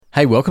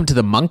Hey, welcome to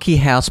the Monkey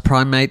House,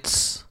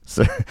 primates.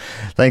 So,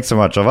 thanks so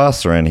much. I've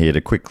asked around here to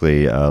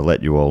quickly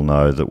let you all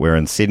know that we're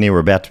in Sydney. We're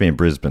about to be in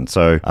Brisbane.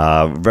 So,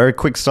 very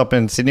quick stop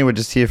in Sydney. We're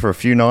just here for a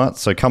few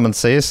nights. So, come and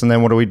see us. And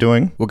then what are we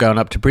doing? We're going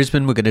up to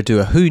Brisbane. We're going to do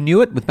a Who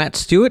Knew It with Matt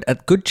Stewart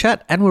at Good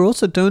Chat. And we're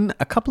also doing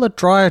a couple of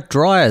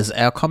Dryers,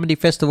 our comedy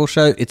festival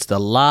show. It's the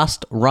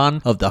last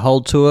run of the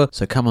whole tour.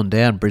 So, come on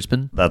down,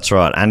 Brisbane. That's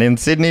right. And in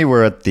Sydney,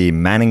 we're at the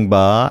Manning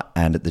Bar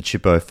and at the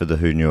Chippo for the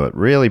Who Knew It.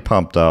 Really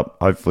pumped up.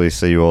 Hopefully,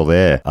 see you all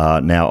there.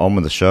 Now, on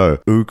with the show.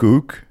 Ook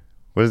ook.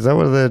 What is that?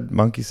 What do the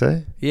monkeys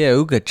say? Yeah,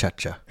 ooga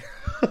cha-cha.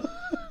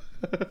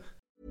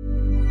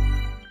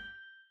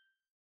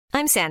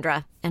 I'm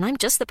Sandra, and I'm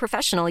just the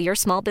professional your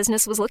small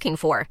business was looking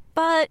for.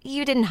 But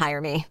you didn't hire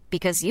me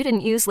because you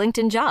didn't use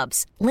LinkedIn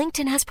Jobs.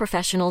 LinkedIn has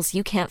professionals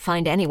you can't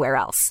find anywhere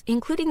else,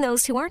 including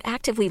those who aren't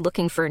actively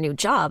looking for a new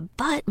job,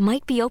 but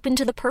might be open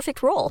to the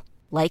perfect role,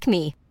 like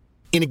me.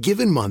 In a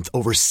given month,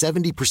 over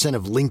 70%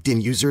 of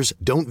LinkedIn users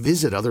don't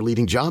visit other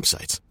leading job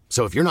sites.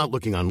 So if you're not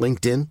looking on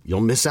LinkedIn,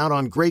 you'll miss out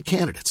on great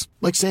candidates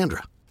like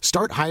Sandra.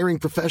 Start hiring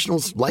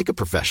professionals like a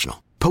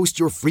professional. Post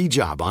your free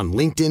job on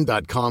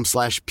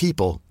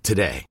linkedin.com/people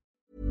today.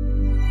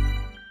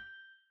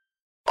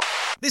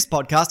 This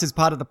podcast is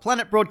part of the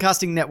Planet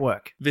Broadcasting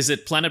Network.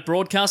 Visit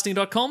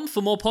planetbroadcasting.com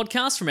for more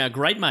podcasts from our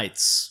great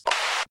mates.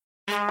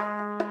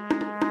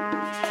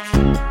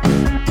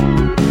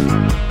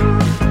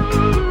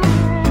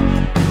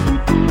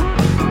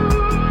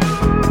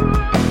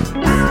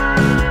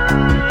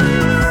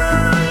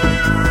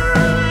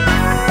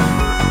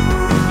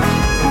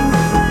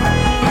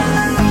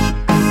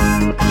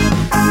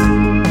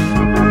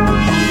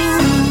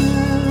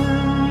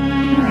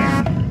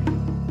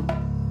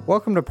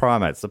 Welcome to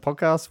Primates, the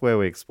podcast where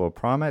we explore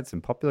primates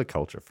in popular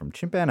culture from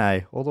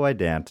chimpanzee all the way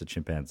down to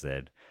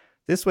chimpanzee.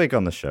 This week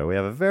on the show, we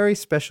have a very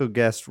special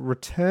guest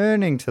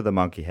returning to the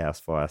Monkey House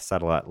via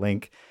satellite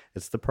link.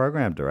 It's the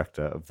program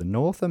director of the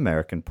North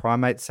American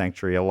Primate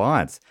Sanctuary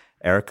Alliance,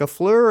 Erica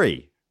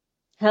Fleury.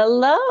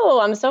 Hello,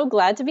 I'm so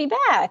glad to be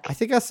back. I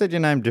think I said your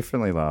name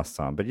differently last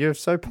time, but you're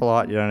so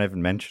polite you don't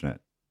even mention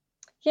it.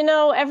 You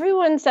know,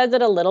 everyone says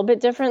it a little bit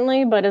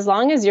differently, but as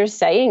long as you're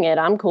saying it,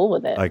 I'm cool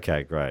with it.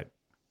 Okay, great.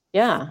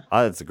 Yeah.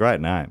 Oh, it's a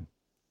great name.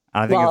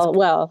 I think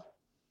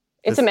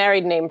it's a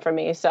married name for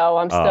me, so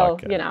I'm still,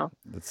 okay.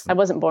 I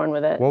wasn't born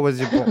with it. What was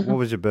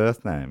your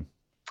birth name?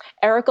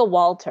 Erica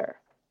Walter.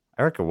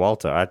 Erica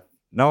Walter.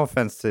 No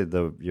offense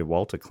to your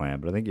Walter clan,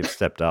 but I think you've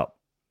stepped up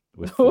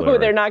with Ooh, Fleury.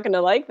 they're not going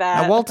to like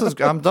that. Now,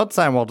 I'm not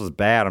saying Walter's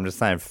bad. I'm just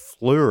saying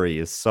Fleury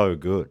is so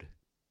good.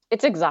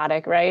 It's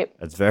exotic, right?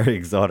 It's very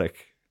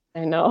exotic.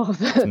 I know.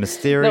 It's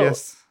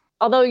mysterious.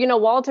 Although,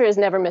 Walter is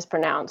never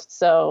mispronounced,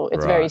 so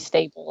it's very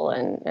stable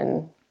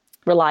and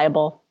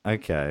reliable.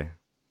 Okay.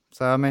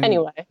 So, I mean...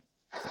 Anyway.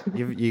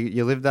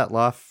 you lived that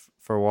life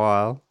for a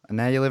while, and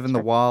now you live in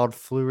the wild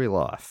Fleury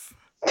life.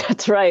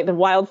 That's right, the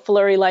wild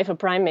Fleury life of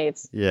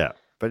primates. Yeah.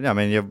 But, I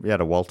mean, you had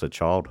a Walter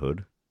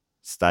childhood,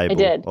 stable, I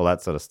did. all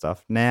that sort of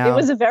stuff. Now... It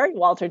was a very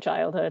Walter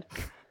childhood.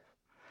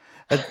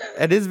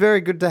 It is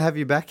very good to have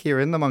you back here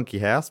in the Monkey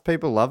House.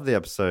 People loved the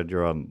episode you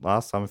were on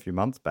last time, a few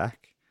months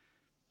back.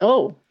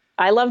 Oh,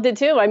 I loved it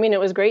too. I mean, it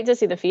was great to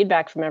see the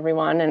feedback from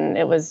everyone, and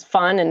it was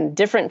fun and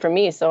different for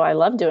me. So I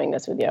love doing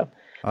this with you.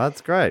 Oh, that's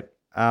great.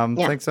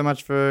 Thanks so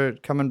much for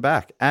coming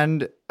back.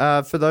 And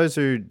for those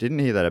who didn't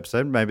hear that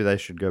episode, maybe they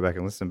should go back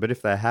and listen. But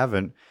if they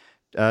haven't,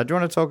 do you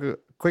want to talk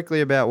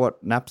quickly about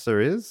what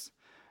NAPSA is?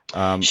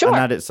 Sure.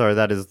 And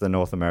that is the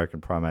North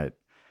American Primate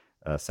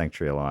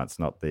Sanctuary Alliance,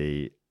 not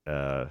the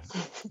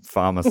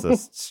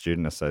Pharmacist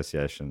Student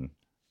Association.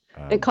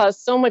 It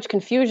caused so much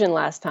confusion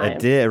last time. It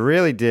did. It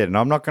really did. And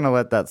I'm not going to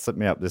let that slip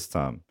me up this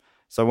time.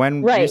 So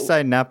when you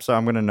say NAPSA,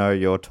 I'm going to know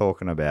you're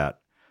talking about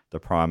the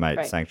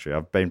Primate Sanctuary.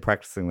 I've been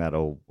practicing that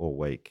all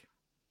week.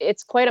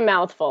 It's quite a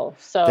mouthful.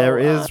 So there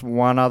is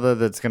one other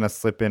that's going to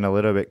slip in a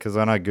little bit because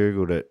when I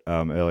Googled it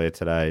earlier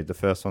today, the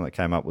first one that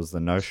came up was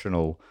the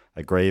Notional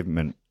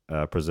Agreement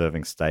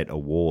Preserving State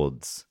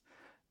Awards.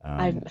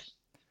 Where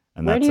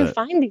do you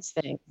find these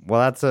things? Well,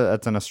 that's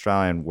an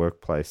Australian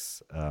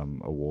workplace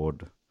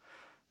award.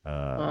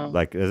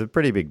 Like, there's a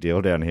pretty big deal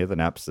down here, the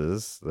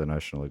NAPSAs, the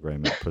Notional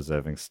Agreement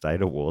Preserving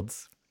State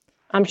Awards.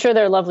 I'm sure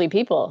they're lovely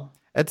people.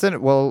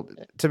 To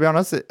be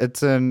honest,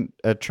 it's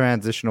a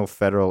transitional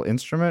federal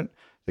instrument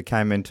that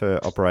came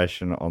into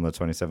operation on the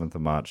 27th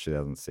of March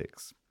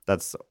 2006.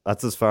 That's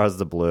as far as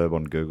the blurb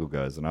on Google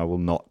goes, and I will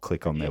not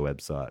click on their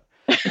website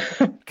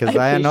because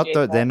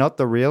they're not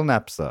the real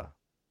NAPSA.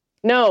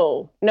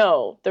 No.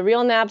 The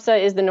real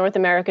NAPSA is the North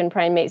American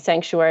Primate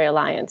Sanctuary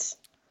Alliance.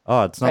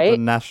 Oh, it's not the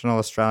National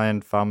Australian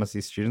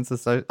Pharmacy Students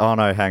Association? Oh,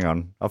 no, hang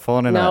on. I've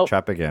fallen into that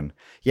trap again.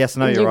 Yes,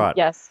 no, you're right.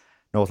 Yes.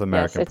 North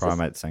American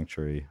Primate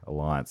Sanctuary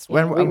Alliance.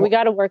 Yeah, we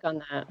got to work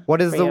on that.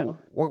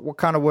 What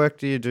kind of work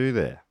do you do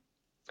there?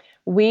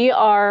 We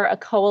are a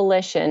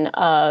coalition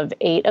of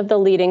 8 of the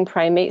leading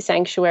primate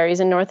sanctuaries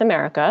in North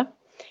America.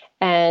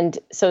 And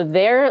so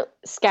they're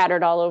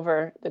scattered all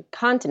over the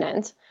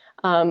continent.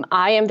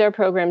 I am their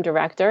program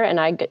director, and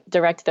I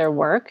direct their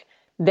work.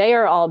 they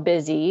are all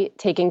busy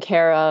taking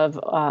care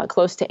of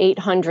close to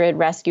 800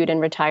 rescued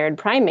and retired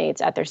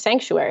primates at their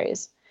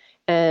sanctuaries.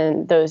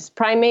 And those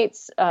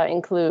primates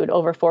include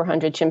over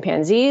 400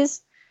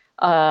 chimpanzees,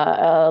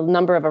 a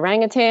number of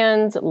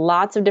orangutans,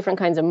 lots of different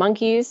kinds of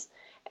monkeys,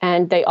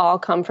 and they all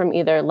come from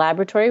either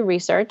laboratory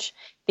research,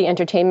 the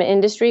entertainment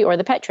industry, or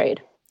the pet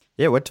trade.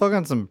 Yeah, we're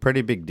talking some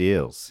pretty big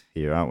deals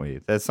here, aren't we?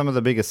 They're some of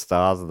the biggest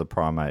stars of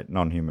the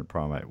non-human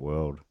primate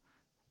world.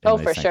 Oh,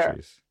 for sure.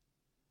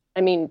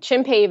 I mean,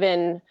 Chimp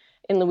Haven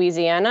in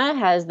Louisiana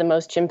has the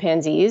most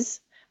chimpanzees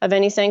of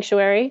any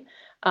sanctuary.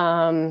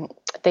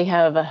 They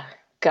have,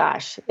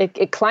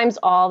 it climbs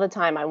all the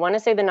time. I want to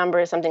say the number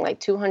is something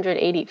like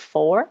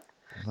 284.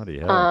 Bloody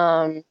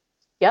hell.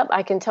 Yep,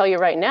 I can tell you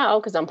right now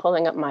because I'm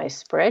pulling up my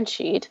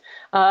spreadsheet.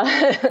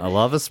 I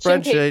love a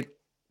spreadsheet.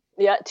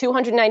 Yeah,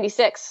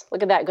 296.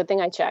 Look at that. Good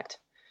thing I checked.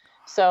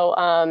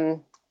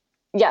 So,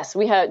 yes,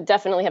 we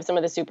definitely have some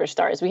of the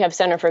superstars. We have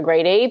Center for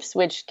Great Apes,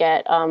 which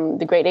get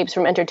the Great Apes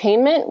from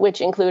Entertainment,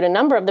 which include a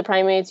number of the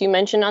primates you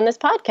mentioned on this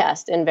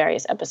podcast in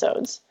various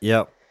episodes.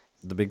 Yep,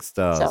 the big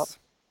stars. So,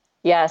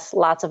 yes,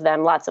 lots of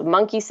them. Lots of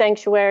monkey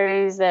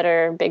sanctuaries that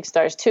are big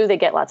stars too. They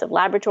get lots of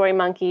laboratory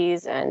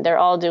monkeys, and they're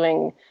all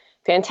doing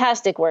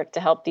fantastic work to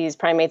help these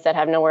primates that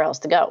have nowhere else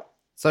to go.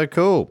 So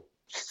cool.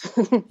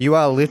 You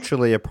are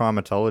literally a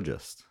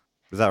primatologist.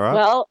 Is that right?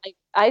 Well,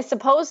 I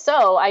suppose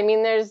so. I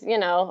mean, there's,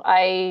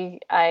 I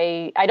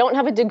don't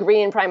have a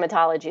degree in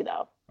primatology,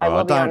 though. I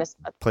will be honest.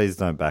 Please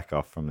don't back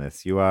off from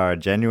this. You are a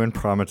genuine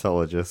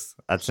primatologist.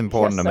 That's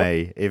important to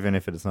me, even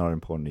if it's not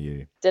important to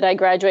you. Did I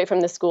graduate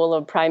from the School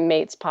of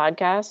Primates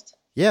podcast?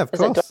 Yeah, of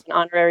course. Is it an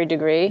honorary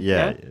degree?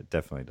 Yeah, it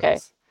definitely does. Okay.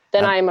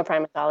 Then I am a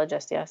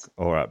primatologist, yes.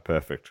 All right,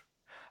 perfect.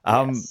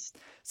 Yes.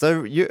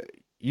 So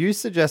you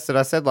suggested,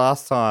 I said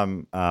last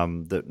time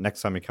that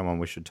next time you come on,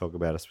 we should talk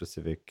about a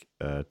specific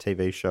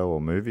TV show or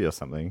movie or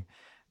something.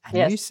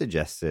 And you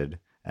suggested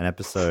an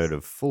episode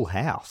of Full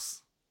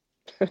House,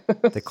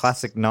 the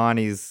classic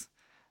 90s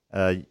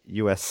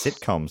US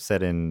sitcom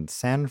set in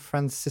San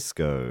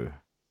Francisco.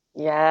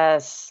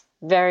 Yes,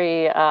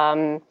 very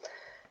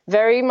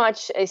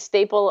much a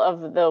staple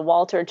of the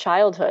Walter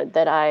childhood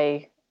that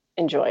I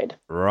enjoyed.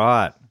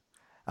 Right.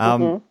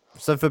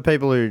 So for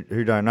people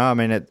who don't know, I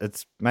mean,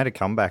 it's made a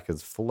comeback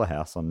as Fuller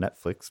House on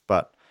Netflix,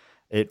 but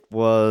it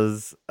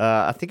was,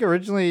 I think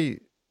originally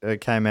it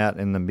came out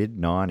in the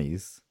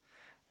mid-90s,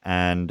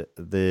 and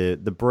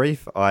the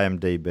brief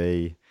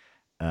IMDb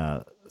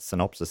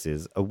synopsis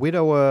is, a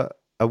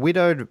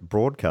widowed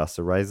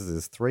broadcaster raises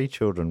his 3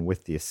 children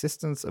with the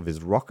assistance of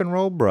his rock and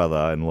roll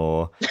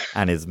brother-in-law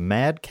and his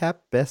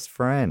madcap best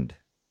friend.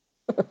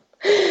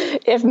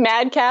 If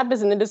Madcap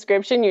is in the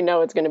description, you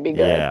know it's going to be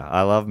good. Yeah,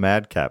 I love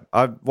Madcap.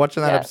 I'm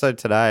watching that episode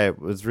today. It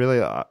was really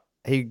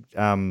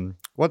Uncle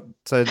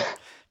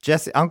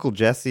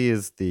Jesse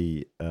is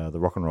the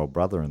rock and roll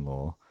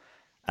brother-in-law,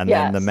 and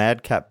then the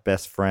Madcap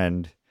best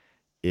friend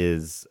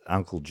is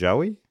Uncle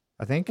Joey,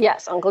 I think.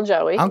 Yes, Uncle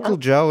Joey. Uncle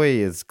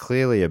Joey is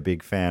clearly a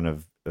big fan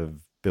of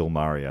Bill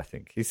Murray, I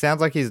think. He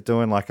sounds like he's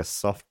doing like a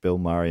soft Bill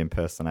Murray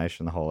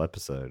impersonation the whole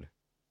episode.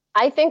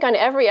 I think on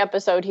every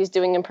episode he's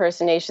doing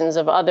impersonations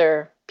of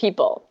other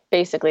people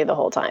basically the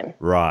whole time.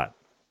 Right.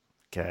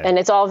 Okay. And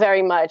it's all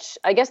very much,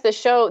 I guess the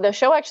show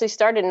actually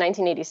started in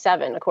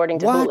 1987 according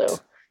to Hulu.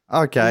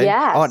 Okay.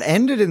 Yes. Oh, it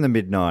ended in the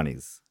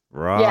mid-90s.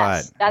 Right.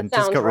 Yes, that and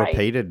sounds just got right.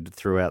 repeated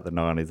throughout the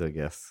 90s, I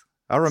guess.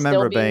 I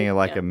remember it being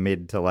a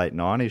mid to late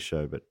 90s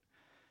show, but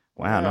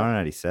wow,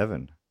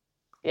 1987.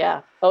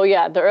 Yeah. Oh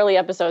yeah, the early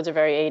episodes are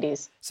very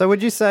 80s. So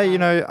would you say,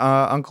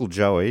 Uncle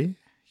Joey,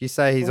 you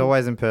say he's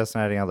always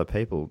impersonating other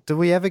people. Do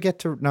we ever get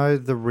to know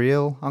the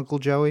real Uncle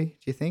Joey, do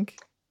you think?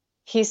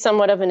 He's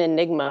somewhat of an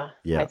enigma,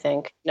 I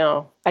think.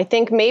 No. I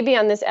think maybe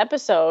on this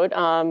episode,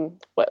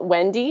 Aunt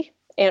Wendy,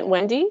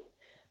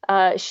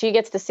 she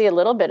gets to see a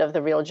little bit of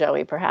the real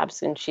Joey,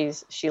 perhaps, and she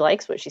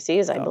likes what she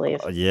sees, I believe.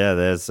 Yeah,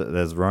 there's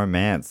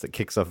romance that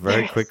kicks off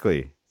very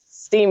quickly.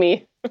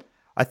 Steamy.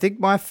 I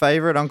think my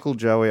favorite Uncle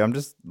Joey, I'm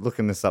just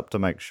looking this up to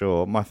make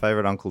sure, my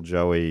favorite Uncle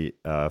Joey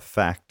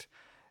fact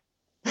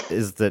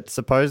is that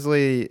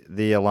supposedly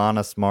the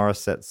Alanis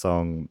Morissette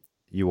song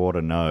You Ought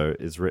to Know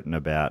is written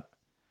about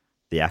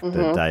the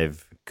actor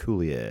Dave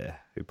Coulier,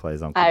 who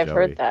plays Uncle Joey. I've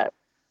heard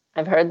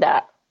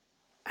that.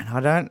 And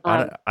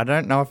I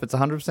don't know if it's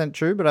 100%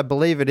 true, but I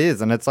believe it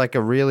is. And it's like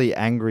a really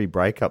angry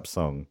breakup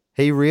song.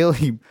 He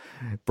really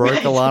broke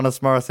Alanis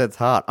Morissette's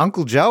heart.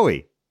 Uncle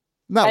Joey.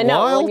 Isn't that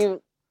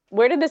wild?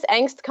 Where did this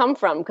angst come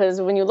from?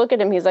 Because when you look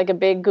at him, he's like a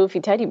big, goofy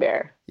teddy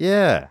bear.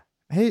 Yeah.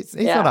 He's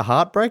not a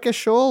heartbreaker,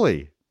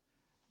 surely.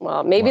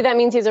 Well, maybe that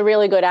means he's a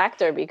really good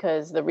actor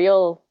because the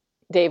real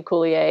Dave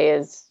Coulier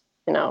is,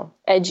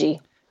 edgy.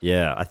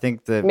 Yeah, I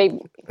think that maybe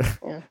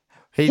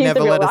he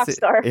never let us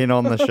in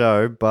on the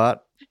show,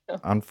 but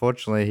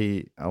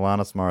unfortunately,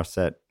 Alanis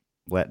Morissette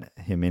let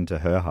him into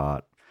her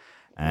heart,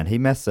 and he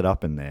messed it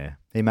up in there.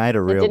 He made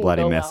a real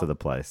bloody mess of the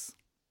place.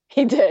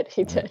 He did.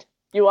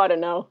 You ought to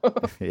know.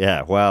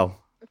 Yeah,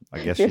 well,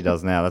 I guess she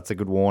does now. That's a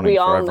good warning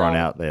for everyone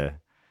out there.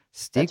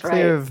 Steer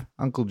clear of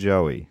Uncle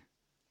Joey.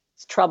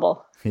 It's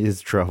trouble. He is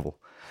trouble.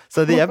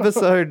 So the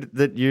episode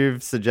that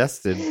you've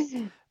suggested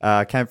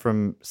came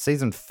from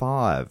season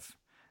 5,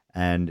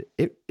 and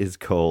it is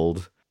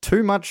called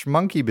Too Much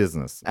Monkey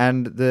Business.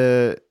 And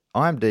the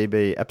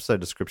IMDb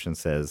episode description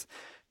says,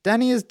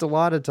 Danny is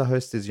delighted to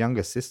host his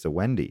younger sister,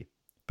 Wendy,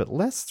 but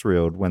less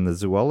thrilled when the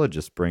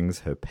zoologist brings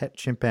her pet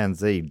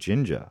chimpanzee,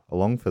 Ginger,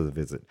 along for the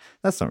visit.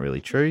 That's not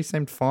really true. He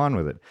seemed fine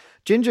with it.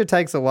 Ginger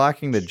takes a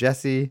liking to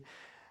Jessie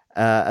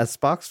as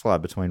sparks fly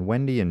between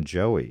Wendy and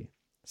Joey.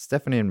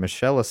 Stephanie and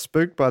Michelle are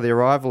spooked by the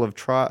arrival of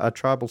a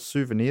tribal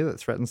souvenir that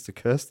threatens to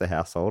curse the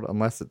household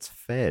unless it's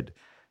fed.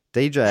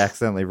 DJ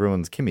accidentally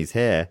ruins Kimmy's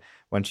hair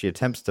when she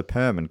attempts to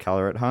perm and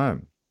colour at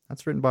home.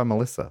 That's written by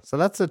Melissa. So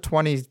that's a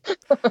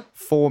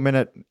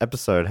 24-minute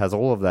episode, has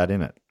all of that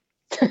in it.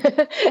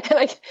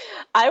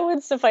 I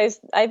would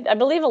suffice, I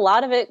believe a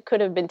lot of it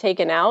could have been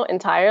taken out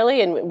entirely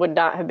and would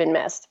not have been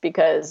missed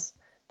because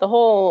the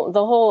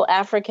whole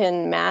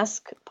African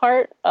mask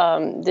part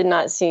did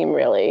not seem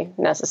really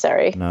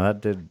necessary. No, that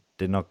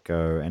did not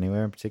go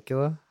anywhere in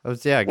particular. I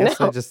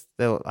guess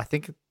I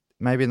think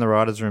maybe in the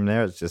writer's room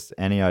there, it's just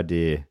any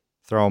idea.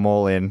 Throw them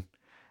all in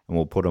and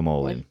we'll put them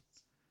all in.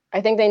 I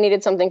think they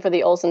needed something for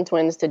the Olsen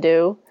twins to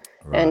do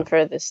and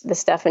for the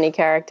Stephanie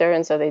character,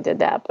 and so they did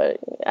that. But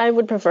I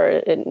would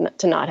prefer it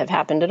to not have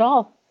happened at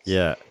all.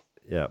 Yeah.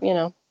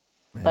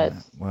 But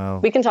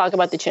we can talk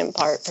about the chimp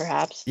part,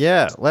 perhaps.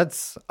 Yeah,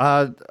 let's.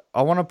 I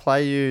want to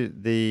play you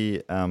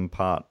the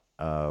part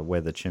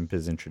where the chimp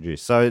is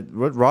introduced. So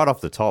right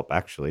off the top,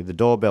 actually, the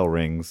doorbell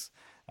rings.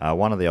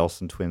 One of the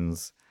Olsen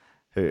twins,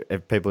 who,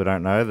 if people who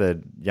don't know,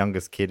 the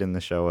youngest kid in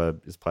the show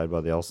is played by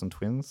the Olsen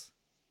twins.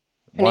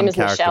 Her name is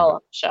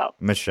Michelle.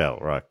 Michelle,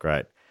 right,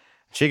 great.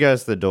 She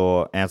goes to the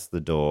door, answers the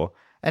door,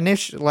 and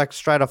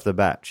straight off the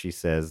bat, she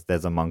says,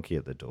 "There's a monkey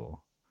at the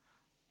door."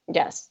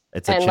 Yes.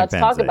 It's a and chimpanzee.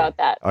 Let's talk about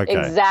that. Okay.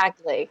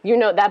 Exactly.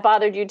 That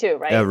bothered you too,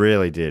 right? It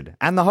really did.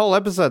 And the whole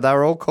episode, they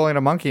were all calling it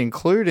a monkey,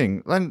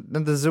 including, and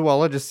the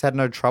zoologist had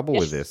no trouble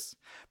with this.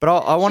 But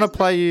I want to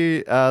play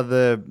you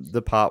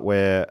the part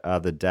where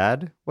the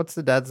dad, what's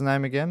the dad's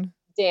name again?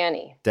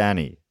 Danny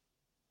Tanner.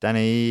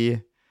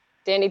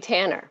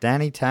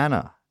 Danny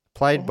Tanner,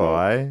 played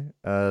by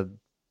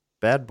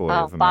bad boy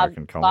of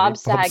American comedy,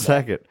 Bob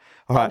Saget.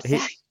 All right,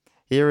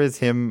 here is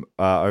him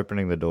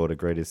opening the door to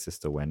greet his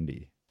sister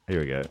Wendy. Here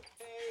we go.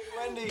 Hey,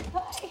 Wendy,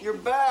 you're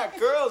back.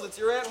 Girls, it's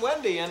your Aunt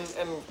Wendy and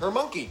her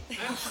monkey.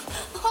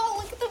 Oh,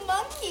 look at the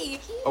monkey.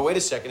 Oh, wait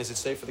a second. Is it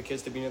safe for the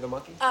kids to be near the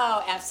monkey?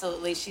 Oh,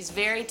 absolutely. She's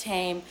very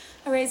tame.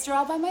 I raised her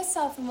all by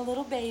myself from a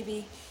little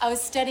baby. I was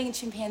studying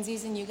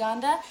chimpanzees in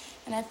Uganda,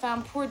 and I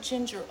found poor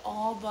Ginger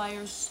all by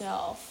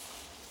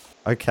herself.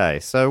 Okay,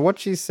 so what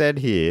she said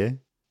here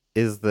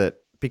is that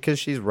because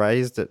she's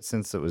raised it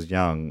since it was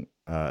young,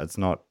 it's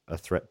not a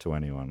threat to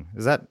anyone.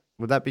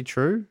 Would that be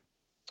true?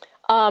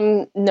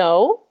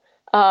 No.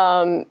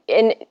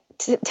 And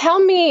tell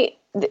me,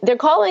 they're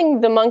calling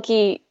the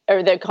monkey,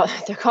 or they're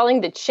calling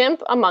the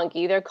chimp a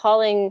monkey. They're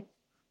calling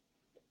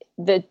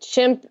the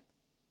chimp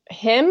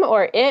him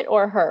or it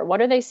or her. What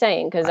are they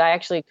saying? Because I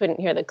actually couldn't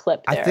hear the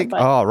clip there. I think.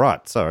 Oh,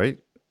 right. Sorry.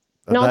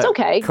 No, it's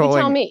okay. You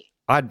tell me.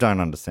 I don't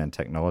understand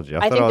technology.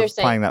 I thought I was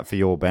playing that for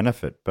your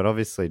benefit, but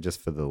obviously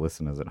just for the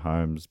listeners at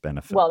home's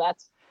benefit. Well,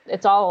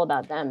 it's all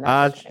about them.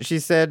 Okay. She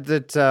said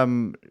that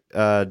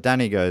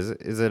Danny goes,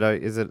 "Is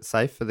it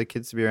safe for the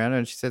kids to be around her?"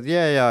 And she said,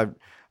 "Yeah.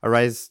 I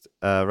raised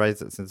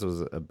it since it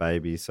was a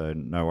baby, so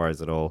no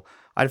worries at all.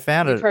 I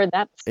found it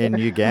in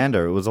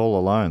Uganda. It was all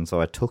alone,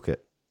 so I took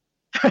it."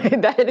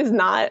 That is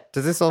not.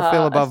 Does this all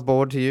feel above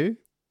board to you?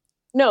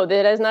 No,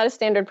 that is not a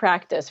standard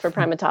practice for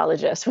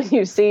primatologists. When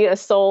you see a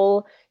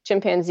sole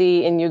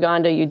chimpanzee in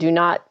Uganda, you do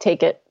not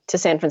take it to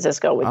San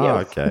Francisco with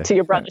you to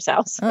your brother's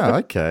house. Oh,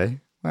 okay.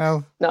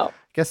 Well, no. I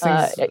guess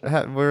things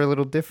were a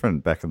little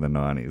different back in the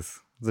 90s.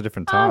 It was a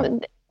different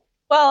time.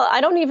 Well, I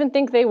don't even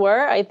think they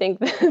were. I think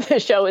the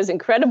show is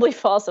incredibly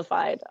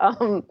falsified.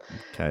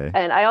 Okay.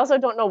 And I also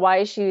don't know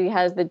why she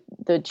has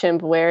the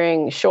chimp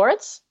wearing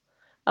shorts,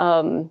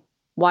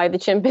 why the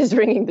chimp is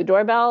ringing the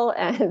doorbell,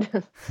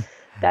 and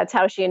that's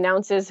how she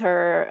announces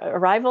her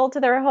arrival to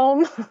their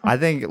home. I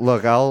think,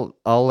 look, I'll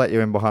let you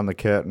in behind the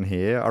curtain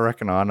here. I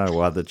reckon I know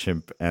why the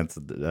chimp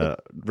answered,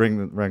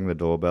 rang the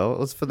doorbell. It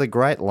was for the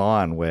great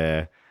line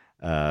where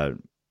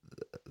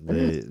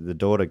the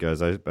daughter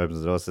opens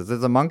the door, says,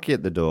 "There's a monkey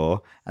at the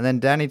door," and then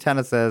Danny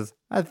Tanner says,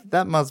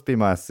 "That must be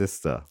my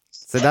sister."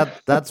 So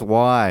that's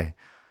why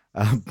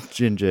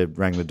Ginger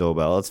rang the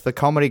doorbell. It's for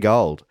comedy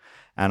gold,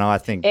 and I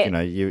think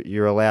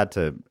you're allowed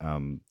to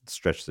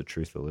stretch the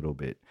truth a little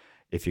bit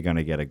if you're going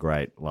to get a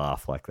great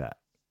laugh like that.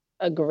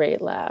 A great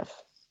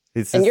laugh.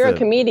 And you're a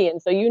comedian,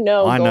 so you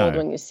know gold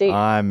when you see it.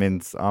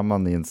 I'm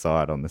on the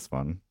inside on this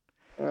one.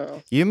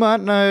 Oh. You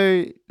might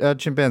know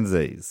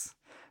chimpanzees,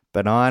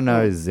 but I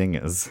know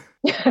zingers.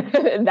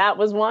 That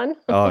was one?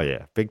 Oh,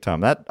 yeah, big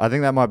time. I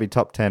think that might be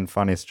top 10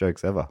 funniest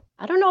jokes ever.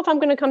 I don't know if I'm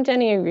going to come to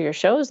any of your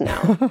shows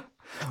now.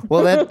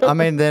 Well,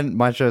 then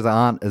my shows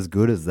aren't as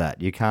good as that.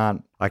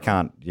 I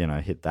can't,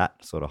 hit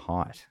that sort of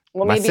height.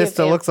 Well, my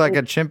sister looks like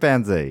a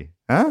chimpanzee.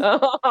 Huh?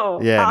 Oh.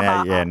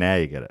 Yeah, now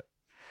you get it.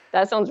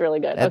 That sounds really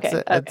good.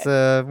 Okay. It's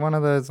one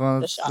of those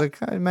ones.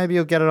 Maybe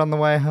you'll get it on the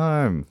way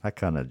home. That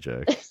kind of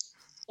joke.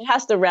 It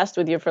has to rest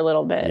with you for a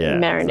little bit. Yeah,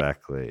 and marinate.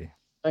 exactly.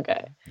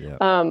 Okay. Yeah.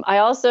 I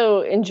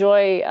also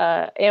enjoy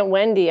Aunt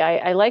Wendy.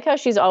 I like how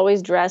she's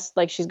always dressed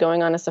like she's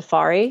going on a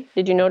safari.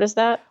 Did you notice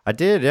that? I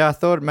did. Yeah, I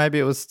thought maybe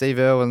it was Steve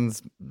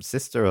Irwin's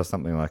sister or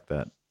something like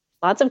that.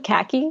 Lots of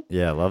khaki.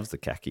 Yeah, loves the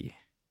khaki.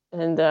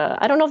 And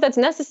I don't know if that's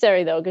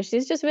necessary, though, because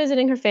she's just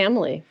visiting her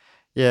family.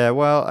 Yeah,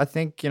 well, I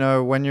think,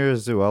 when you're a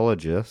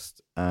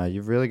zoologist,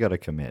 you've really got to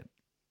commit,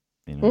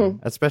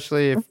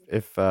 especially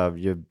if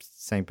you're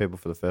seeing people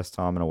for the first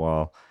time in a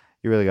while.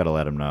 You really got to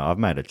let them know, I've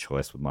made a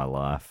choice with my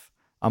life.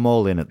 I'm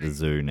all in at the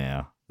zoo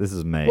now. This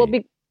is me. Well,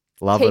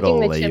 love it or taking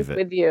the leave chimp it.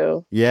 with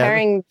you, Yeah.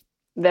 carrying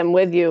them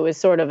with you is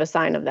sort of a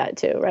sign of that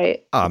too,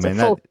 right? Oh, It's I mean,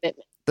 a full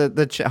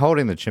commitment.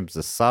 holding the chimp's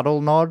a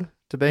subtle nod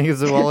to being a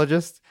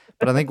zoologist,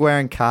 but I think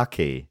wearing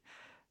khaki,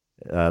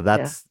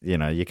 that's,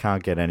 you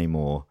can't get any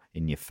more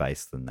in your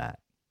face than that.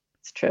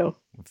 It's true.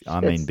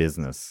 I mean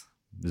business,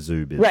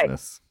 zoo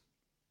business.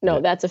 Right.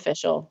 No, that's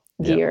official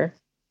gear.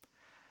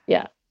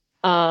 Yeah.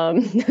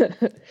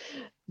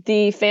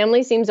 The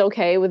family seems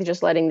okay with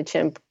just letting the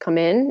chimp come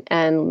in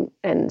and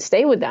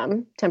stay with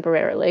them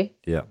temporarily.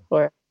 Yeah.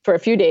 Or for a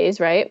few days,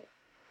 right?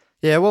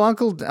 Yeah, well,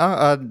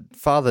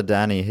 Father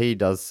Danny, he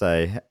does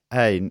say,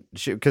 hey,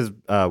 because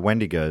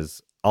Wendy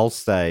goes, I'll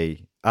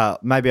stay.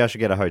 Maybe I should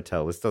get a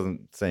hotel. This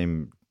doesn't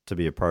seem to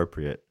be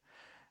appropriate.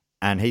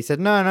 And he said,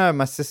 no,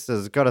 my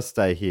sister's got to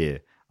stay here.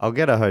 I'll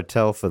get a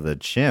hotel for the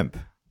chimp.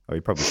 Oh, he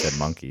probably said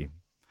monkey.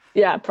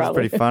 Yeah,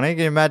 probably. It's pretty funny. Can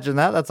you imagine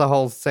that? That's a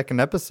whole second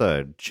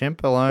episode.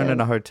 Chimp alone in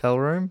a hotel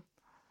room?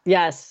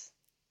 Yes.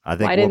 I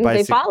think. Why didn't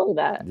they follow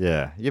that?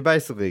 Yeah, you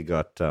basically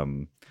got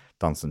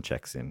Dunstan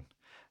Checks In.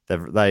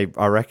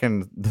 I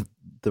reckon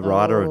the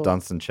writer of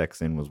Dunstan Checks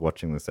In was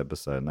watching this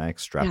episode and they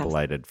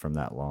extrapolated from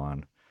that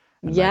line.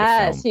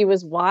 Yes, he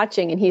was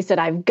watching and he said,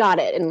 I've got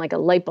it. And like a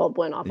light bulb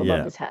went off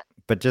above his head.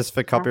 But just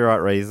for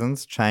copyright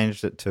reasons,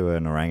 changed it to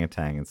an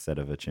orangutan instead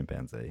of a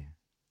chimpanzee.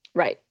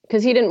 Right.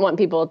 Because he didn't want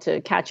people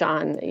to catch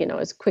on,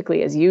 as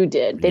quickly as you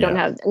did.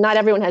 Not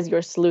everyone has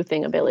your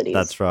sleuthing abilities.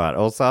 That's right.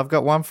 Also, I've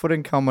got 1 foot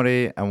in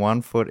comedy and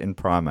 1 foot in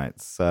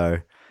primates. So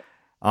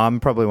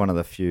I'm probably one of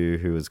the few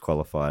who is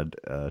qualified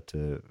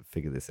to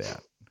figure this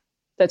out.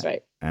 That's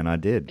right. And I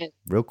did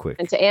real quick.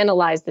 And to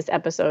analyze this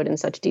episode in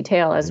such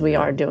detail as we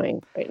are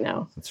doing right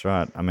now. That's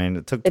right. I mean,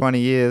 it took 20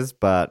 years,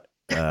 but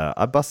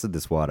I busted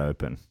this wide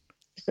open.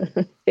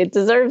 It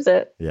deserves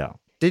it. Yeah.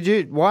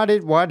 Why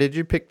did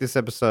you pick this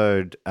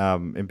episode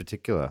in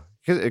particular?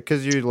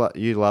 Because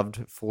you loved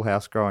Full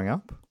House growing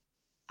up?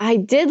 I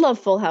did love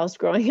Full House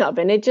growing up,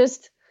 and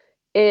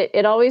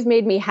it always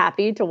made me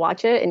happy to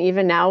watch it. And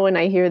even now when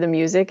I hear the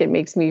music, it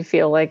makes me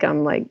feel like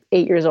I'm like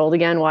 8 years old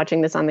again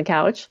watching this on the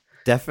couch.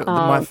 Definitely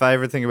my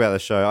favorite thing about the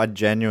show. I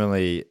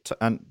genuinely,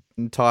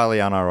 entirely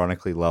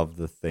unironically love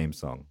the theme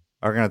song.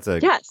 I reckon it's a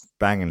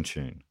banging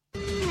tune.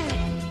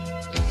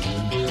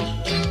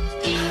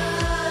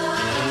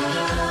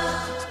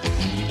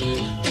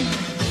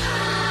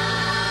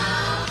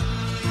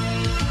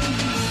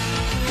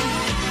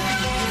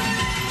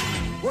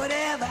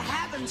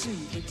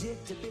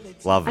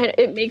 Love it.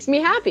 It makes me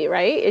happy,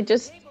 right?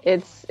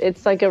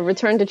 It's like a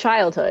return to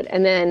childhood.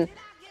 And then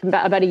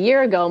about a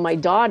year ago, my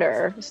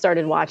daughter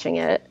started watching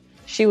it.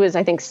 She was,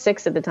 I think,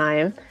 6 at the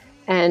time.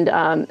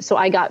 And so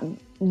I got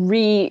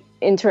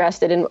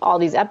re-interested in all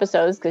these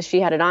episodes because she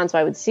had it on, so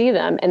I would see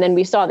them. And then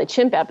we saw the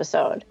chimp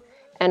episode.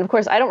 And of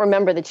course, I don't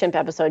remember the chimp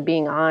episode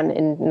being on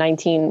in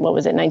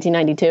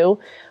 1992.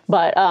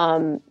 But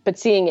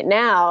seeing it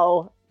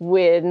now,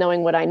 with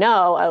knowing what I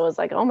know, I was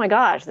like, oh my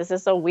gosh, this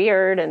is so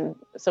weird. And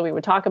so we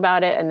would talk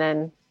about it. And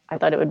then I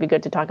thought it would be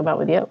good to talk about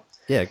with you.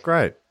 Yeah,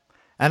 great.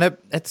 And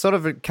it's sort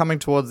of coming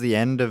towards the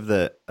end of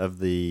the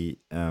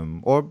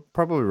or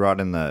probably right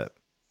in the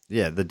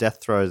death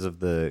throes of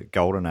the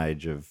golden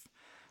age of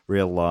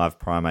real live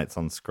primates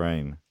on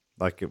screen.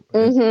 Like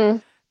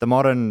the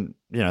modern,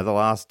 the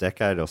last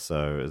decade or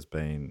so has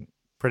been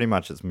pretty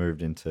much, it's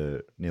moved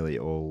into nearly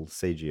all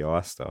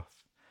CGI stuff.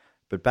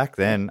 But back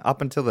then,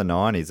 up until the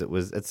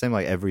 90s, it seemed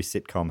like every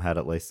sitcom had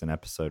at least an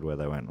episode where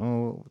they went,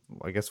 oh,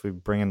 I guess we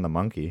bring in the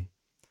monkey.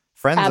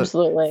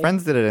 Absolutely.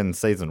 Friends did it in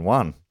season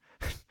 1.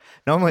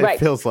 Normally it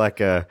feels like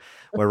we're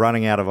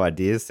running out of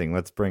ideas thing.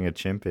 Let's bring a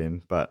chimp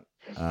in. But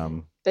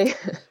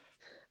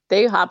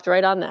they hopped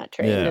right on that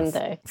train, didn't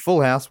they?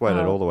 Full House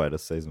waited all the way to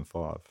season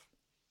 5.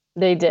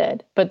 They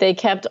did. But they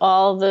kept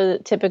all the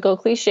typical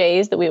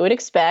cliches that we would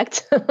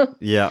expect.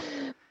 Yeah.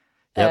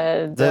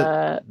 Yep.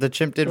 The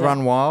chimp did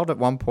run wild at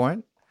one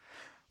point.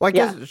 Well, I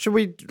guess,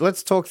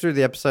 let's talk through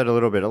the episode a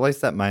little bit, at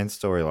least that main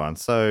storyline.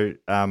 So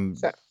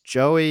sure.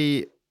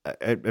 Joey,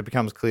 it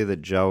becomes clear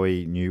that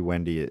Joey knew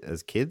Wendy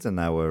as kids and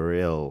they were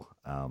real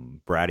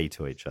bratty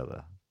to each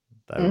other.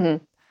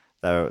 They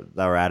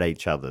were at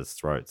each other's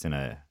throats in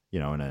a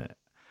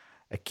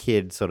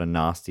kid sort of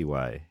nasty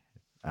way.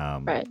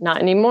 Right. Not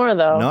anymore,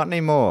 though. Not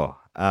anymore.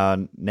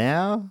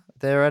 Now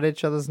they're at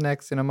each other's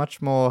necks in a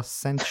much more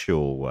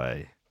sensual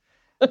way.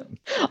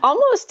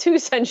 Almost too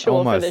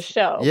sensual for this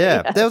show.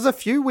 Yeah, Yes. there was a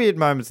few weird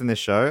moments in this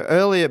show.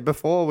 Earlier,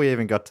 before we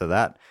even got to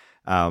that,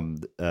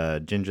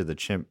 Ginger the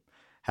chimp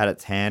had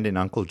its hand in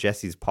Uncle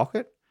Jesse's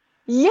pocket.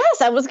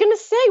 Yes, I was going to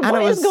say, And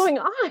what it is was- going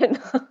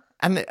on?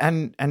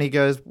 And he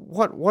goes,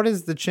 what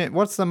is the chimp?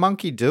 What's the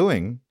monkey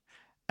doing?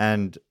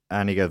 And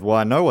he goes, well,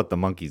 I know what the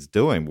monkey's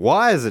doing.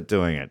 Why is it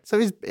doing it?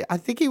 So I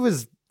think he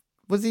was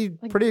he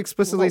pretty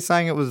explicitly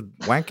saying it was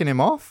wanking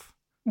him off?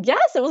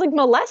 Yes, it was like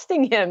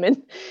molesting him.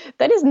 And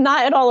that is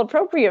not at all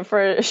appropriate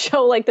for a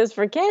show like this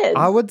for kids.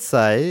 I would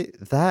say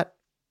that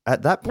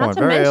at that Not point,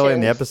 to very early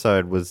in the mention-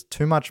 episode, was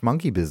too much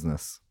monkey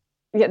business.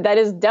 Yeah, that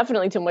is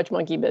definitely too much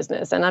monkey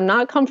business. And I'm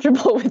not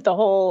comfortable with the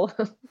whole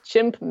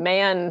chimp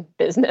man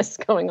business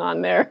going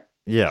on there.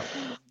 Yeah.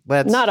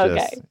 Let's Not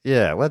just, okay.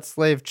 Yeah, let's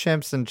leave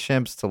chimps and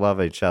chimps to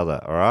love each other,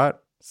 all right?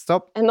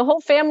 Stop. And the whole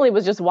family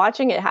was just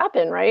watching it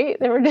happen, right?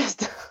 They were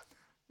just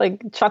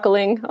like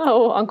chuckling.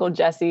 Oh, Uncle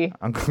Jesse.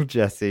 Uncle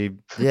Jesse.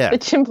 Yeah. The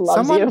chimp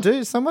loves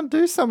Someone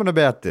do something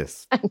about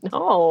this.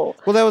 No.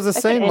 Well, there was a That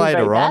could scene end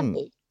later very on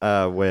badly.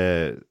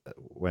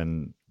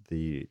 when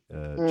the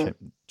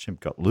chimp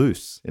got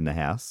loose in the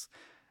house.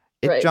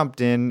 It Right. jumped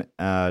in.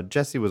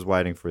 Jesse was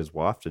waiting for his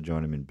wife to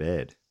join him in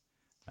bed.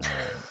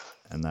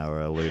 And they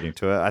were alluding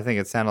to it. I think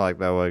it sounded like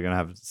they were going to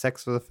have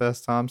sex for the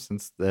first time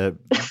since they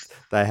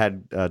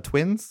had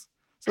twins.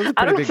 So it was a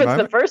I don't pretty know big if it's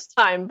moment. the first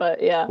time,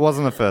 but yeah. It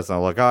wasn't the first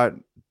time. Like I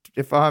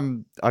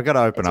got to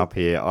open up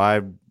here.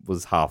 I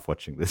was half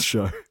watching this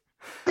show.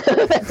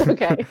 That's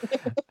okay.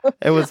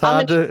 It was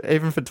hard to,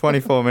 even for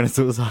 24 minutes,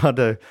 it was hard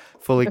to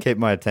fully keep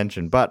my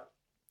attention. But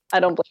I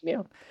don't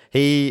blame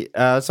you.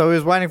 so he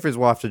was waiting for his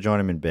wife to join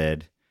him in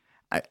bed.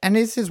 And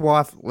is his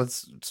wife,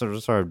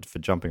 sorry for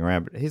jumping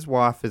around, but his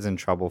wife is in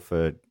trouble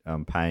for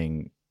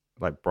paying,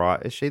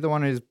 is she the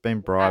one who's been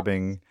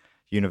bribing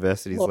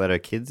universities to let her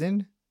kids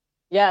in?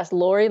 Yes,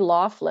 Lori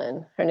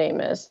Laughlin, her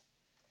name is.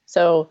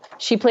 So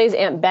she plays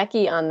Aunt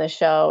Becky on the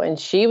show, and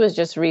she was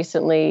just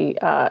recently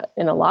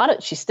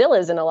she still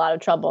is in a lot of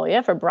trouble,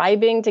 for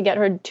bribing to get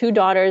her 2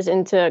 daughters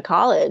into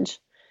college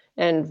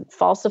and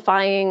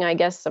falsifying, I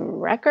guess, some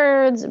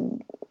records,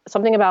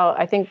 something about,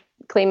 I think,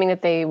 claiming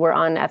that they were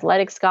on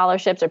athletic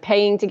scholarships or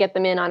paying to get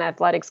them in on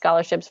athletic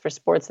scholarships for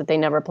sports that they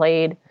never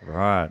played.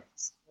 Right.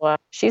 So,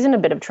 she's in a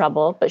bit of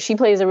trouble, but she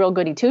plays a real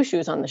goody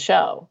two-shoes on the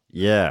show.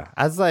 Yeah,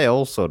 as they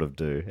all sort of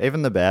do.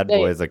 Even the bad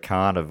boys are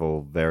kind of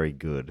all very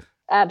good.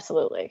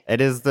 Absolutely.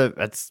 It is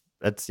it's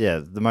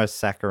the most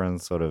saccharine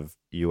sort of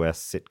US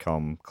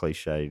sitcom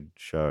cliche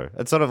show.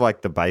 It's sort of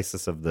like the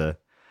basis of the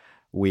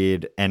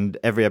weird, and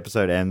every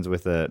episode ends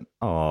with the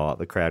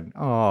crowd,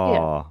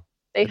 Yeah.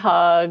 They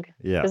hug.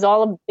 Yeah. There's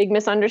all a big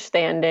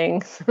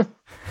misunderstanding.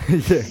 Yeah,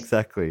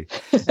 exactly.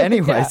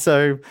 Anyway, Yeah.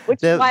 so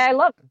Which is why I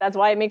love it. That's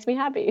why it makes me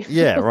happy.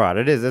 yeah, right.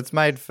 It is. It's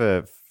made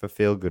for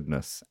feel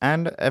goodness,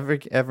 and every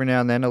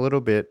now and then a little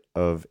bit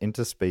of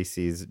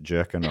interspecies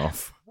jerking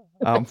off.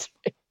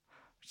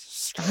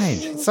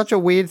 Strange. It's such a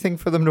weird thing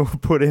for them to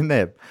put in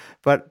there,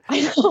 but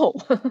I know.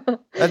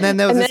 and then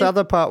there was this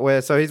other part where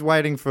he's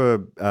waiting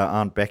for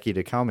Aunt Becky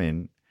to come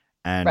in,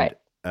 and Right.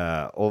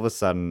 All of a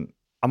sudden,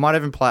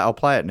 I'll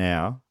play it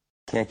now.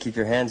 Can't keep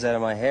your hands out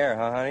of my hair,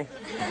 huh, honey?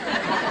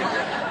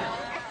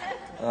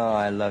 Oh,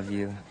 I love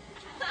you.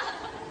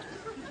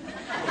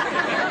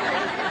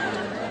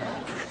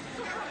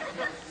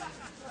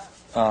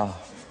 Oh,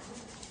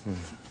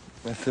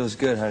 that feels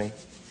good, honey.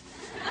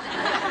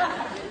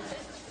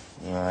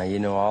 You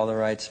know all the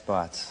right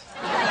spots.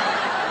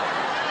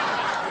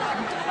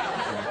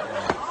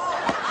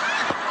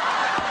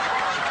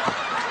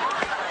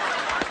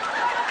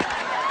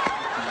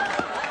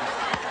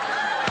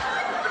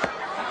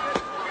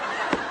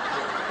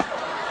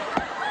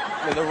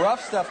 The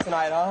rough stuff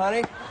tonight, huh,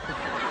 honey?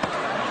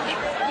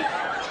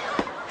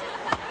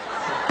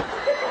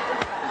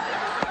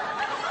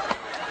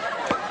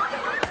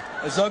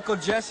 Has Uncle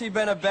Jesse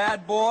been a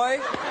bad boy?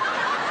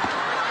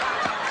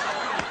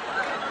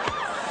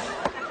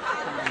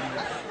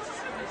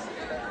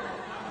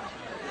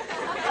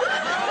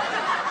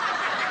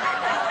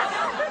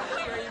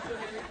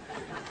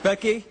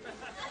 Becky,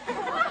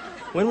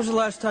 when was the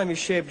last time you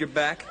shaved your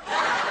back?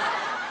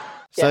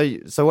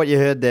 So what you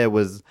heard there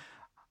was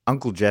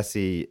Uncle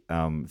Jesse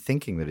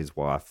thinking that his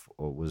wife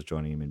was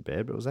joining him in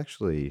bed, but it was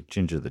actually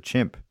Ginger the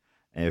chimp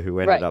who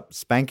ended up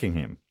spanking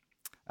him.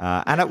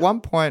 And at one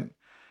point,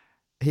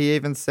 he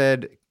even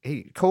said,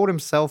 he called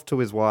himself to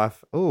his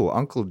wife, "Oh,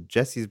 Uncle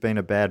Jesse's been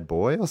a bad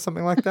boy," or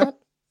something like that.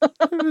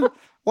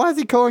 Why is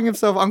he calling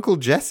himself Uncle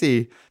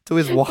Jesse to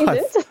his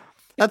wife?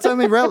 That's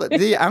only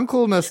the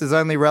uncleness is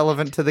only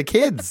relevant to the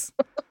kids.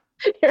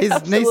 You're His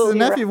nieces absolutely and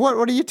nephews. right.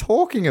 What are you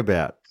talking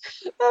about?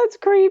 That's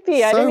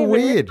creepy. I So didn't even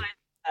weird. realize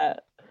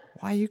that.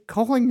 Why are you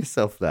calling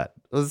yourself that?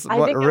 It was I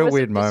a think I real was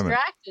weird moment.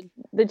 distracted.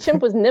 The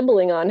chimp was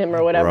nibbling on him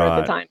or whatever at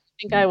Right. the time. I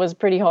think I was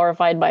pretty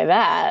horrified by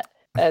that.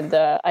 And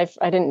I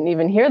didn't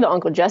even hear the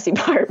Uncle Jesse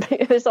part.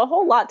 There's a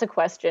whole lot to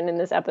question in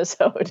this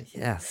episode.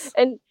 Yes.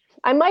 And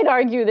I might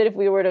argue that if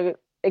we were to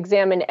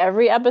examine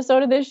every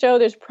episode of this show,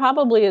 there's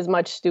probably as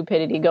much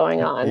stupidity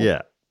going on.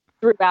 Yeah.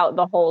 throughout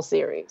the whole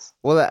series.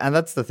 Well, and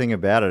that's the thing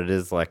about it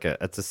is like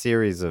it's a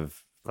series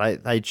of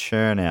they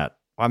churn out.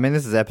 I mean,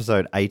 this is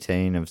episode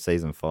 18 of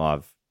season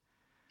 5,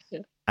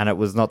 and it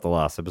was not the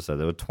last episode.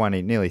 There were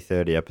nearly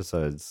 30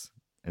 episodes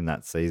in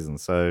that season.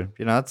 So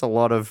that's a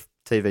lot of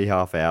TV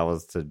half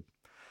hours to.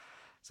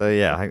 So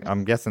yeah,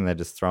 I'm guessing they're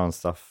just throwing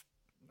stuff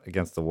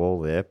against the wall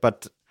there,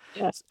 but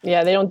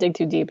yeah, they don't dig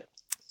too deep.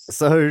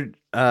 So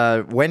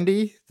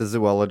Wendy, the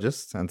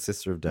zoologist and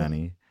sister of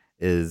Danny,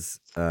 is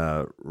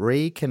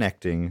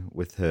reconnecting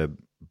with her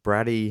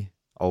bratty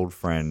old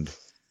friend,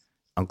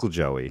 Uncle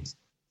Joey,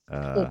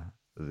 the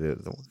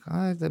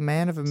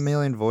man of a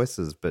million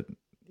voices. But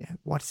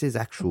what's his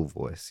actual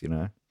voice?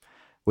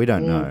 We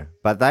don't know.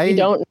 But we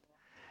don't.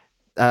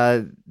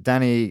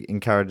 Danny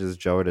encourages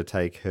Joey to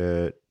take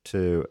her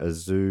to a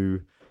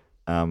zoo.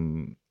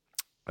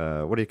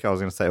 What do you call? I was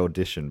going to say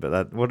audition,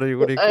 but what do you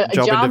call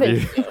job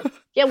interview?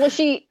 Yeah, well,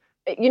 she.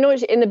 In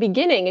the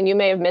beginning, and you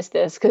may have missed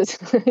this because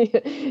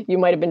you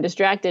might have been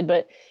distracted,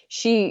 but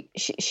she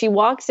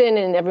walks in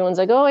and everyone's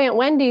like, "Oh, Aunt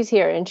Wendy's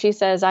here," and she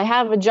says, "I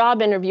have a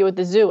job interview at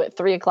the zoo at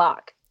 3:00.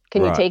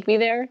 Can you take me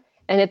there?"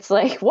 And it's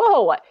like,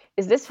 whoa,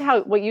 is this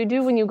what you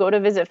do when you go to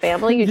visit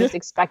family? You just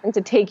expect them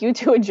to take you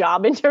to a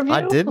job interview?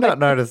 I did not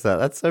notice that.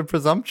 That's so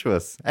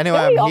presumptuous. Anyway,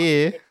 I'm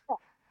here.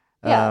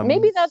 Yeah,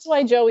 maybe that's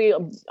why Joey,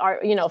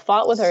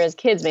 fought with her as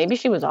kids. Maybe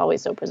she was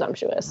always so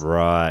presumptuous.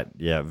 Right.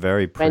 Yeah.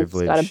 Very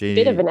privileged. Got a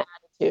bit of an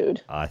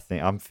attitude. I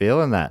think I'm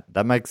feeling that.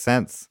 That makes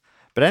sense.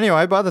 But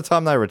anyway, by the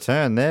time they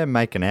return, they're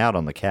making out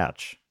on the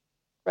couch.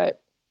 Right.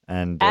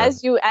 And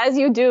as you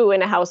do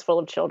in a house full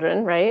of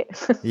children, right?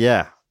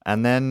 Yeah.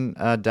 And then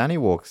Danny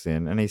walks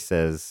in and he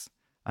says,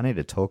 "I need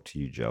to talk to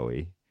you,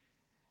 Joey."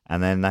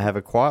 And then they have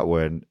a quiet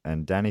word,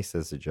 and Danny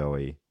says to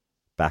Joey,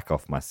 "Back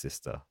off my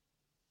sister.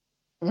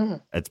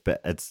 It's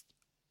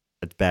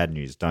bad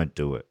news. Don't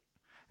do it."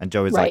 And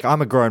Joey's like,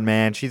 "I'm a grown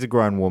man. She's a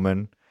grown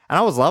woman." And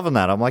I was loving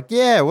that. I'm like,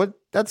 yeah,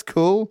 that's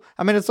cool.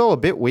 I mean, it's all a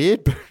bit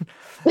weird. But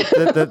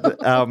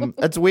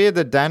it's weird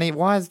that Danny,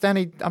 why is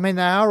Danny, I mean,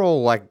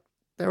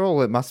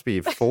 it must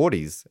be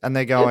 40s. And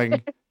they're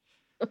going,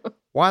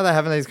 why are they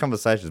having these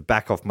conversations?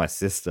 Back off my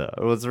sister.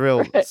 It was a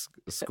real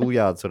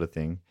schoolyard sort of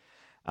thing.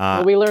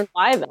 Well, we learned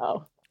why,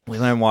 though. We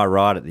learn why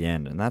right at the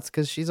end. And that's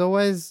because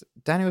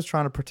Danny was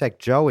trying to protect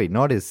Joey,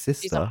 not his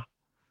sister.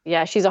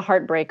 She's a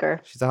heartbreaker.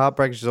 She's a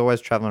heartbreaker. She's always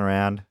traveling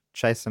around,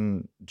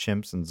 chasing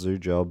chimps and zoo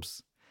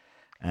jobs.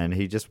 And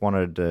he just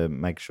wanted to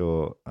make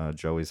sure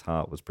Joey's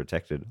heart was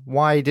protected.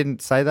 Why he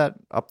didn't say that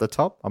up the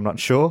top, I'm not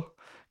sure.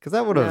 Because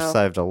that would have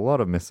saved a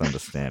lot of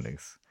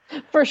misunderstandings.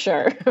 For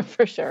sure.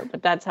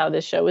 But that's how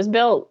this show is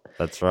built.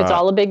 That's right. It's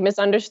all a big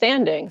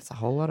misunderstanding. It's a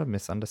whole lot of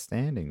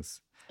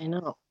misunderstandings. I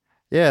know.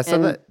 Yeah,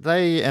 so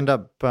they end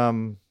up, but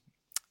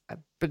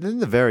in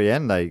the very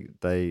end,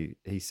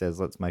 he says,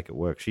 "Let's make it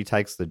work." She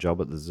takes the job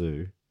at the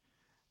zoo,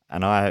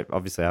 and I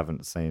obviously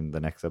haven't seen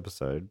the next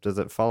episode. Does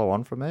it follow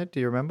on from there?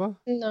 Do you remember?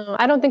 No,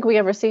 I don't think we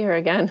ever see her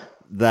again.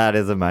 That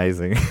is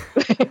amazing.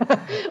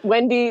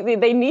 Wendy,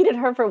 they needed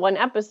her for one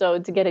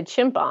episode to get a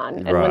chimp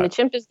on, and when the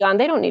chimp is gone,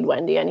 they don't need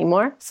Wendy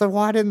anymore. So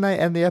why didn't they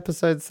end the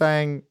episode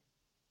saying,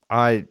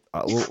 I'm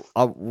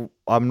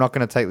not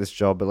going to take this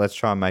job, but let's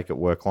try and make it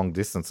work long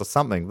distance or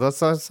something. There's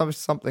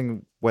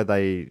something where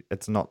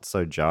it's not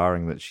so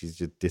jarring that she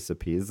just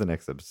disappears the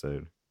next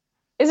episode.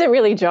 Is it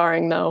really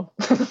jarring though?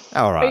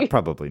 All right,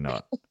 probably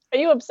not. Are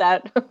you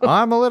upset?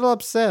 I'm a little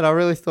upset. I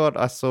really thought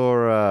I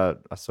saw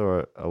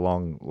a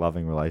long,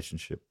 loving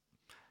relationship.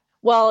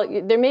 Well,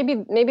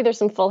 maybe there's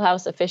some Full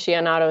House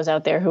aficionados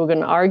out there who are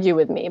going to argue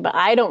with me, but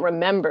I don't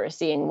remember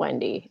seeing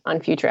Wendy on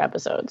future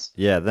episodes.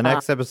 Yeah, the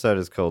next episode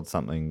is called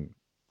something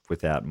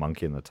without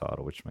monkey in the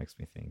title, which makes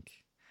me think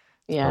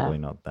it's probably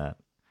not that.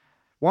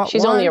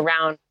 She's only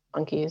around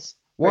monkeys.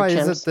 Why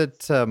is it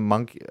that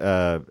monkey,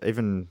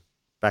 even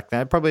back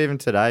then, probably even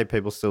today,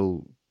 people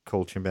still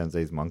call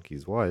chimpanzees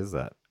monkeys? Why is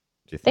that?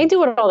 Do you think? They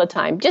do it all the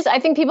time. I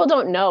think people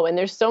don't know, and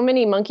there's so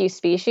many monkey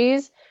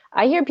species.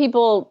 I hear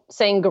people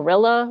saying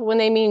gorilla when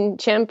they mean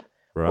chimp,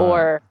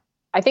 or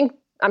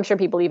I'm sure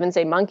people even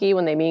say monkey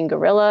when they mean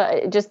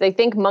gorilla. They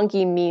think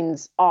monkey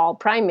means all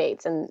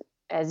primates, and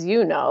as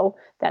you know,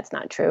 that's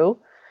not true.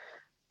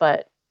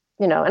 But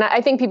and I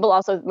think people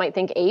also might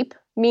think ape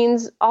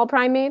means all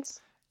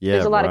primates. Yeah,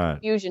 there's a lot of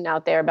confusion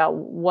out there about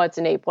what's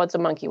an ape, what's a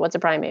monkey, what's a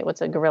primate,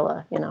 what's a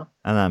gorilla. And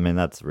I mean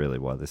that's really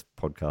why this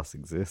podcast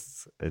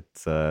exists.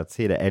 It's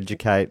here to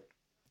educate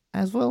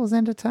as well as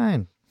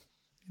entertain.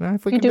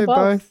 If we can do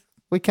both,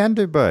 we can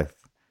do both.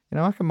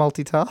 I can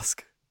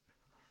multitask.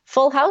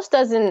 Full House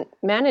doesn't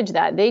manage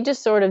that. They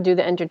just sort of do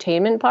the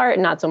entertainment part,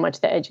 not so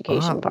much the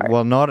education part.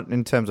 Well, not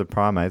in terms of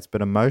primates,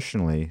 but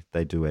emotionally,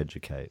 they do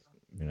educate.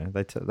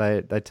 They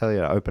tell you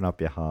to open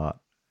up your heart.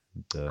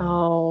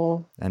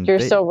 And you're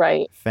so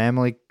right.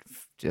 Family,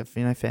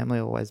 family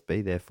will always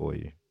be there for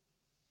you.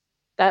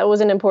 That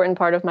was an important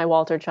part of my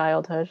Walter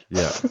childhood.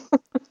 Yeah.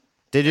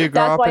 Did you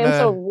grow up in That's why I'm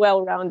so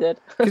well-rounded.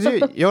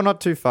 Because you're not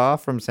too far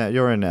from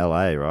you're in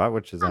LA, right?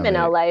 Which is I'm in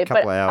LA, a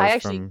couple but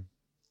hours from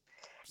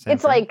San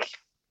it's like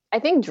I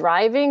think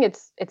driving,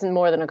 it's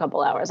more than a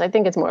couple hours. I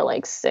think it's more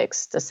like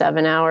 6 to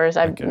 7 hours.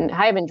 I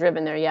haven't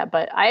driven there yet,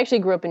 but I actually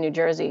grew up in New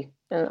Jersey,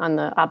 on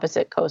the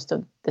opposite coast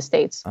of the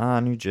States.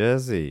 New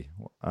Jersey.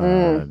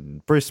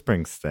 Bruce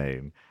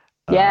Springsteen.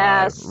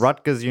 Yes.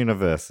 Rutgers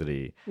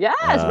University.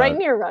 Yes, right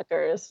near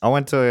Rutgers.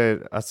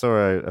 I saw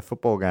a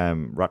football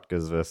game,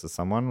 Rutgers versus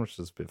someone, which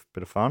was a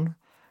bit of fun.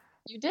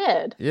 You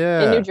did?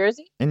 Yeah. In New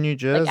Jersey? In New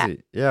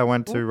Jersey. I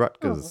went to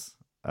Rutgers.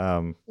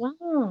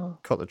 Wow.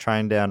 Caught the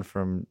train down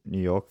from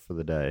New York for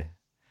the day.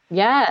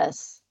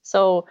 Yes.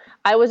 So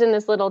I was in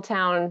this little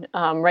town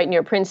right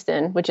near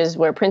Princeton, which is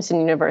where Princeton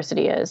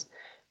University is,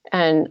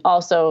 and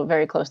also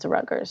very close to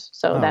Rutgers.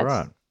 So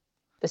that's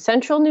the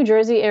central New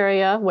Jersey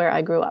area where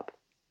I grew up.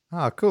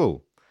 Oh,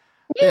 cool.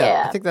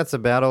 Yeah. I think that's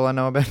about all I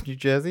know about New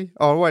Jersey.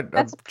 Oh, wait,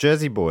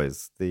 Jersey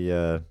Boys.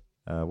 The,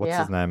 what's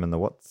his name and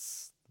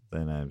what's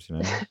their names, you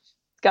know?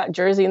 It's got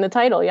Jersey in the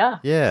title, yeah.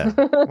 Yeah.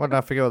 What,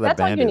 I forget what that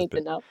that's all band you is. need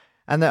to know.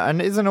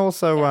 And isn't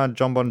also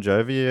John Bon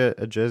Jovi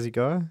a Jersey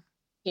guy?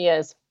 He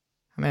is.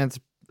 I mean,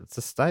 it's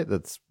a state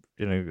that's,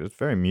 it's a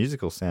very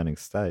musical sounding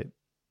state.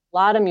 A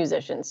lot of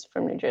musicians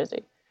from New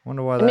Jersey. I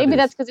wonder why and maybe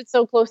that's because it's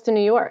so close to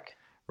New York.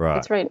 Right.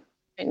 It's right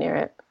near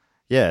it.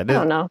 Yeah, it is. I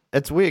don't know.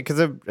 It's weird because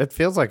it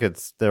feels like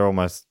they're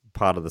almost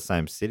part of the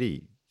same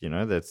city,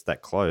 that's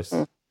that close.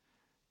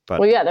 But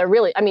well, yeah, they're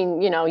really, I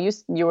mean,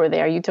 you were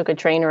there. You took a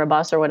train or a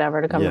bus or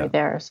whatever to come right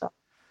there. So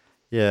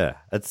yeah,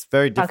 it's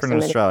very different in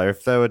Proximity. Australia.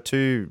 If there were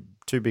two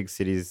big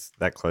cities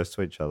that close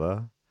to each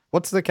other.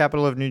 What's the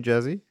capital of New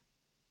Jersey?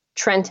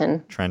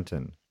 Trenton.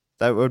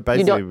 That would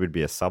basically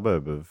be a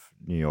suburb of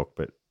New York,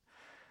 but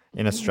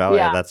in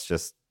Australia, that's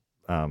just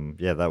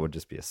that would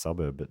just be a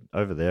suburb. But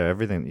over there,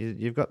 everything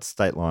you've got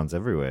state lines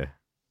everywhere.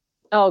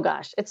 Oh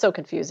gosh, it's so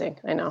confusing.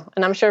 I know,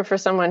 and I'm sure for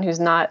someone who's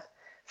not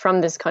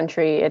from this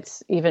country,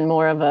 it's even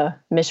more of a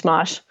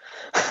mishmash.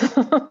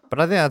 But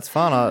I think that's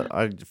fun.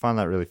 I find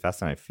that really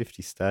fascinating.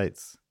 50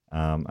 states,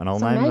 and I'll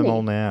name them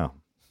all now.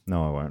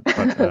 No, I won't.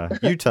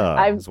 But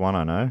Utah is one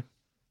I know.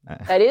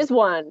 That is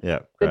one. Yeah,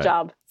 good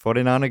job.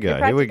 49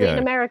 ago. Here we go. An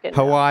American.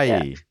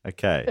 Hawaii.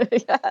 Okay.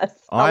 Yes.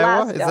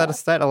 Iowa. Alaska. Is that a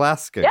state?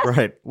 Alaska. Yes.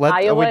 Great.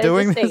 Iowa are we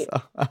doing is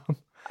a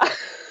this?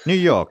 New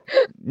York,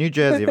 New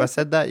Jersey. Have I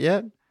said that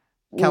yet?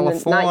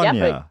 California. Not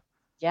yet,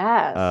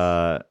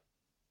 yes.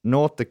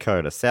 North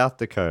Dakota, South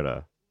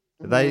Dakota.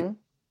 Are they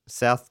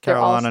South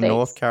Carolina,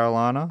 North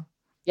Carolina?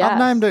 Yes.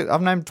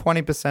 I've named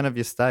 20% of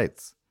your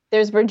states.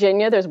 There's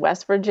Virginia, there's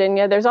West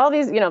Virginia. There's all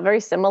these, very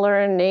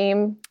similar in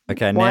name.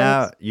 Okay,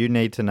 now you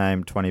need to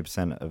name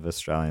 20% of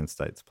Australian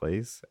states,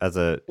 please, as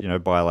a,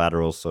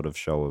 bilateral sort of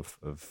show of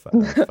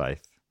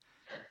faith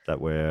that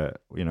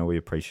we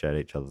appreciate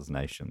each other's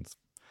nations.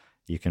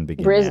 You can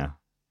begin now.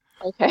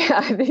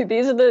 Okay,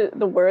 these are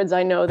the words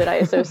I know that I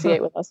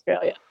associate with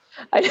Australia.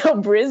 I know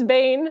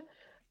Brisbane.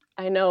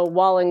 I know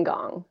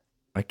Wollongong.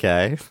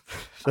 Okay.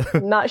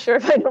 I'm not sure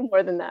if I know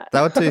more than that. They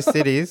were two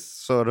cities,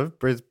 sort of,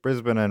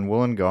 Brisbane and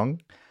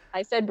Wollongong.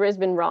 I said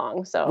Brisbane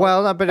wrong, so.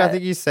 Well, no, but I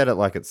think you said it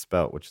like it's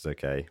spelt, which is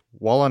okay.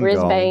 Wollongong,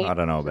 Brisbane. I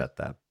don't know about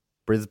that.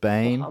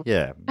 Brisbane,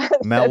 yeah.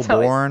 That's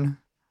Melbourne.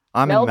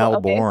 I'm in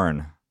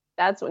Melbourne.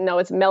 Okay.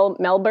 It's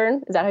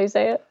Melbourne. Is that how you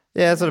say it?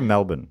 Yeah, it's sort of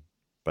Melbourne,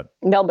 but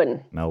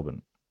Melbourne.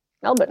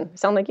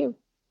 Sound like you.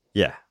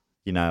 Yeah,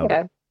 you nailed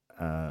it.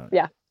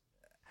 Yeah.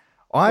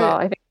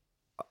 I think.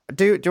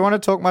 Do you want to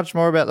talk much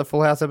more about the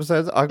Full House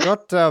episodes? I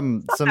got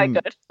some.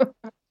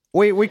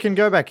 We can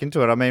go back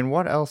into it. I mean,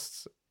 what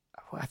else?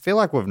 I feel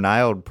like we've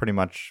nailed pretty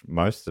much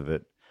most of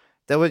it.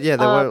 There were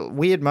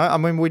weird moments. I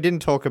mean, we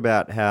didn't talk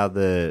about how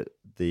the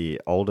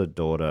older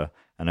daughter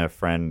and her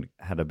friend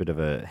had a bit of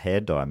a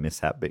hair dye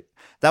mishap.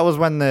 That was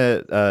when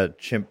the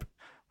chimp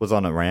was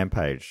on a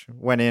rampage.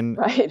 Went in.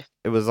 Right.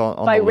 It was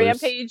on by the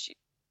rampage. Loose.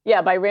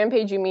 Yeah, by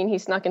rampage you mean he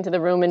snuck into the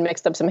room and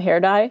mixed up some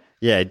hair dye?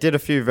 Yeah, it did a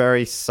few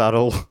very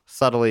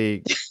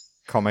subtly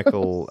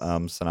comical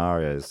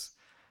scenarios.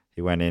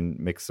 He went in,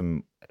 mixed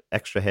some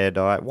extra hair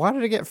dye. Why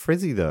did it get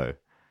frizzy though?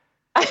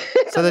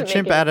 So the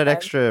chimp added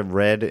extra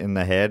red in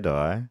the hair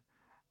dye.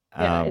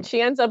 Yeah, and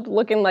she ends up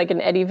looking like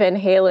an Eddie Van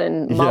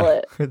Halen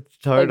mullet. Yeah,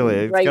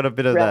 totally. Like it's got a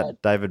bit of red.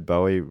 that David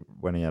Bowie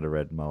when he had a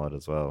red mullet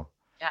as well.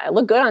 Yeah, it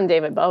looked good on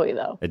David Bowie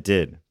though. It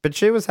did. But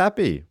she was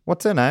happy.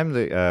 What's her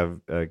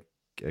name?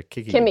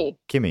 Kimmy.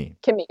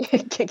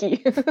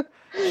 Kiki.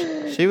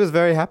 She was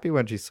very happy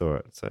when she saw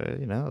it. So,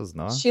 it was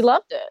nice. She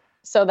loved it.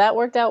 So that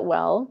worked out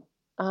well.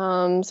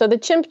 So the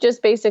chimp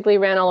just basically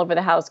ran all over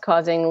the house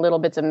causing little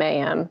bits of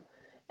mayhem.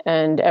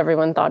 And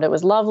everyone thought it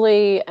was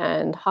lovely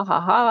and ha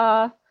ha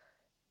ha.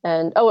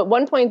 And at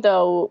one point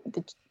though,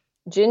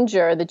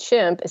 Ginger, the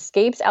chimp,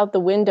 escapes out the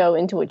window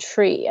into a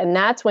tree. And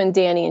that's when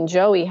Danny and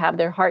Joey have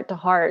their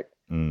heart-to-heart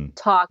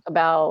talk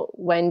about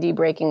Wendy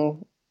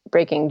breaking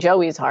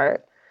Joey's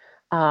heart.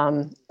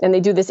 And they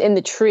do this in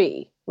the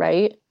tree,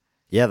 right?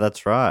 Yeah,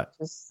 that's right.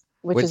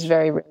 Which is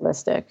very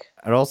realistic.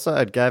 And also,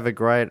 it gave a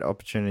great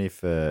opportunity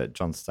for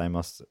John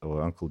Stamos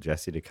or Uncle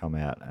Jesse to come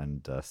out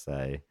and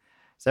say,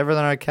 "Is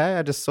everything okay?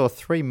 I just saw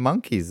 3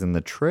 monkeys in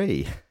the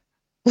tree."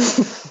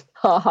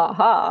 Ha ha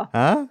ha.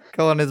 Huh?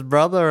 Calling his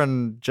brother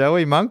and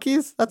Joey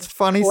monkeys? That's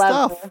funny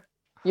Clever. stuff.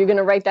 You're going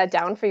to write that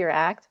down for your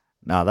act?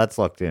 No, that's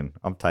locked in.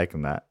 I'm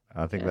taking that.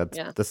 I think that's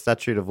the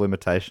statute of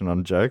limitation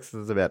on jokes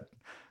is about,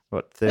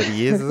 30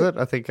 years, is it?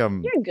 I think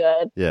I'm... You're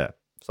good. Yeah.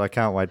 So I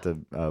can't wait to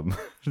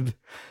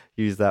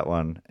use that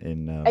one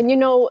in...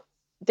 And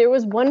there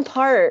was one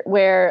part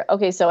where,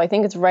 so I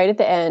think it's right at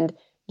the end,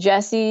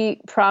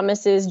 Jesse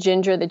promises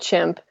Ginger the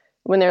chimp,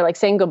 when they're like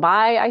saying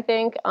goodbye, I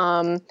think,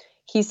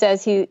 he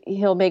says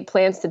he'll make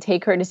plans to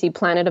take her to see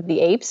Planet of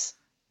the Apes.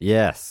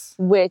 Yes.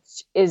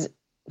 Which is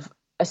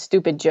a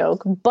stupid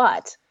joke.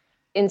 But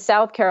in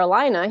South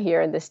Carolina,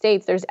 here in the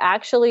States, there's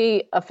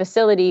actually a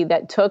facility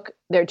that took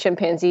their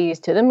chimpanzees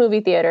to the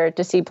movie theater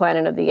to see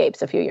Planet of the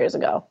Apes a few years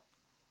ago.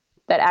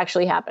 That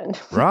actually happened.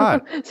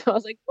 Right. So I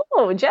was like,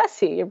 oh,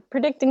 Jesse, you're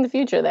predicting the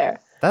future there.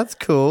 That's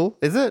cool.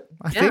 Is it?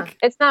 I think.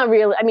 It's not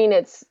real. I mean,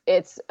 it's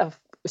a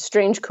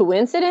strange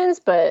coincidence,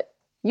 but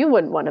you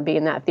wouldn't want to be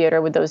in that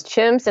theater with those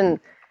chimps. And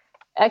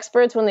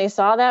experts, when they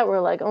saw that,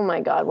 were like, oh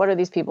my God, what are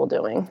these people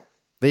doing?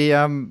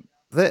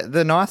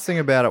 The nice thing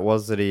about it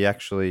was that he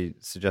actually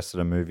suggested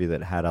a movie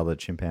that had other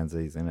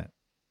chimpanzees in it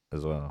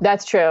as well.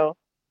 That's true.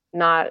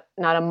 Not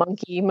a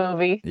monkey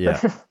movie.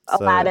 Yeah.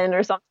 Aladdin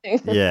or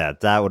something. Yeah,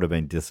 that would have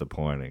been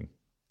disappointing.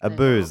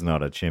 Abu's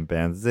not a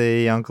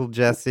chimpanzee, Uncle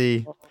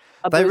Jesse.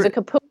 Abu's a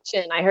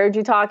capuchin. I heard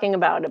you talking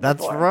about it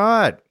That's before.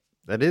 right.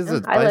 That is.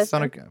 It's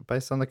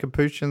based on the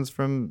capuchins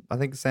from, I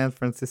think, San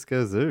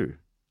Francisco Zoo.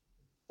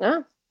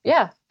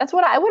 Yeah. That's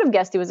what I would have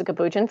guessed he was a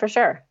capuchin for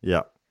sure.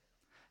 Yeah.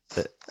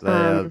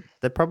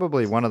 They're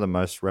probably one of the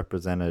most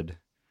represented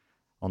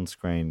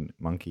on-screen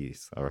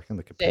monkeys, I reckon,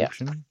 the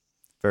capuchin.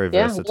 Very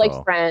versatile.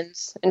 Like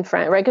friends,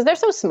 right? Because they're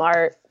so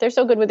smart. They're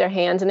so good with their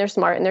hands, and they're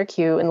smart, and they're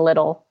cute and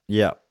little.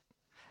 Yeah.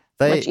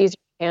 Much easier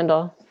to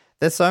handle.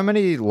 There's so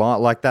many,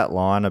 like that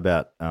line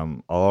about,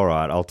 all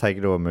right, I'll take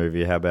you to a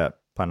movie. How about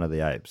Planet of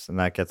the Apes? And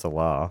that gets a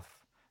laugh.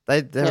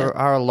 There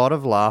are a lot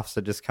of laughs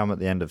that just come at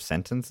the end of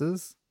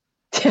sentences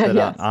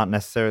that aren't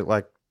necessarily,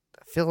 like,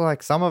 I feel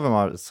like some of them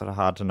are sort of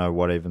hard to know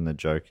what even the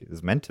joke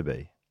is meant to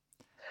be.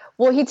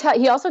 Well,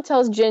 he also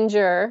tells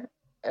Ginger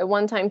at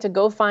one time to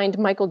go find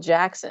Michael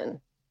Jackson.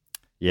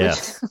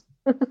 Yes.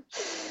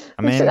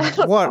 I mean,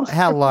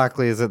 how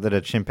likely is it that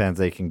a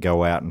chimpanzee can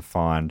go out and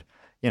find,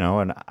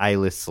 an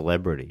A-list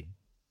celebrity?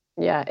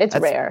 Yeah, it's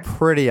rare.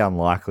 Pretty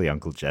unlikely,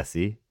 Uncle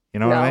Jesse. You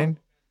know what I mean?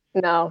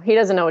 No, he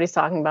doesn't know what he's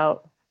talking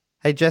about.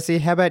 Hey, Jesse,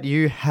 how about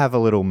you have a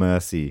little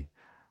mercy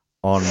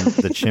on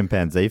the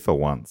chimpanzee for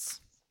once?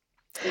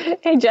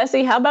 Hey,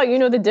 Jesse, how about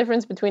the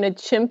difference between a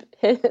chimp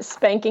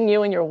spanking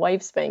you and your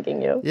wife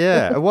spanking you?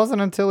 Yeah, it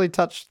wasn't until he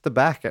touched the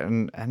back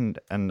and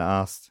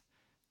asked,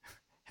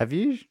 have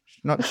you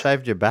not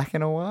shaved your back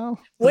in a while?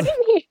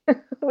 Wouldn't he,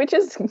 which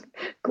is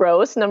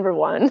gross, number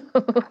one.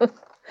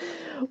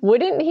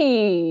 Wouldn't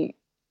he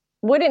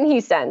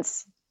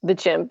sense the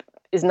chimp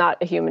is not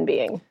a human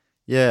being?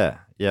 Yeah,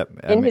 yep.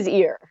 In his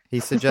ear.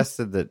 He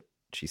suggested that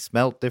she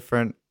smelt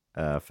different,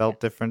 felt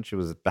different. She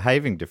was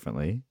behaving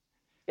differently.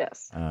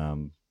 Yes.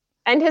 And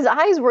his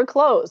eyes were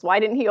closed. Why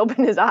didn't he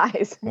open his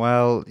eyes?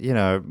 Well,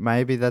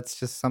 maybe that's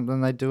just something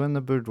they do in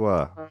the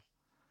boudoir.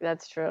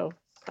 That's true.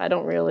 I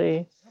don't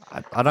really.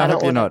 I don't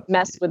hope you're not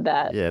mess with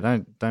that. Yeah,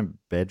 don't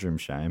bedroom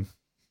shame.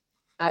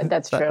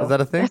 That's true. Is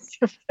that a thing?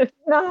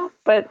 No,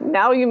 but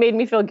now you made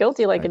me feel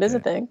guilty like it is a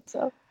thing.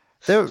 So.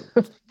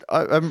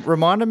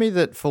 Reminded me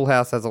that Full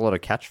House has a lot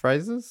of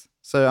catchphrases.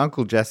 So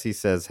Uncle Jesse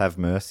says, "Have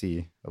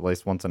mercy," at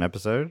least once an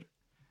episode.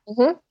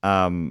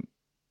 Mm-hmm.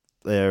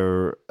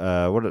 The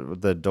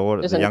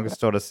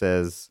youngest daughter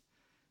says,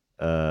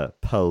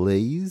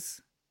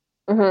 "Please."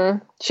 Mm-hmm.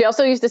 She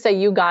also used to say,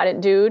 "You got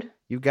it, dude."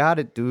 You got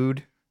it,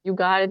 dude. You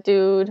got it,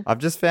 dude. I've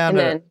just found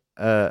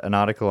an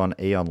article on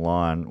E!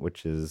 Online,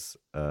 which is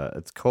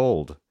it's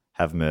called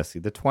 "Have Mercy: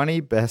 The 20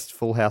 Best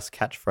Full House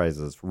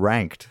Catchphrases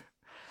Ranked."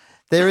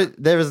 There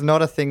is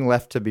not a thing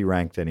left to be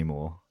ranked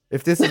anymore.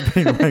 If this has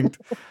been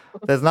ranked,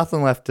 there's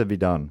nothing left to be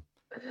done.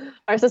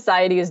 Our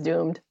society is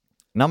doomed.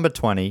 Number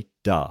 20,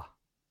 duh.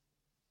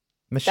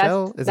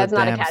 Michelle is that's a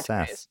not damn a catchphrase.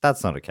 sass.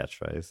 That's not a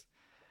catchphrase.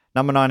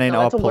 Number 19,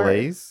 oh,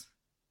 please,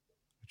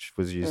 which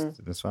was used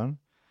in this one.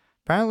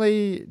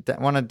 Apparently,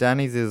 one of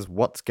Danny's is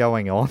 "What's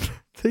going on?"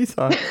 These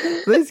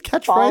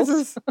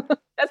catchphrases.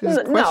 These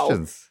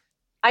questions.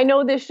 No. I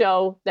know this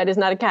show. That is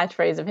not a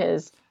catchphrase of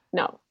his.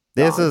 No.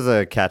 This is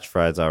a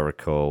catchphrase I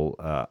recall.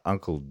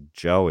 Uncle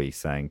Joey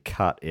saying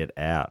 "cut it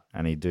out,"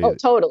 and he'd do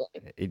totally.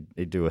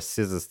 He'd do a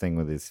scissors thing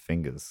with his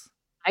fingers.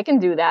 I can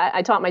do that.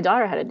 I taught my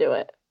daughter how to do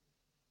it.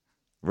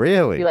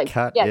 Really?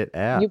 Cut it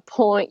out. You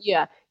point.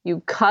 Yeah,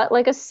 you cut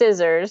like a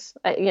scissors.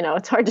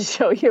 It's hard to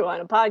show you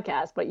on a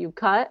podcast, but you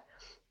cut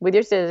with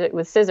your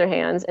scissor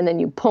hands, and then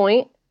you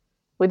point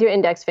with your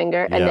index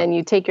finger, and then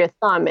you take your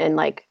thumb and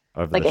like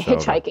a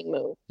hitchhiking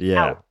move.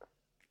 Yeah. Out.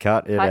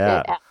 Cut it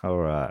out. All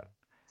right.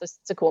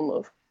 It's a cool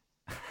move.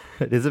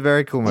 It is a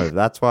very cool move.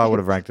 That's why I would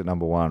have ranked it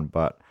number one.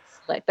 But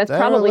that's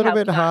probably a little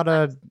bit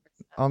harder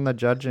on the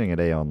judging at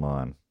E!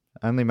 Online.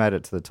 Only made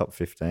it to the top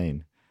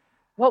 15.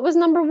 What was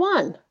number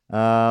one?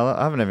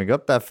 I haven't even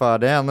got that far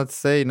down. Let's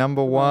see.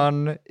 Number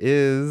one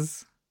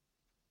is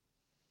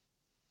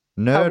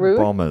Nerd rude.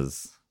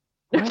 Bombers.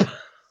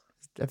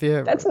 Have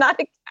you? That's not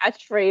a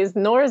catchphrase,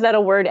 nor is that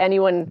a word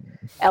anyone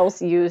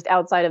else used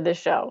outside of this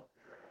show.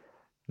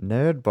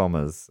 Nerd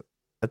Bombers.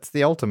 It's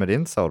the ultimate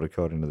insult,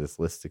 according to this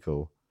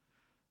listicle.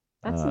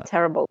 That's a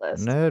terrible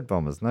list. Nerd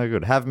Bombers, no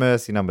good. Have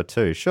Mercy number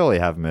 2. Surely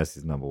Have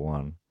Mercy's number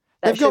 1.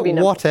 That They've should got be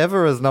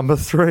whatever as number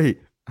 3.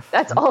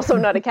 That's also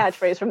not a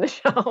catchphrase from the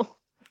show.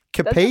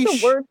 That's just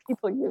Capiche? a word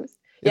people use.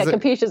 Yeah,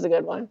 capiche is a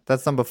good one.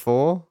 That's number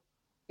 4?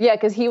 Yeah,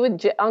 because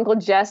Uncle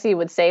Jesse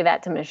would say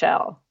that to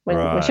Michelle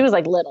when she was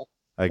like little.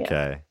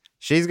 Okay. Yeah.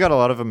 She's got a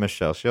lot of them,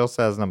 Michelle. She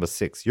also has number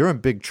 6. You're in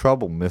big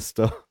trouble,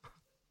 mister.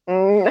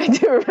 I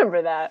do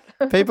remember that.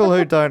 People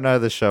who don't know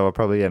the show are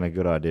probably getting a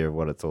good idea of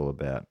what it's all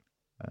about.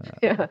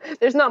 Yeah,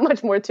 there's not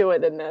much more to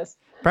it than this.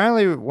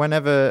 Apparently,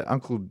 whenever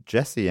Uncle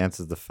Jesse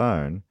answers the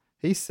phone,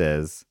 he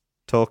says,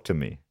 "Talk to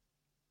me."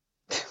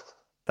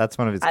 That's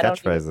one of his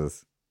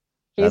catchphrases.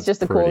 He's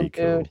just a cool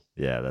dude.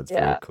 Yeah, that's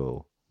very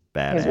cool.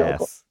 Badass. He's real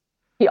cool.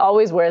 He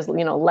always wears,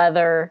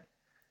 leather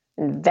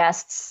and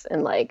vests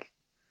and like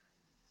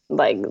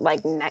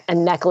a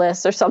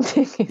necklace or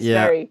something. He's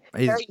very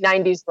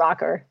 90s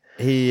rocker.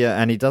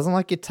 And he doesn't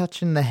like you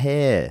touching the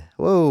hair.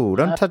 Whoa,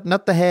 don't touch,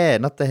 not the hair.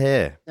 No.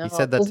 He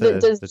said that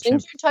does the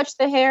Ginger touch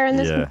the hair in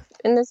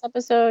this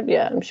episode?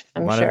 Yeah,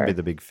 I'm Might sure. even be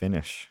the big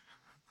finish.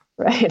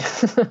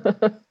 Right.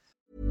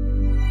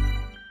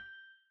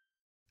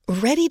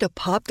 Ready to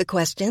pop the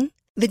question?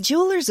 The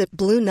jewelers at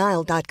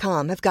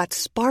BlueNile.com have got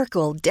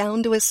sparkle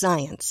down to a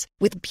science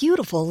with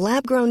beautiful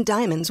lab-grown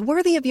diamonds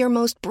worthy of your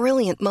most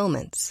brilliant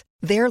moments.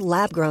 Their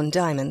lab-grown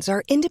diamonds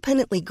are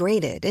independently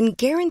graded and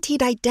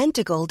guaranteed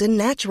identical to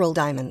natural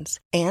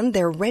diamonds, and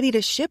they're ready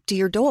to ship to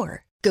your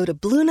door. Go to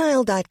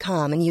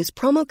BlueNile.com and use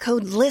promo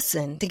code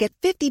LISTEN to get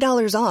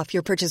 $50 off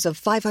your purchase of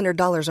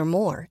 $500 or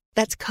more.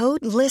 That's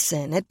code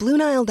LISTEN at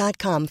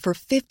BlueNile.com for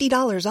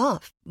 $50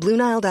 off.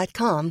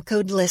 BlueNile.com,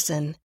 code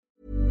LISTEN.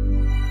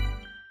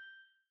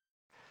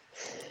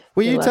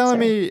 Were you telling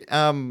me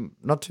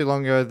not too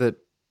long ago that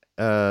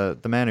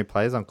the man who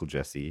plays Uncle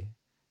Jesse,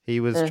 he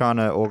was trying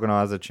to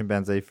organize a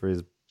chimpanzee for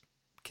his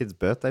kid's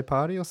birthday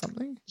party or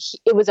something?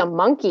 It was a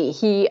monkey.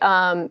 He,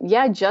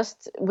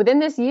 just within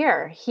this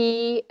year,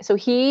 he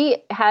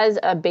has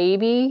a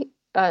baby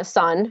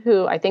son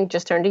who I think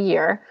just turned a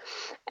year.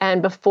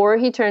 And before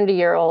he turned a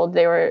year old,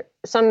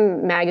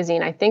 some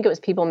magazine, I think it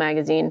was People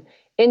magazine,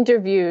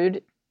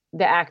 interviewed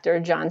the actor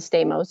John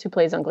Stamos, who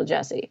plays Uncle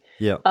Jesse,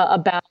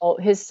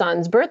 about his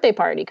son's birthday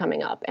party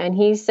coming up. And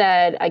he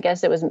said, I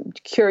guess it was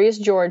Curious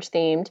George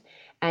themed.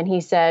 And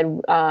he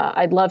said,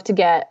 I'd love to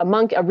get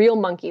a real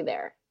monkey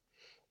there.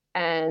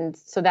 And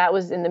so that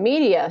was in the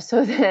media.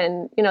 So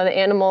then, the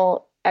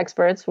animal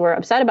experts were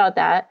upset about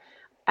that.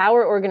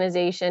 Our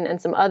organization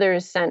and some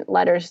others sent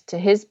letters to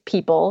his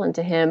people and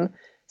to him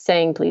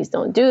saying, please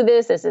don't do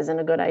this. This isn't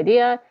a good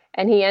idea.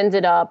 And he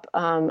ended up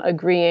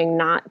agreeing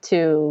not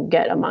to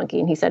get a monkey.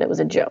 And he said it was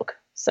a joke.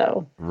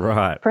 So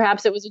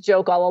perhaps it was a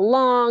joke all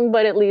along,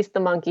 but at least the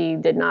monkey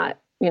did not,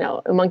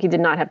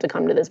 have to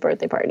come to this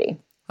birthday party.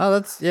 Oh,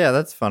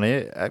 that's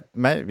funny.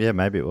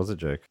 Maybe it was a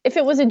joke. If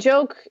it was a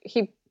joke,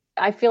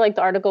 I feel like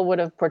the article would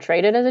have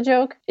portrayed it as a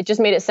joke. It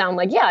just made it sound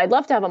like, yeah, I'd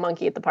love to have a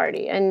monkey at the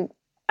party. And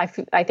I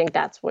think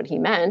that's what he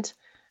meant.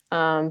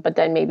 But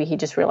then maybe he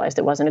just realized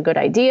it wasn't a good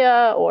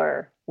idea,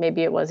 or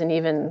maybe it wasn't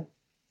even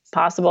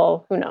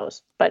possible. Who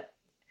knows? But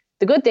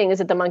the good thing is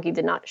that the monkey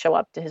did not show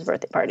up to his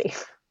birthday party.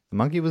 The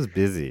monkey was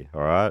busy,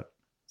 all right?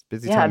 It's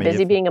busy yeah, time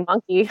busy being a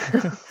monkey.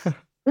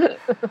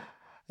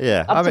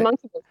 Yeah. Up to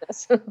monkey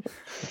business.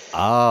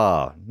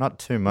 Not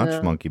too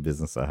much monkey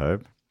business, I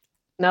hope.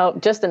 No,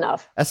 just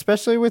enough.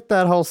 Especially with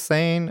that whole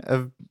scene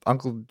of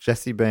Uncle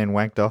Jesse being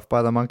wanked off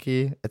by the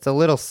monkey. It's a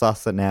little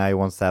sus that now he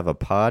wants to have a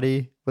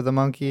party with a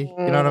monkey.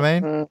 You know what I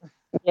mean?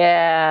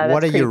 Yeah.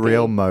 What are creepy. your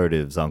real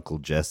motives, Uncle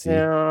Jesse?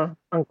 Yeah,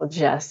 Uncle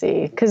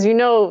Jesse. Because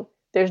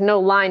there's no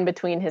line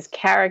between his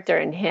character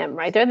and him,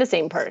 right? They're the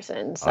same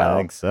person. So. I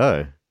think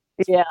so.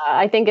 Yeah,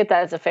 I think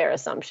that's a fair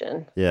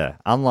assumption. Yeah,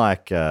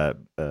 unlike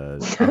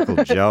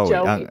Uncle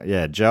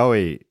Joey.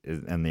 Joey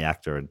and the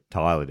actor are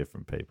entirely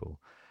different people.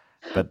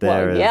 But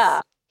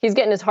he's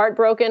getting his heart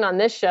broken on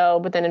this show,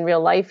 but then in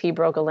real life he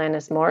broke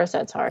Alanis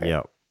Morissette's heart.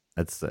 Yeah,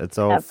 it's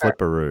all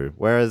flipperoo.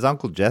 Whereas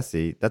Uncle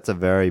Jesse, that's a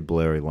very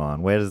blurry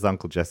line. Where does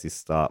Uncle Jesse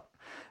stop,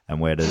 and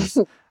where does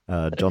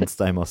John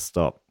Stamos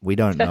stop? We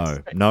don't know.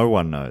 No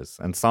one knows,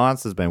 and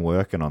science has been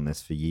working on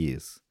this for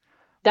years.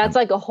 That's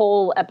like a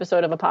whole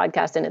episode of a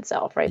podcast in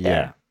itself, right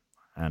there.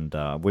 Yeah,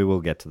 and we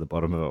will get to the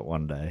bottom of it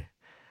one day.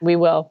 We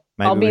will.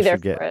 Maybe I'll be there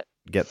for it.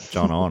 Get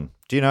John on.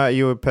 Do you know, are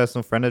you a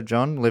personal friend of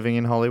John living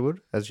in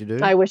Hollywood, as you do?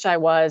 I wish I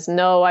was.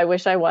 No, I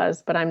wish I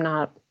was, but I'm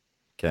not.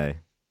 Okay.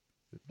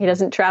 He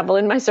doesn't travel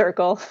in my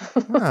circle.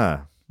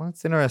 Well,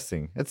 that's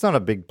interesting. It's not a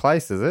big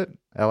place, is it?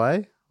 LA?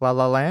 La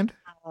La Land?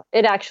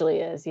 It actually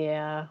is,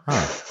 yeah.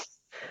 Huh.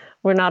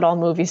 We're not all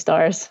movie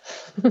stars.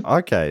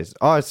 Okay.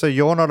 Oh, so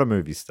you're not a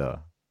movie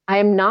star? I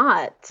am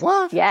not.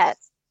 What? Yet.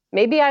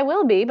 Maybe I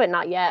will be, but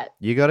not yet.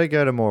 You got to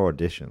go to more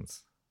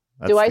auditions.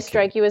 Do I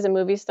strike you as a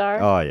movie star?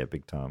 Oh, yeah,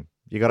 big time.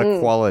 You got a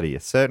quality, a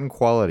certain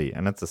quality,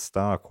 and it's a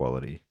star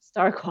quality.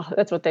 Star quality.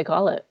 That's what they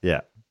call it.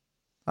 Yeah.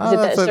 Is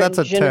it that's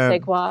a je ne sais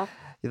term. quoi?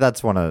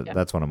 That's one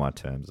of my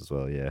terms as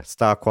well. Yeah,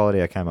 star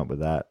quality. I came up with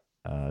that.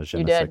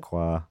 Je ne sais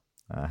quoi.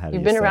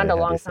 You've been around a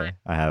long time.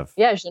 I have.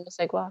 Yeah, je ne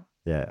sais quoi.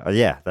 Yeah.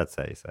 Yeah, that's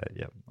how you say it.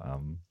 Yeah.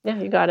 Yeah,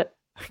 you got it.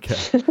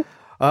 Okay.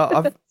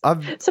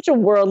 I've such a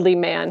worldly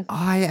man.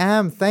 I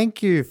am.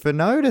 Thank you for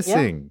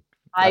noticing.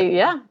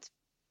 Yeah.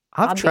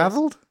 I've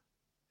traveled.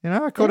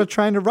 I caught a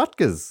train to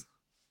Rutgers.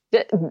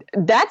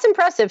 That's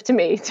impressive to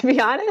me, to be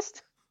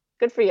honest.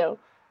 Good for you.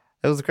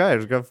 It was great.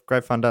 It was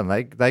great fun done.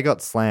 They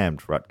got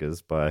slammed,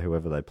 Rutgers, by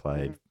whoever they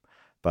played.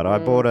 But I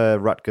bought a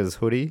Rutgers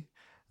hoodie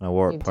and I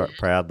wore it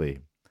proudly.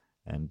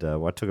 And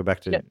I took it back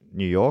to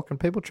New York and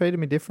people treated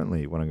me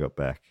differently when I got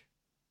back.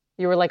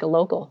 You were like a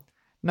local?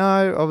 No,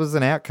 I was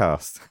an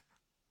outcast.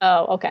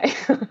 Oh, okay.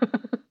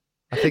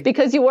 I think,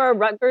 because you wore a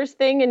Rutgers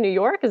thing in New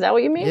York? Is that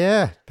what you mean?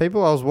 Yeah. I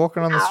was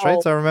walking on the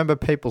streets. I remember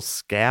people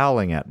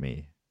scowling at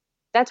me.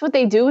 That's what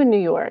they do in New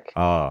York.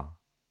 Oh.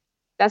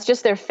 That's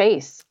just their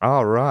face.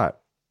 Oh, right.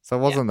 So it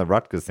wasn't the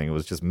Rutgers thing. It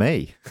was just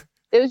me.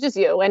 It was just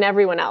you and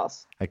everyone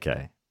else.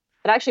 Okay.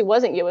 It actually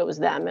wasn't you. It was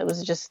them. It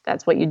was just,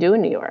 that's what you do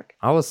in New York.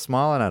 I was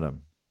smiling at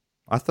them.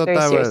 I thought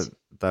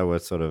they were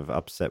sort of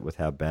upset with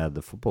how bad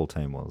the football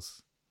team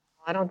was.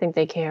 I don't think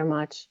they care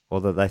much.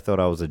 Or that they thought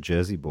I was a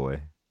Jersey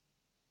boy.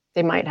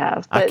 They might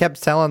have. I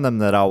kept telling them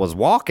that I was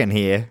walking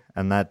here,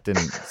 and that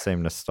didn't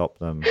seem to stop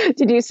them.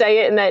 Did you say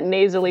it in that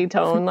nasally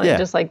tone,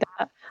 just like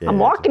that? Yeah, I'm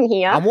walking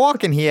here. I'm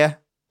walking here.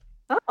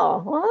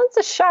 Oh, well, it's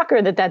a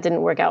shocker that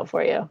didn't work out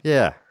for you.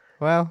 Yeah.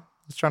 Well,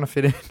 I was trying to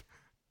fit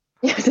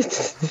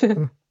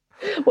in.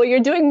 Well, you're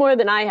doing more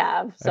than I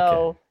have,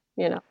 so,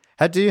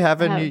 Do you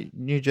have a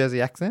New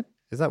Jersey accent?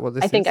 Is that what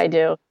this is? I think I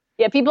do.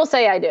 Yeah, people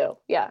say I do.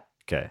 Yeah.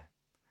 Okay.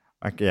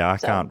 I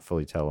can't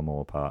fully tell them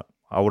all apart.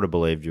 I would have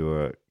believed you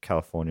were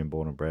Californian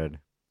born and bred,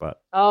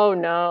 but... Oh,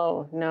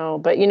 no.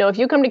 But, if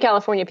you come to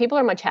California, people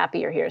are much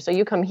happier here. So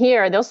you come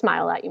here, they'll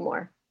smile at you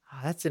more. Oh,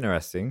 that's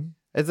interesting.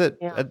 Is it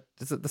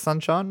the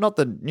sunshine? Not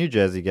that New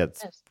Jersey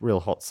gets real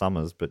hot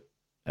summers, but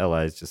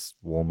LA is just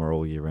warmer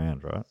all year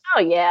round, right? Oh,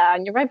 yeah.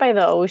 And you're right by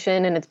the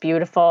ocean and it's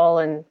beautiful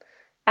and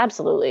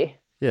absolutely.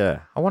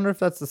 Yeah. I wonder if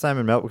that's the same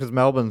in Melbourne, because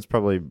Melbourne's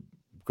probably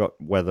got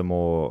weather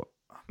more,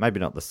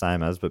 maybe not the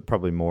same as, but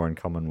probably more in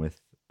common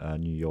with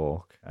New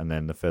York. And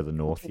then the further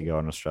north you go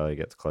in Australia,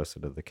 gets closer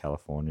to the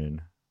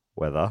Californian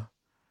weather.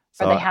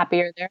 So are they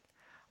happier there?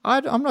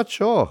 I'm not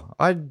sure.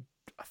 I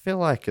feel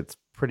like it's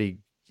pretty...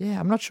 Yeah,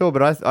 I'm not sure,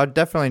 but I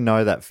definitely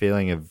know that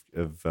feeling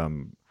of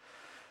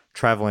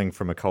traveling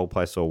from a cold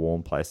place or a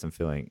warm place and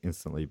feeling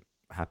instantly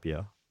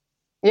happier.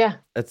 Yeah,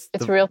 it's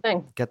a real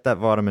thing. Get that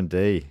vitamin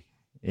D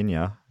in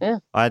you. Yeah.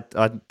 I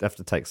have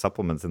to take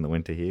supplements in the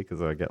winter here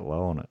because I get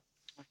low on it.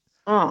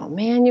 Oh,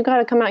 man, you got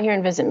to come out here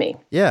and visit me.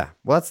 Yeah,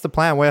 well, that's the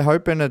plan. We're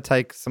hoping to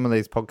take some of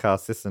these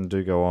podcasts and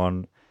do go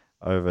on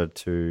over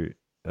to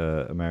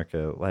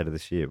America later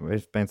this year.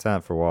 We've been saying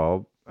it for a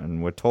while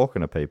and we're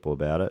talking to people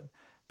about it,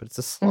 but it's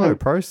a slow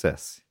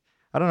process.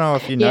 I don't know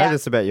if you know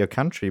this about your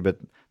country, but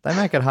they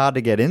make it hard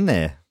to get in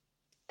there.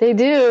 They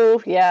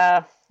do,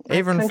 yeah.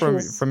 Even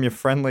from your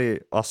friendly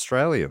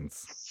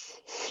Australians,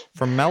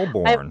 from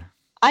Melbourne.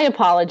 I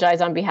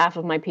apologize on behalf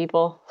of my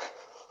people.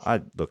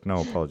 Look, no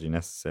apology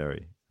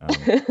necessary.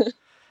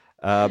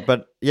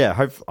 But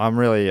yeah, I'm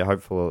really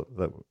hopeful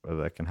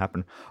that can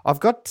happen. I've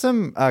got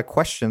some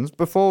questions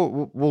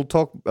before we'll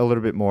talk a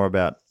little bit more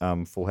about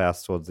Full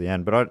House towards the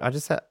end. But I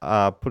just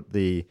put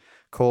the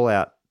call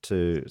out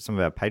to some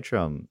of our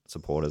Patreon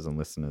supporters and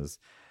listeners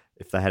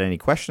if they had any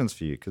questions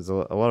for you, because a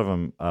lot of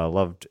them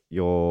loved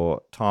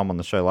your time on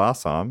the show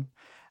last time.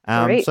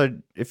 So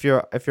if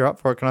you're up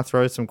for it, can I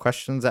throw some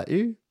questions at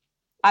you?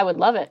 I would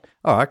love it.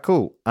 All right,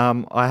 cool.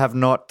 I have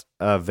not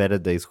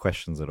vetted these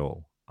questions at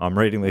all. I'm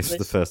reading these for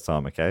the first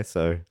time, okay?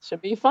 So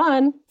should be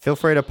fun. Feel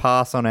free to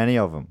pass on any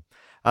of them.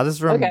 This is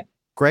from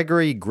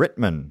Gregory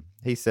Gritman.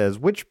 He says,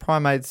 which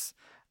primates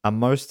are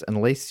most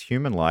and least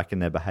human-like in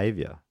their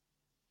behavior?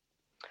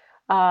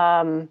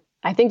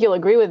 I think you'll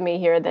agree with me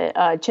here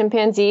that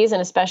chimpanzees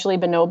and especially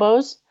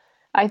bonobos,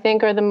 I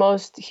think, are the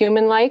most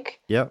human-like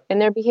in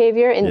their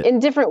behavior in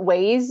different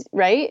ways,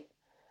 right?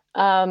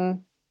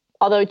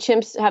 Although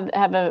chimps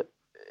have a,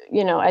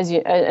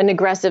 an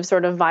aggressive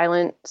sort of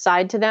violent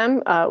side to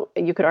them.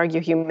 You could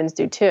argue humans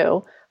do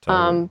too.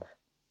 Totally.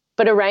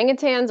 But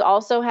orangutans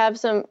also have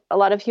a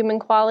lot of human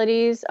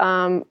qualities.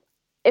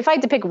 If I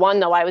had to pick one,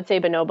 though, I would say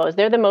bonobos.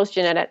 They're the most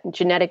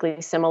genetically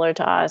similar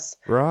to us.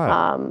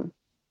 Right.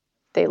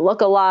 They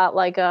look a lot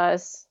like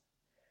us.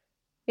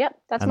 Yep,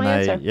 that's my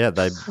answer. Yeah,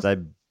 they're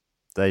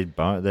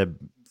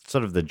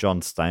sort of the John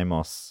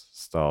Stamos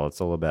style.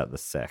 It's all about the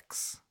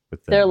sex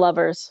with them. They're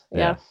lovers.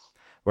 Yeah.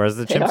 Whereas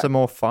the chimps are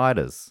more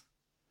fighters.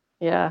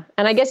 Yeah,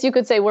 and I guess you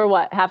could say we're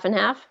what, half and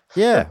half?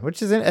 Yeah,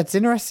 which is it's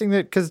interesting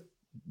that because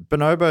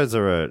bonobos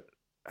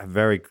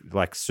very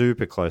like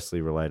super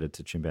closely related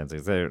to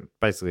chimpanzees. They're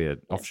basically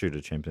an offshoot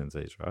of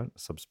chimpanzees, right? A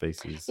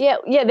subspecies. Yeah.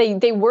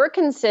 They were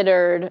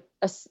considered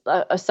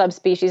a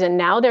subspecies, and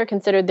now they're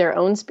considered their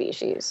own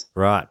species.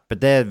 Right,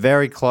 but they're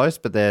very close,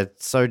 but they're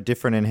so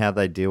different in how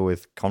they deal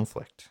with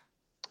conflict.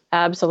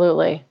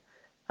 Absolutely.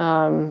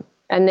 And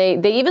they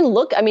even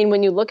look, I mean,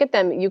 when you look at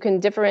them, you can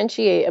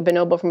differentiate a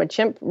bonobo from a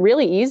chimp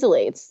really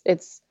easily.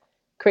 It's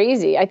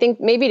crazy. I think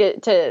maybe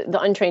to the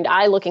untrained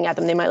eye looking at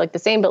them, they might look the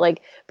same, but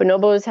like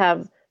bonobos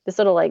have this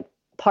little like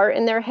part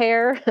in their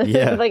hair,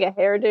 like a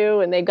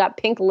hairdo, and they've got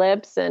pink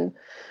lips, and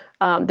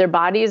their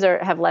bodies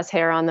have less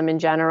hair on them in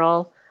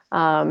general.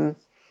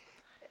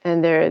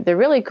 And they're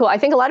really cool. I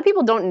think a lot of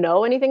people don't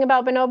know anything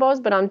about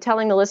bonobos, but I'm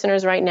telling the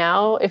listeners right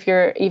now, if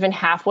you're even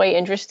halfway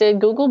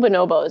interested, Google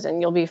bonobos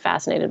and you'll be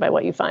fascinated by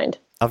what you find.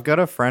 I've got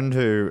a friend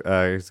who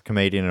is a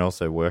comedian and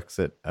also works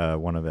at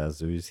one of our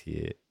zoos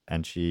here,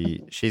 and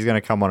she's going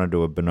to come on and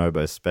do a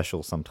bonobo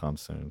special sometime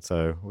soon.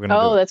 So we're going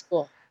to that's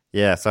cool.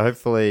 Yeah, so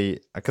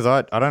hopefully, because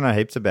I don't know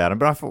heaps about them,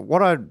 but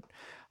I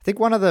think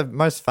one of the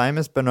most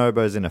famous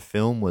bonobos in a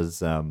film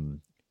was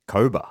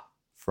Koba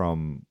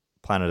from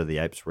Planet of the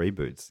Apes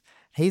reboots.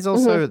 He's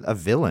also a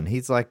villain.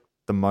 He's like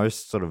the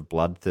most sort of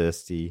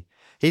bloodthirsty.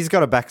 He's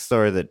got a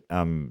backstory that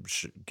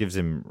gives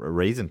him a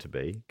reason to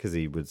be, because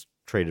he was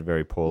treated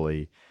very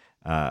poorly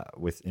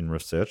in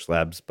research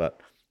labs.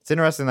 But it's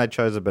interesting they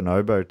chose a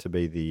bonobo to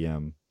be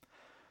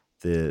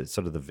the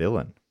sort of the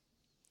villain.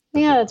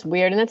 Yeah, that's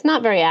weird, and it's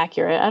not very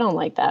accurate. I don't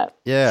like that.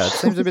 Yeah, it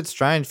seems a bit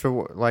strange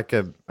for like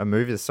a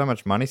movie. There's so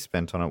much money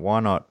spent on it.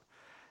 Why not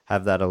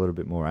have that a little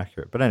bit more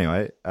accurate? But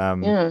anyway,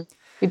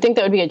 you'd think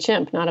that would be a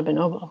chimp, not a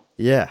bonobo.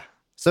 Yeah.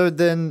 So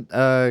then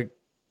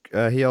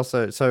he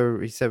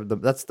said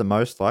that's the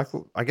most like.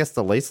 I guess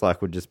the least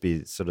like would just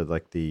be sort of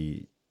like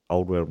the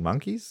old world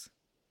monkeys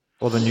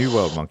or the new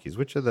world monkeys.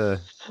 Which are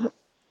the?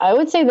 I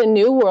would say the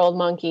new world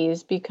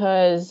monkeys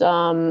because,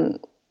 I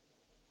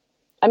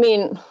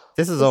mean.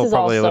 This is all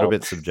probably a little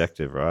bit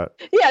subjective, right?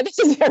 Yeah, this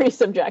is very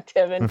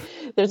subjective, and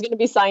there's going to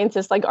be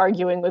scientists like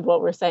arguing with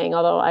what we're saying.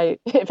 Although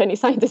if any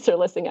scientists are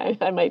listening,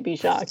 I might be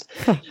shocked.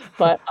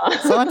 But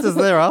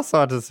there are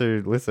scientists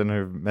who listen,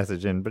 who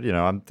message in, but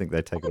I think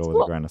they take it all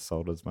with a grain of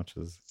salt as much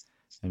as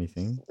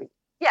anything.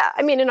 Yeah,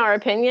 I mean, in our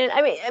opinion,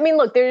 I mean,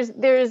 look, there's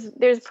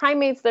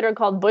primates that are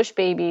called bush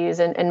babies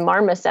and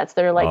marmosets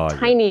that are like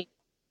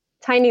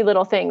tiny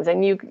little things,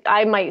 and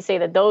I might say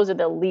that those are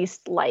the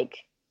least like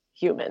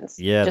humans.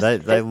 Yeah,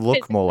 they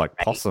look more like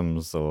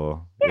possums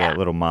or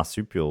little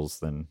marsupials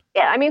than.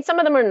 Yeah, I mean, some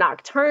of them are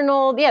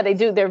nocturnal. Yeah, they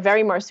do. They're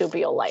very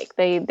marsupial-like.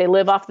 They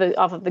live off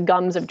of the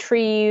gums of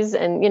trees,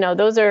 and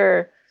those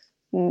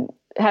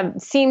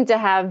seem to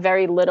have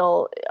very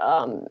little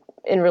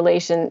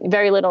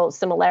very little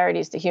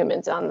similarities to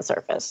humans on the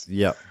surface.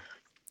 Yep.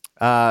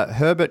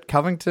 Herbert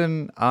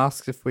Covington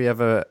asks if we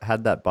ever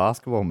had that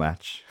basketball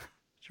match.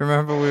 Do you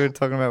remember we were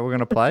talking about we're going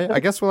to play? I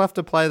guess we'll have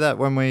to play that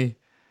when we.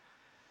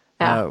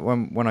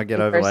 When I get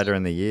over later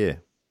in the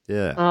year.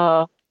 Yeah.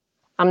 Oh,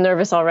 I'm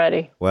nervous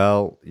already.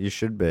 Well, you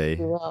should be.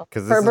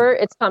 Herbert,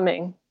 it's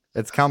coming.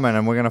 It's coming,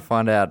 and we're going to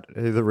find out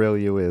who the real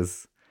you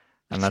is.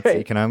 And that's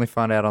you can only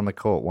find out on the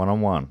court,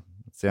 one-on-one.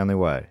 It's the only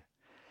way.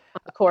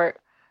 On the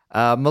court.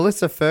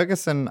 Melissa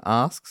Ferguson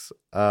asks,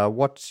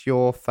 what's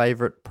your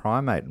favorite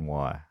primate and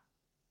why?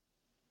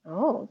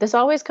 Oh, this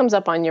always comes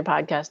up on your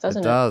podcast,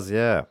 doesn't it? It does,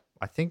 yeah.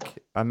 I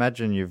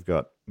imagine you've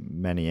got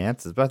many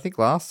answers, but I think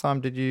last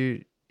time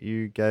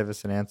you gave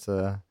us an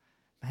answer.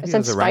 Maybe I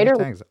said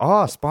spider.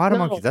 Oh, spider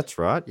monkey. That's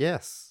right.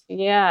 Yes.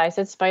 Yeah, I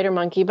said spider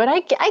monkey, but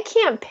I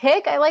can't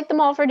pick. I like them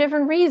all for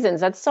different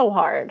reasons. That's so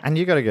hard. And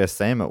you got to go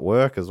see them at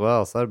work as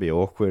well, so that'd be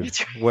awkward.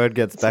 Right. Word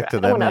gets back to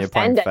them and you're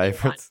playing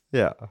favorites.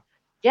 Yeah.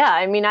 Yeah,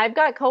 I mean, I've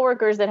got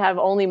coworkers that have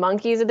only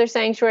monkeys at their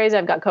sanctuaries.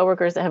 I've got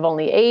coworkers that have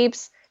only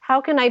apes. How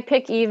can I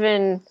pick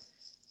even,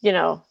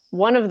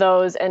 one of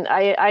those? And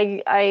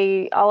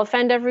I'll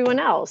offend everyone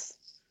else.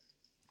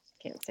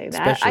 Can't say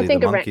that. Especially I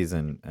think the monkeys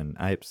and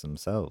apes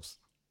themselves.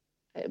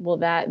 Well,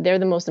 they're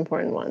the most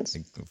important ones.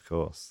 Of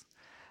course.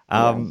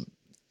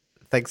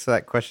 Thanks for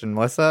that question,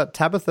 Melissa.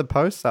 Tabitha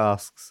Post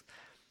asks,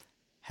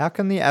 how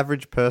can the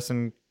average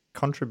person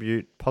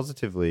contribute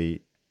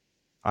positively?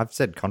 I've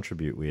said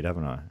contribute weird,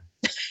 haven't I?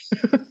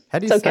 How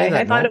do you say that?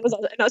 I thought it was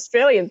an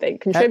Australian thing.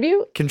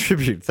 Contribute?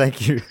 Contribute.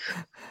 Thank you.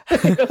 How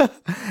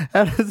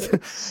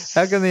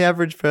can the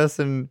average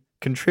person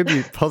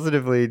contribute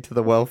positively to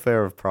the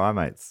welfare of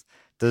primates?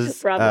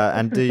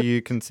 And do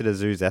you consider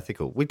zoos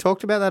ethical? We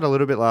talked about that a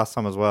little bit last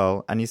time as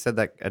well, and you said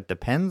that it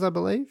depends, I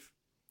believe.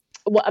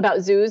 What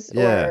about zoos?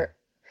 Yeah.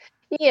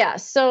 Yeah.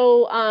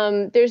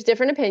 So there's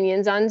different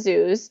opinions on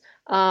zoos.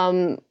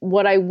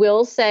 What I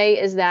will say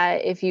is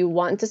that if you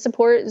want to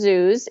support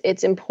zoos,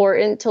 it's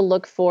important to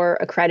look for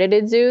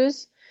accredited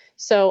zoos.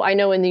 So I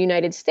know in the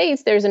United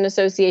States, there's an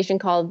association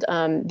called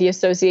the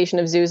Association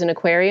of Zoos and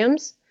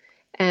Aquariums.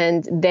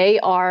 And they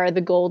are the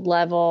gold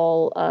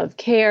level of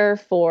care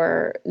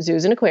for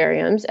zoos and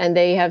aquariums, and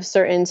they have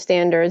certain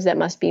standards that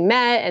must be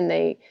met, and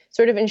they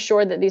sort of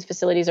ensure that these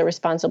facilities are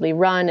responsibly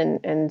run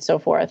and so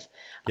forth.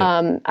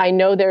 Yep. I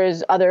know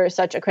there's other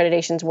such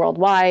accreditations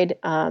worldwide,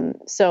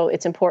 so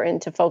it's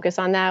important to focus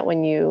on that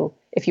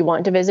if you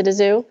want to visit a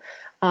zoo.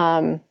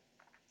 I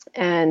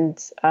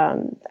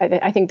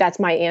think that's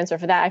my answer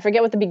for that. I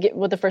forget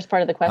what the first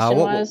part of the question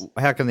was.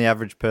 How can the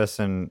average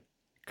person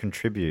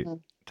contribute?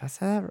 Does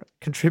that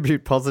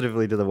contribute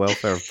positively to the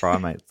welfare of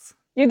primates?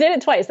 You did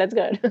it twice. That's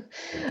good.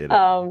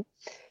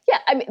 Yeah,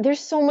 I mean,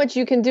 there's so much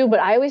you can do, but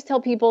I always tell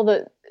people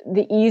that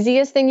the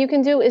easiest thing you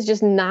can do is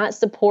just not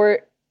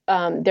support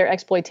their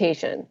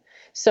exploitation.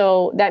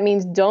 So that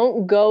means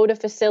don't go to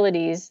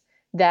facilities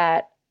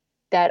that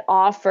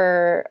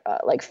offer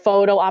like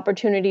photo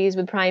opportunities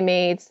with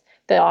primates,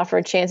 that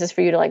offer chances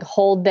for you to like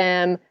hold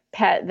them,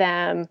 pet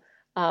them,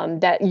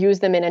 that use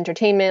them in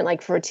entertainment,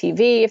 like for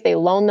TV, if they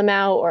loan them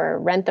out or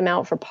rent them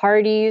out for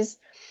parties.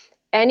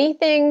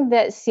 Anything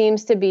that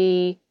seems to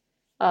be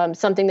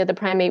something that the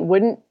primate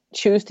wouldn't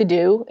choose to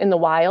do in the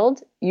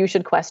wild, you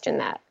should question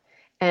that.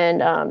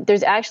 And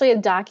there's actually a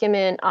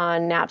document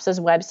on NAPSA's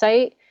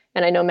website,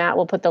 and I know Matt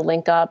will put the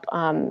link up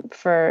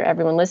for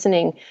everyone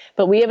listening,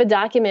 but we have a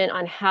document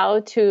on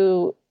how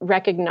to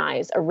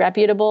recognize a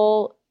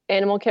reputable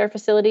animal care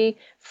facility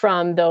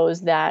from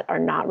those that are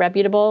not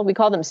reputable. We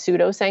call them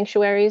pseudo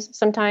sanctuaries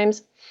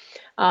sometimes,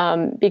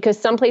 because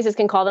some places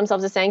can call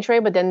themselves a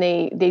sanctuary, but then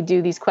they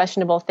do these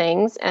questionable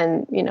things,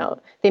 and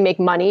they make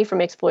money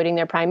from exploiting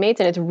their primates.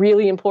 And it's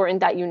really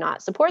important that you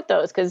not support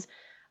those, because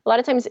a lot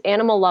of times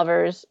animal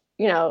lovers,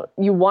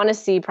 you want to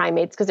see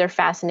primates because they're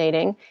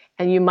fascinating,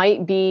 and you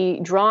might be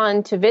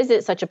drawn to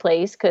visit such a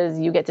place because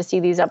you get to see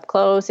these up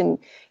close, and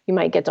you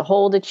might get to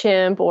hold a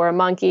chimp or a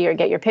monkey or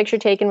get your picture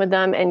taken with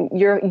them, and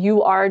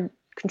you are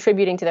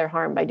contributing to their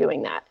harm by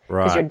doing that.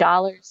 Because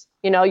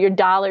your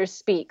dollars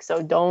speak.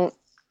 So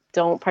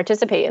don't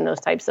participate in those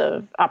types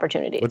of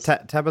opportunities. Well,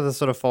 Tabitha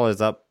sort of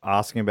follows up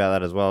asking about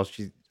that as well.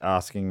 She's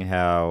asking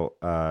how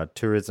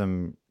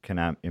tourism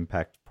can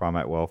impact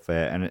primate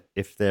welfare, and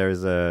if there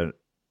is a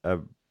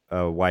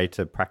way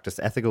to practice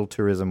ethical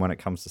tourism when it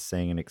comes to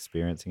seeing and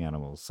experiencing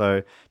animals.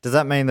 So does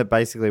that mean that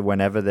basically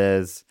whenever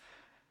there's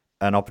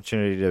an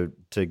opportunity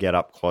to get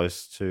up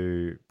close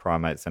to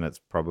primates, then it's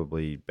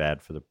probably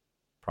bad for the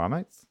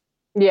primates?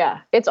 Yeah,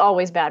 it's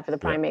always bad for the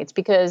primates,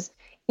 because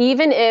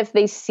even if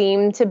they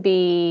seem to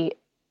be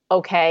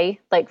okay,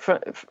 like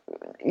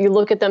you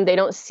look at them, they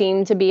don't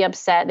seem to be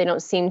upset, they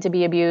don't seem to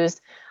be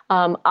abused.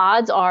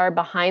 Odds are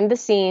behind the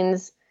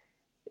scenes,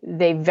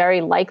 they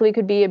very likely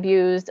could be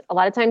abused. A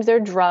lot of times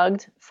they're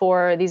drugged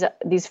for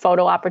these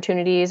photo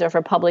opportunities or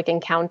for public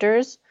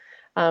encounters,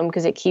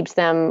 because it keeps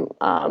them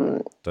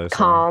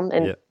calm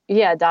and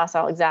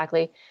docile,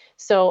 exactly.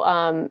 So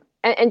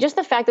and just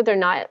the fact that they're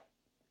not,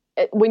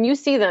 when you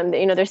see them,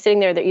 they're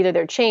sitting there,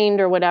 they're chained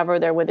or whatever,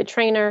 they're with a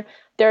trainer,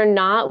 they're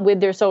not with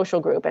their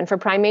social group. And for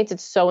primates,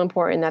 it's so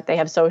important that they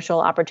have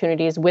social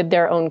opportunities with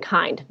their own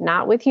kind,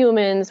 not with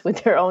humans,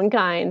 with their own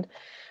kind.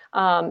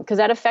 Because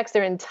that affects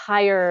their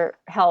entire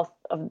health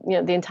of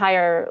the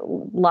entire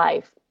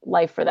life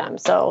for them.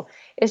 So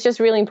it's just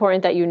really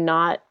important that you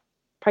not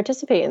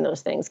participate in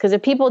those things, because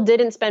if people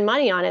didn't spend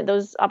money on it,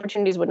 those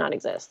opportunities would not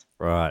exist.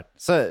 Right.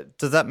 So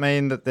does that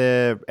mean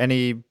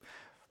that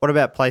what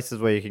about places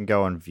where you can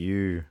go and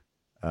view?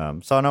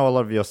 So I know a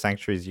lot of your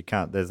sanctuaries,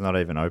 there's not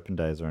even open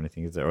days or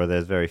anything, is there? Or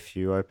there's very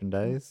few open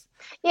days?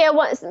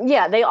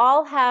 Yeah, they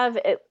all have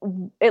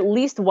at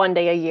least one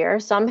day a year.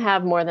 Some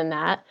have more than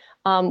that,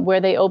 where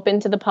they open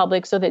to the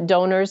public so that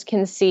donors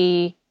can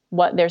see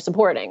what they're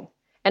supporting.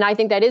 And I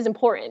think that is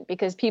important,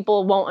 because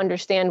people won't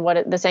understand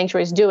what the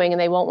sanctuary is doing, and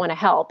they won't want to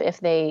help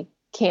if they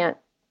can't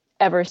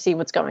ever see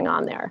what's going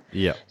on there.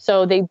 Yeah.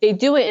 So they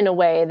do it in a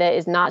way that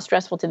is not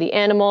stressful to the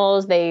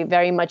animals. They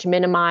very much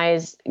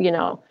minimize,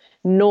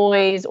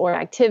 noise or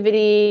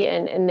activity,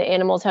 and the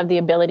animals have the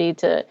ability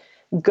to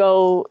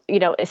go,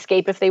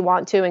 escape if they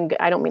want to. And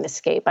I don't mean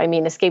escape. I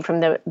mean escape from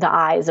the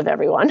eyes of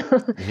everyone.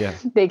 Yeah.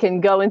 They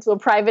can go into a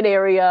private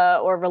area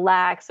or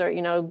relax, or,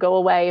 go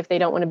away if they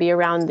don't want to be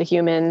around the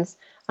humans.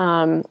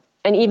 And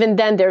even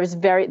then there's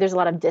a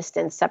lot of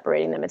distance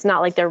separating them. It's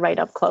not like they're right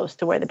up close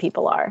to where the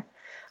people are.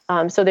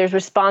 So there's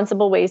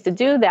responsible ways to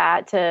do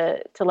that,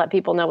 to let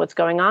people know what's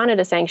going on at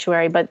a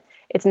sanctuary, but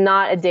it's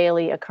not a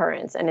daily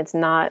occurrence, and it's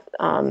not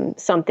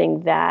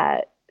something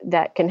that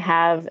can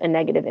have a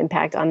negative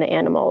impact on the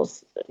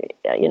animals,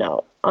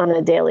 on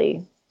a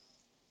daily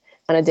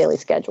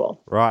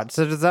schedule. Right.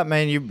 So does that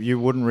mean you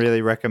wouldn't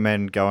really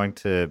recommend going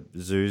to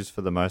zoos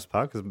for the most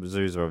part? Because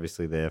zoos are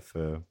obviously there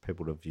for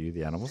people to view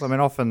the animals. I mean,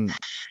 often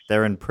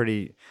they're in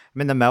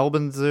the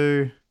Melbourne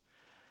Zoo,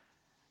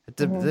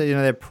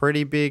 they're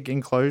pretty big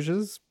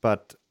enclosures,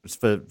 but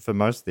for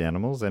most of the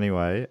animals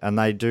anyway. And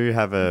they do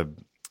have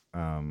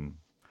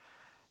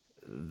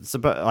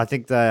but I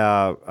think they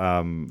are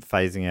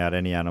phasing out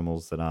any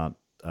animals that aren't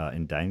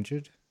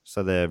endangered.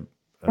 So they're,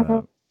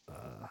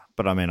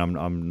 but I mean,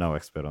 I'm no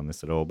expert on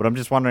this at all. But I'm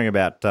just wondering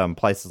about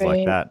places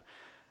like that.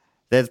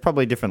 there's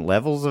probably different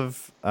levels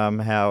of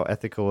how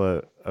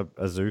ethical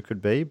a zoo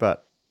could be,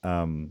 but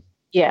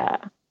yeah,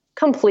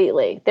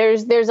 completely.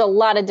 There's a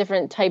lot of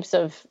different types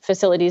of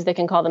facilities that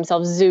can call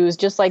themselves zoos,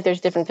 just like there's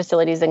different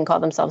facilities that can call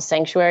themselves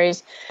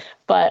sanctuaries.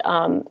 But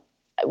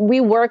we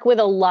work with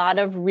a lot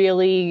of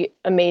really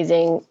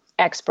amazing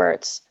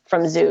experts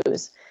from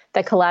zoos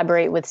that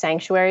collaborate with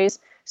sanctuaries.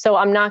 So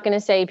I'm not going to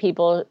say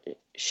people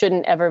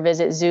shouldn't ever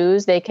visit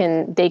zoos. They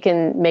can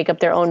make up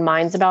their own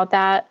minds about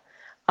that.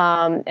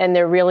 And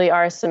there really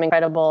are some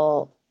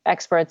incredible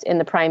experts in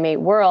the primate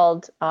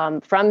world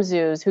from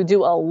zoos who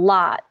do a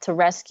lot to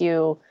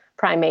rescue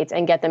primates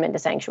and get them into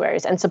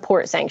sanctuaries and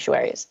support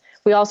sanctuaries.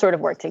 We all sort of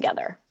work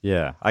together.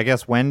 Yeah. I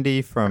guess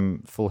Wendy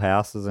from Full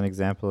House is an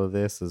example of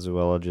this, a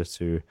zoologist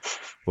who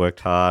worked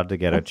hard to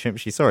get a chimp.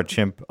 She saw a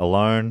chimp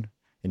alone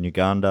in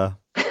Uganda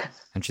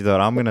and she thought,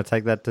 I'm going to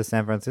take that to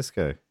San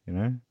Francisco,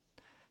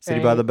 City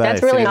by the Bay.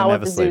 That's really city not that what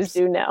never the sleeps. zoos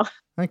do now.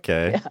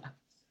 Okay.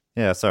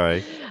 Yeah,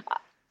 sorry.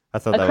 I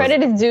thought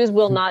accredited zoos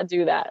will not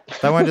do that.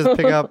 They won't just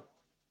pick up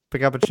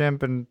a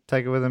chimp and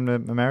take it with them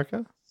to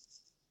America?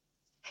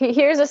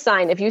 Here's a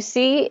sign. If you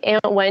see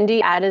Aunt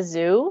Wendy at a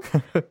zoo,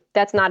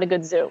 that's not a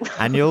good zoo.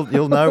 And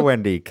you'll know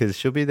Wendy because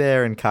she'll be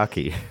there in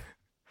khaki.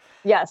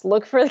 Yes,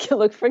 look for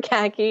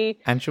khaki.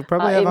 And she'll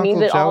probably have it Uncle means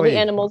that Joey all the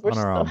animals were on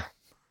her arm.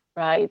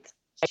 Right.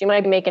 She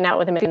might be making out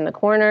with him in the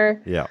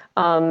corner. Yeah.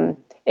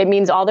 It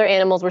means all their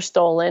animals were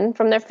stolen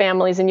from their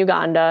families in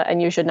Uganda,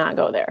 and you should not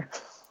go there.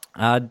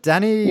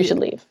 Danny, you should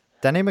leave.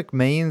 Danny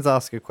McMeans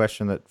asked a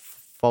question that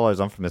follows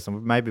on from this,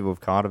 and maybe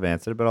we've kind of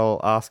answered it, but I'll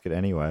ask it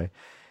anyway.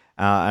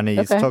 And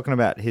he's talking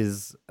about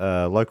his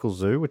local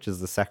zoo, which is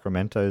the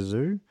Sacramento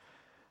Zoo.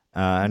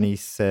 And he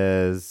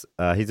says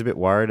he's a bit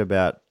worried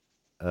about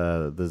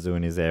the zoo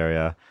in his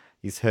area.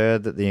 He's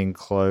heard that the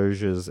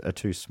enclosures are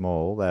too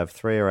small. They have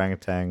 3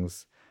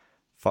 orangutans,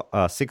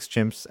 6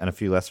 chimps, and a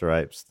few lesser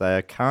apes. They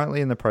are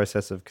currently in the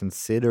process of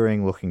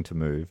considering looking to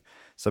move.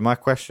 So my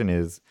question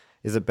is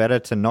it better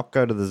to not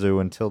go to the zoo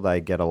until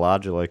they get a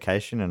larger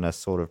location and a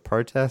sort of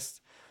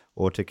protest,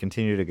 or to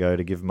continue to go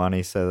to give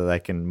money so that they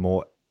can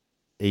more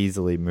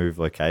easily move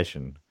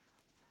location?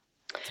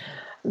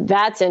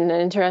 That's an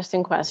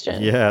interesting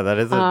question. Yeah, that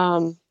is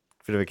a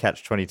bit of a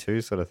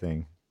catch-22 sort of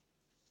thing.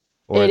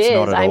 Or it it's is.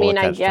 not at all a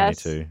I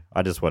guess. catch-22.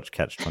 I just watch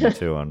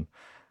catch-22 on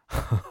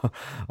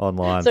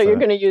online. So you're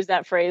going to use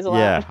that phrase a lot.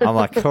 Yeah, I'm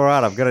like, all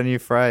right, I've got a new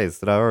phrase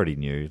that I already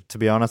knew. To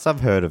be honest,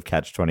 I've heard of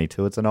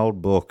catch-22. It's an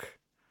old book.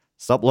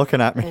 Stop looking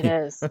at me. It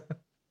is.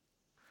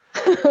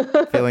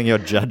 Feeling your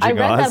judging I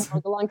read eyes. that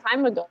book a long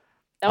time ago.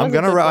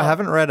 I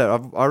haven't read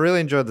it. I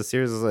really enjoyed the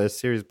series. It was a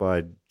series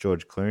by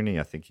George Clooney.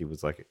 I think he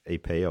was like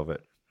EP of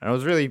it, and it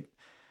was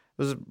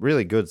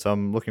really good. So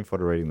I'm looking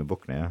forward to reading the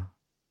book now.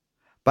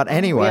 But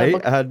anyway,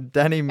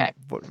 Danny, okay.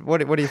 What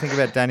do you think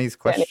about Danny's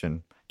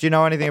question? Do you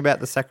know anything about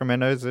the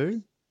Sacramento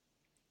Zoo?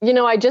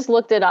 I just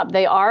looked it up.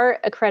 They are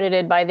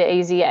accredited by the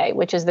AZA,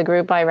 which is the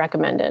group I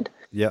recommended.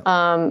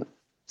 Yeah.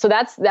 So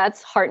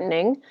that's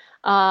heartening.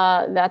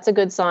 That's a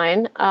good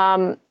sign.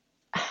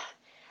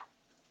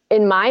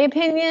 In my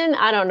opinion,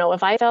 I don't know.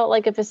 If I felt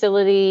like a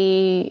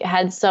facility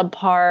had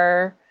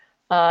subpar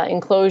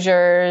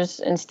enclosures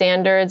and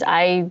standards,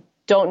 I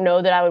don't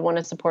know that I would want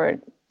to support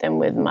them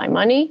with my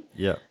money.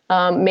 Yeah.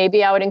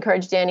 Maybe I would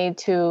encourage Danny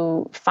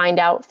to find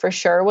out for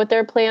sure what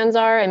their plans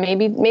are, and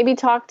maybe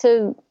talk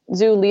to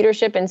zoo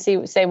leadership and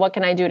say, what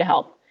can I do to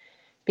help?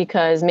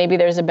 Because maybe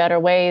there's a better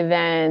way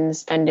than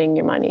spending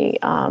your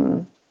money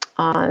on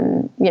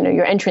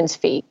your entrance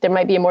fee. There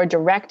might be a more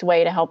direct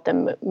way to help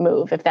them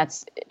move if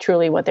that's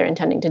truly what they're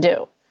intending to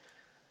do.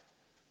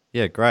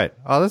 Yeah, great.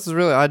 Oh, this is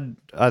really,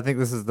 I think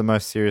this is the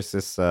most serious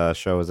this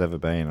show has ever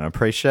been. I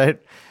appreciate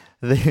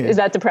Is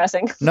that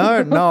depressing?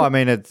 No. I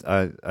mean,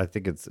 I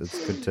think it's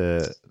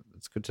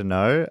good to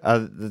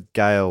know.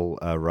 Gail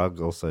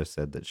Rugg also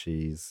said that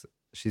she's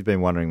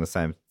been wondering the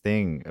same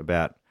thing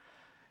about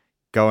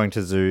going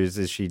to zoos.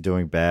 Is she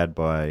doing bad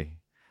by,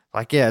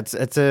 it's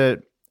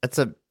a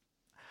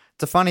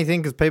funny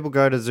thing because people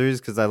go to zoos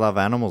because they love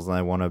animals and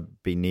they want to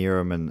be near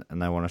them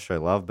and they want to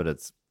show love. But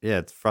it's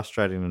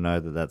frustrating to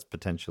know that that's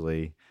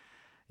potentially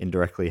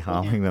indirectly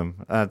harming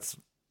them. That's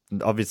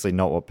obviously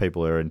not what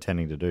people are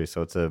intending to do.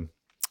 So it's a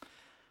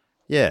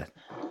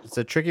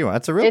tricky one.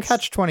 It's a real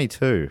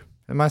catch-22.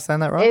 Am I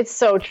saying that right? It's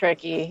so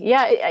tricky.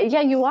 Yeah,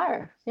 you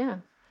are. Yeah.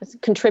 It's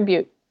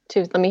contribute to.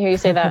 Let me hear you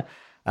say that.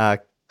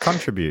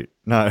 Contribute.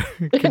 No,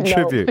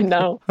 contribute.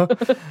 No.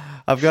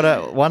 I've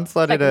got once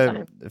I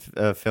did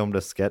filmed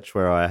a sketch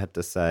where I had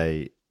to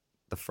say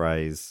the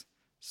phrase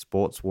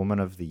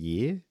sportswoman of the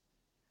year,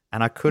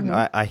 and I couldn't,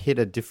 I hit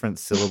a different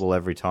syllable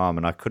every time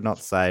and I could not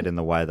say it in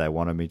the way they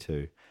wanted me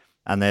to.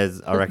 And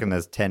I reckon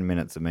there's 10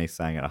 minutes of me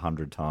saying it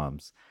 100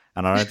 times.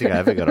 And I don't think I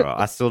ever got it right.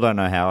 I still don't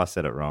know how I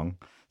said it wrong.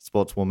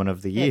 Sportswoman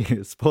of the year.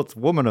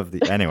 Sportswoman of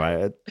the...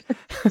 Anyway.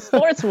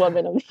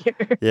 Sportswoman of the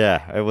year.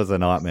 Yeah, it was a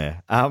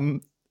nightmare.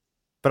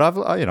 But I've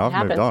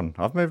moved on.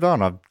 I've moved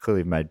on. I've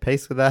clearly made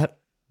peace with that.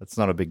 It's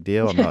not a big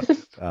deal. I'm not...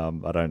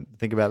 I don't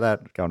think about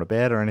that going to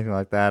bed or anything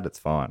like that. It's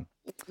fine.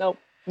 Nope.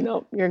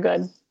 Nope, you're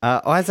good.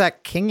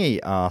 Isaac Kingy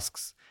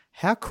asks,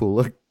 how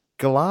cool are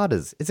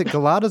geladas? Is it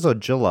geladas or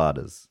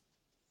geladas?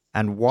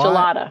 And why?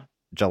 Gelada.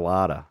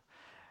 Gelada.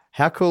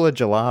 How cool are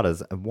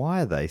geladas and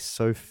why are they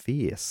so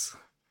fierce?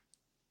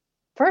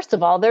 First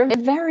of all, they're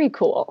very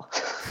cool.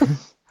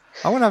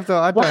 I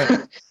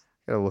gotta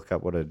look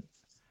up what a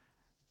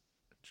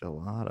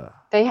gelada.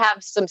 They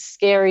have some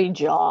scary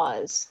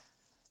jaws.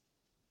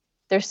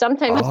 They're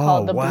sometimes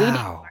called the bleeding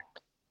heart.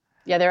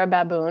 Yeah, they're a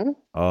baboon.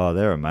 Oh,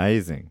 they're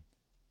amazing.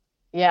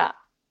 Yeah.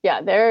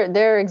 Yeah,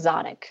 they're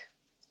exotic.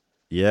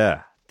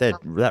 Yeah. That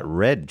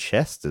red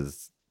chest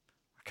is,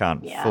 I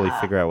can't fully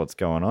figure out what's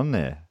going on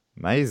there.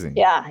 Amazing.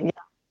 Yeah.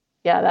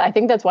 I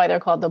think that's why they're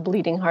called the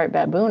bleeding heart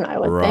baboon, I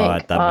would think.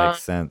 Right, that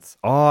makes sense.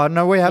 Oh,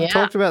 no, we have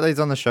talked about these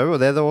on the show.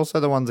 They're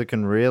also the ones that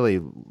can really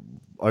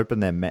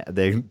open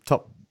their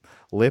top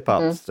lip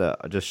up to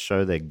just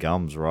show their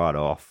gums right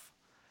off.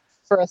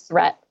 For a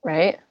threat,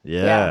 right?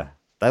 Yeah.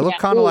 They look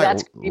kind of like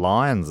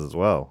lions as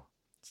well.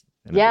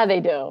 Yeah, they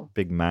do.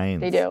 Big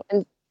manes. They do.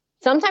 And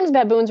sometimes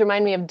baboons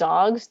remind me of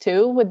dogs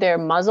too, with their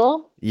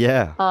muzzle.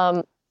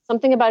 Yeah.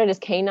 Something about it is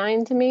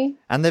canine to me.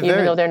 And they're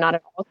even though they're not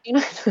at all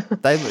canine.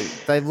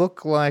 they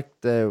look like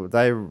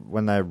they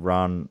when they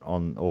run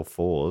on all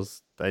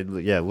fours, they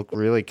look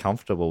really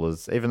comfortable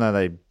even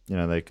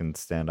though they can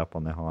stand up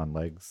on their hind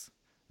legs.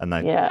 And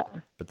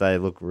but they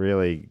look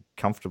really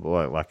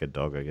comfortable like a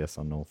dog, I guess,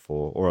 on all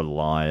four, or a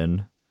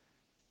lion.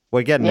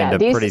 We're getting into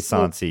pretty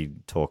sciencey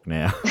talk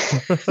now.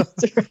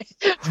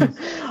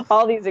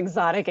 All these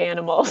exotic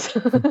animals.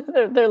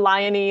 they're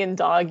liony and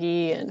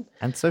doggy and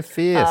so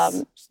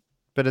fierce.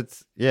 But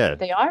it's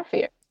they are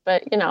fierce.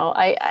 But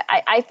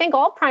I think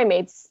all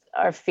primates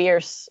are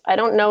fierce. I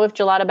don't know if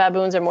gelada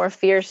baboons are more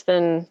fierce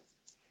than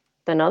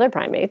other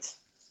primates.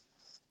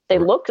 They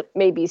look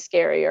maybe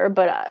scarier,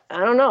 but I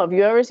don't know. Have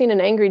you ever seen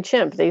an angry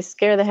chimp? They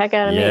scare the heck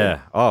out of me.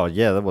 Yeah. Oh,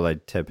 yeah. Well,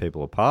 they'd tear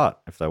people apart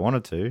if they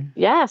wanted to.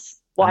 Yes.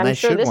 Well, I'm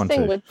sure this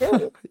thing would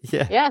too.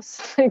 Yeah.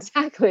 Yes,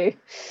 exactly.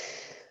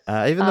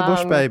 Even the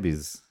bush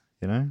babies,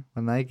 when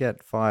they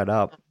get fired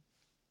up,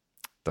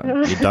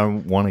 you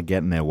don't want to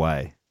get in their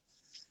way.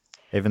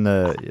 Even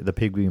the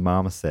pygmy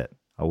marmoset,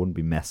 I wouldn't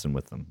be messing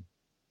with them.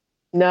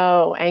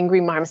 No,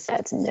 angry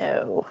marmosets,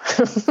 no.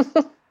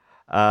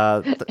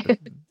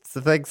 So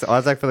thanks,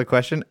 Isaac, for the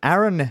question.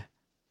 Aaron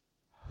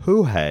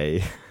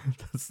Huhe,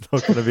 that's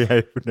not going to be how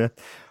you pronounce it.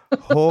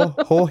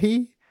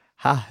 Hohi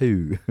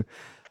Hahu,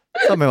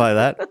 something like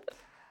that.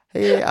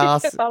 He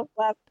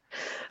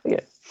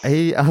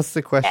asked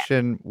the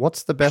question,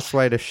 what's the best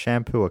way to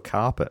shampoo a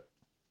carpet?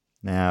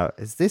 Now,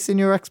 is this in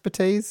your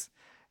expertise?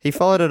 He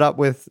followed it up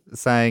with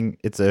saying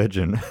it's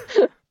urgent.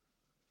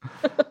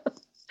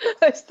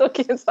 I still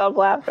can't stop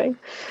laughing.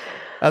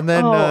 And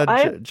then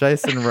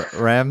Jason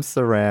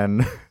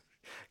Ramsaran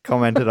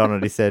commented on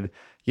it. He said,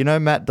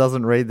 Matt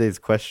doesn't read these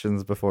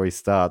questions before he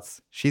starts.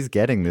 She's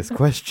getting this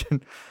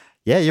question.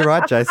 Yeah, you're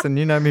right, Jason.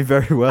 You know me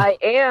very well. I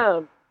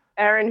am.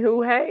 Aaron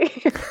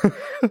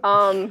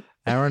Huhe.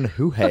 Aaron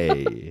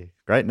Huhe.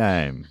 Great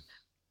name.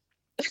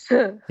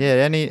 Yeah,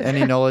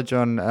 any knowledge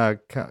on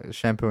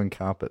shampooing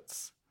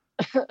carpets?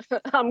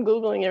 I'm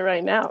Googling it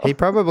right now. He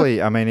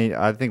probably,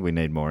 I think we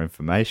need more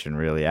information,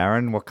 really,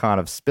 Aaron. What kind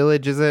of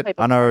spillage is it?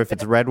 I know if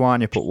it's red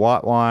wine, you put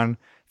white wine.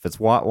 If it's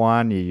white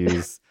wine, you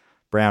use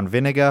brown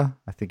vinegar.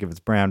 I think if it's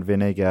brown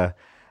vinegar,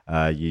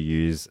 you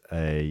use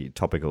a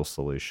topical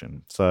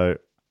solution. So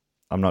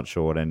I'm not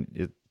sure what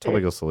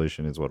topical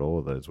solution is what all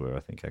of those were, I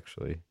think,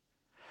 actually.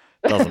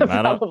 Doesn't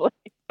matter.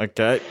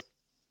 Okay.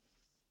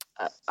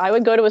 I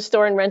would go to a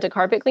store and rent a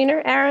carpet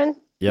cleaner, Aaron.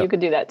 Yep. You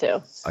could do that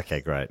too. Okay,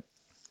 great.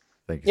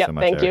 Thank you so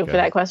much, Thank Erica. you for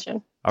that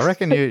question. I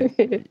reckon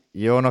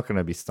you're not going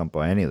to be stumped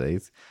by any of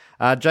these.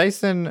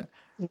 Jason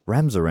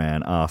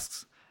Ramsaran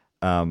asks,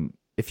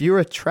 if you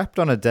were trapped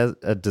on a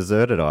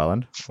deserted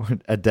island,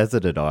 a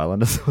deserted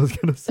island, as I was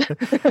going to say,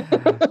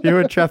 if you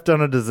were trapped on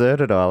a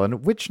deserted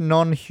island, which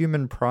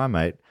non-human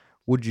primate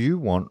would you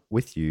want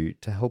with you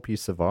to help you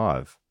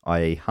survive,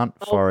 i.e. hunt,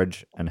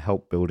 forage, and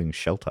help building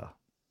shelter?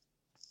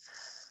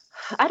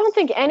 I don't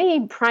think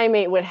any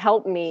primate would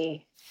help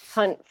me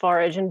hunt,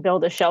 forage, and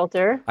build a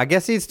shelter. I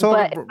guess he's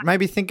talking.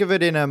 Maybe think of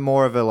it in a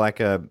more of a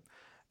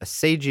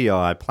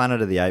CGI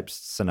Planet of the Apes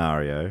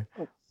scenario,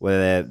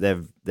 where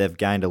they've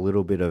gained a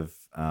little bit of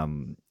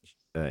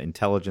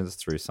intelligence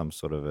through some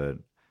sort of a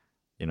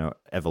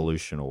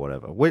evolution or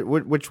whatever.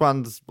 Which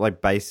one's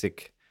like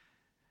basic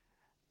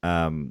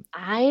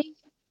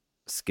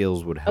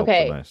skills would help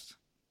the most?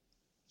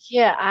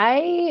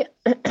 Yeah,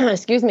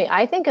 excuse me.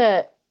 I think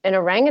an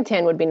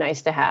orangutan would be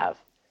nice to have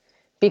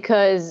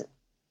because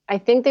I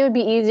think they would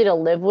be easy to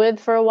live with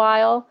for a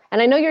while. And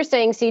I know you're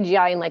saying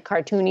CGI in like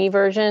cartoony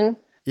version.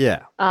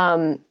 Yeah.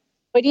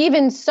 But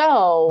even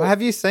so,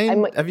 have you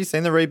seen the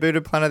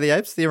rebooted Planet of the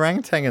Apes? The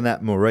orangutan in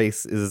that,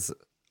 Maurice,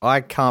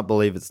 I can't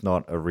believe it's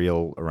not a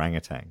real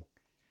orangutan.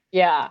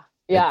 Yeah.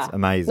 It's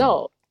amazing.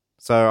 No.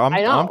 So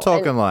I'm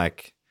talking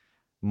like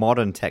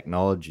modern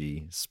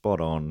technology,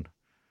 spot on.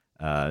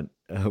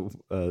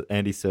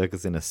 Andy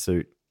Serkis in a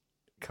suit,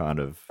 kind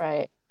of.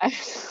 Right.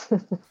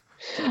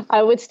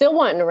 I would still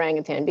want an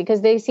orangutan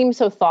because they seem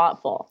so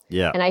thoughtful.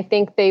 Yeah. And I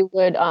think they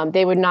would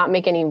not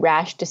make any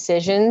rash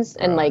decisions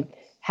and like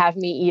have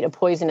me eat a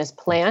poisonous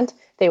plant.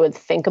 They would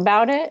think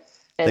about it,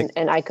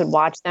 and I could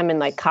watch them and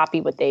like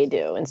copy what they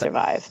do and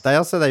survive. They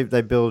also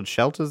they build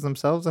shelters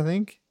themselves, I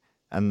think.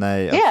 And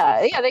they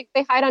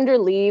they hide under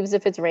leaves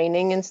if it's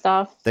raining and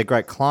stuff. They're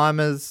great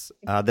climbers.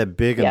 They're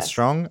big and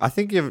strong. I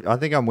think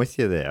I'm with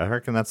you there. I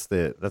reckon that's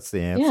the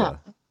answer. Yeah.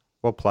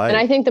 Well played. And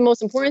I think the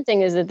most important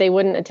thing is that they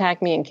wouldn't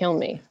attack me and kill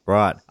me.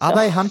 Right. Are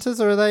they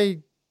hunters or are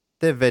they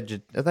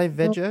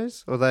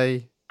veggios or are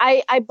they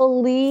I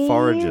believe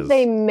foragers?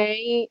 They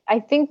may. I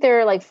think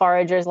they're like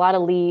foragers, a lot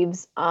of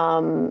leaves.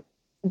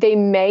 They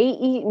may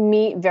eat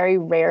meat very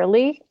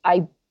rarely.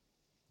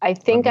 I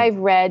think I've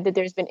read that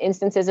there's been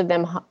instances of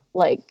them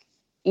like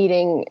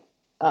eating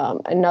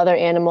another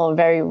animal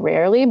very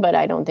rarely, but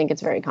I don't think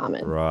it's very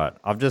common. Right.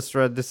 I've just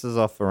read this is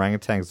off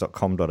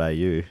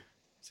orangutans.com.au.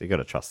 So you got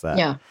to trust that.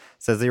 Yeah. It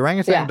says the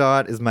orangutan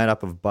diet is made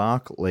up of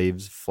bark,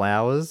 leaves,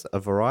 flowers, a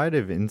variety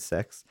of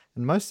insects,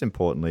 and most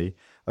importantly,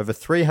 over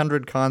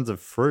 300 kinds of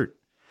fruit.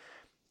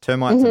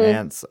 Termites and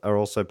ants are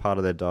also part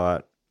of their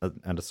diet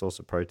and a source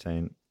of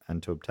protein.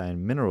 And to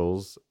obtain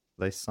minerals,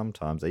 they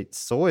sometimes eat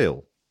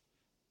soil.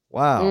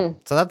 Wow.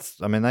 So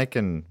they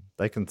can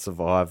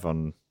survive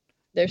on.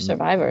 They're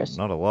survivors.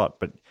 Not a lot,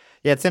 but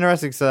yeah, it's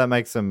interesting. So that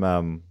makes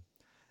them,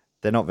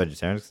 they're not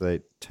vegetarians because they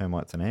eat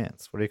termites and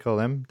ants. What do you call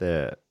them?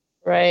 They're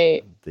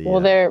right.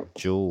 They're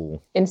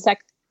jewel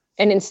insectivore.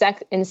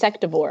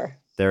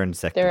 They're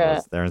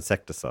insectivores. They're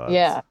insecticides.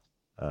 Yeah.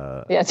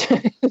 Yes,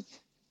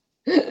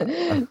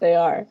 they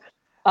are.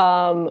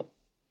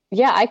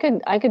 Yeah, I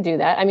could do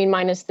that. I mean,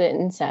 minus the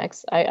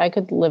insects, I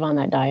could live on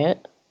that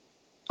diet.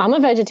 I'm a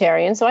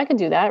vegetarian, so I could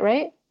do that,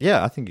 right?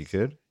 Yeah, I think you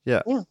could.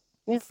 Yeah. Yeah.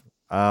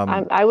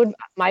 I would.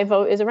 My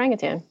vote is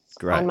orangutan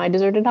on my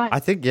deserted diet. I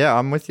think,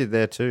 I'm with you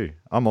there too.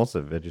 I'm also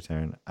a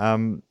vegetarian.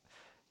 Then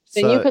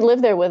you could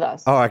live there with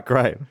us. All right,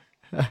 great.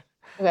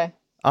 Okay.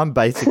 I'm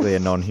basically a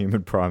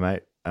non-human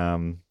primate.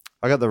 I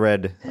got the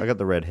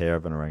red hair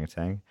of an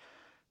orangutan.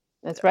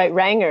 That's right,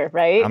 Ranger,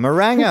 right? I'm a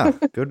Ranger.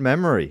 Good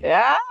memory.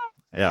 Yeah.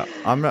 Yeah.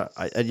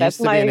 It used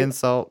to be an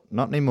insult,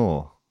 not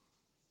anymore.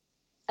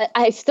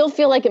 I still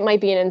feel like it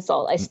might be an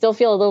insult. I still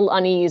feel a little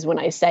unease when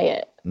I say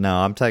it. No,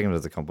 I'm taking it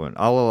as a compliment.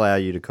 I'll allow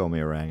you to call me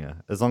a Ranger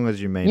as long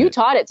as you mean you it.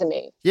 taught it to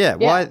me. Yeah.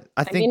 Well,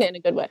 I think mean it in a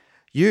good way.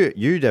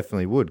 You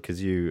definitely would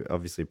because you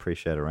obviously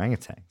appreciate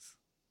orangutans.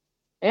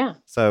 Yeah.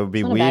 So it'd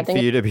be weird for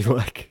you to be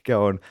like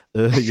going,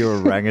 you're a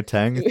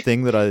orangutan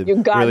thing that I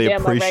really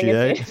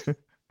appreciate.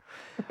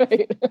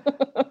 Right.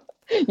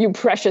 You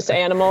precious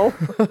animal.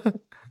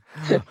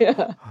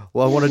 Yeah.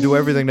 Well, I want to do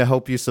everything to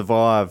help you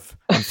survive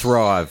and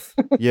thrive.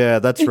 Yeah,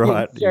 that's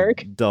right. You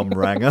jerk. You dumb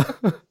Ranger.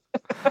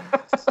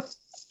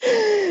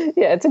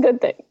 Yeah, it's a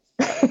good thing.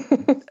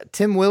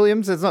 Tim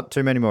Williams, there's not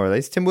too many more of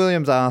these. Tim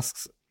Williams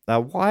asks,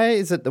 why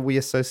is it that we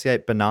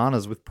associate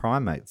bananas with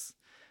primates?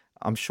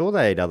 I'm sure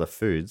they eat other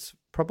foods,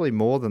 probably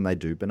more than they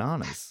do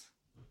bananas.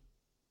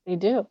 They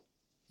do.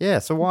 Yeah,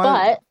 so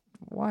why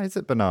is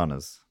it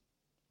bananas?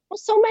 Well,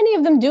 so many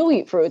of them do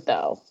eat fruit,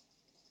 though.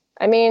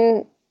 I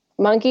mean,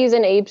 monkeys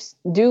and apes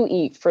do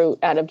eat fruit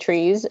out of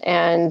trees,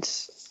 and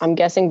I'm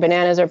guessing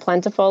bananas are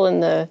plentiful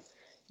in the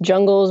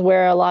jungles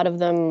where a lot of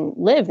them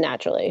live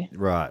naturally.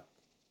 Right.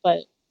 But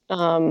I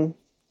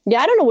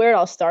don't know where it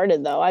all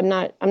started, though. I'm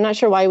not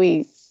sure why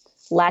we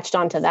latched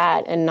onto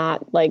that and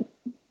not like,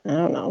 I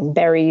don't know,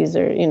 berries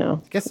or, I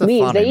guess the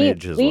leaves. fun They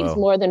image eat as leaves well.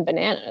 more than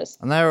bananas.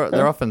 And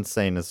they're often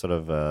seen as sort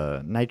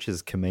of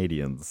nature's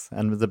comedians,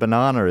 and the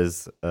banana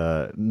is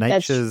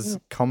nature's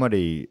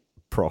comedy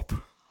prop.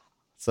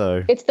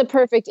 So it's the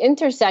perfect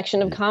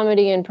intersection of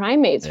comedy and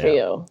primates for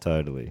you.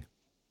 Totally,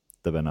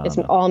 the banana. It's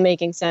all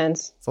making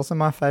sense. It's also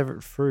my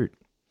favorite fruit.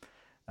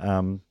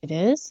 It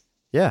is?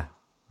 Yeah.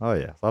 Oh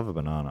yeah, love a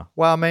banana.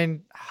 Well, I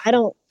mean, I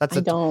don't.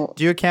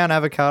 Do you count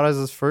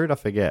avocados as fruit? I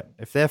forget.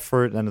 If they're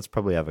fruit, then it's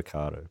probably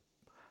avocado.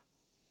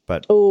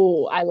 But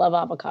I love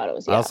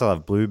avocados. Yeah. I also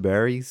love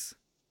blueberries,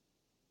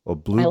 or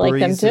blueberries, I like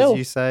them too. as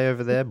you say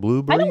over there.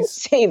 Blueberries. I don't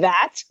say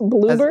that.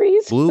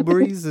 Blueberries.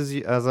 Blueberries,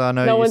 as I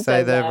know No you one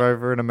say says there that.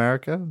 over in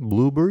America.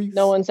 Blueberries.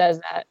 No one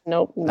says that.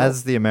 Nope.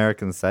 As the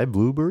Americans say,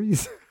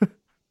 blueberries.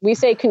 We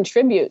say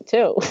contribute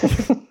too.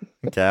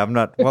 Okay, I'm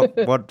not.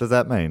 What does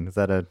that mean? Is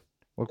that a?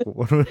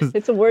 What is,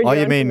 it's a word you're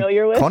you mean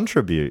unfamiliar with.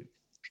 Contribute?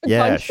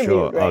 Yeah, Contribute,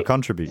 sure. right. Oh,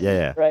 contribute.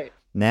 Yeah. Right.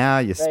 Now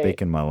you're Right.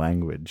 speaking my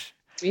language.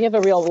 We have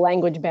a real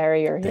language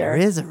barrier here. There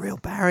is a real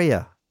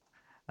barrier,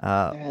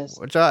 There is.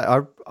 which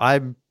I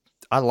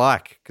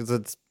like because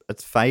it's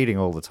fading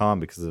all the time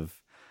because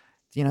of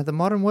the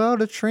modern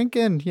world is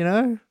shrinking.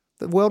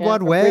 The World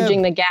Wide we're Web.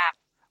 bridging the gap.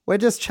 We're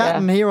just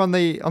chatting here on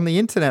the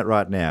internet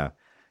right now.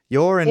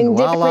 You're in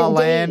La La different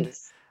Land.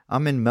 days.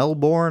 I'm in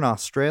Melbourne,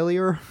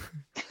 Australia.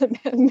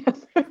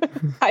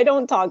 I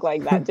don't talk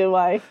like that, do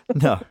I?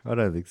 No, I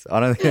don't think so. I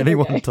don't think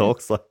anyone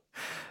talks like.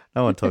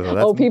 No one talks like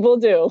that. Oh, people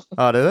do.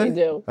 Oh, do they? They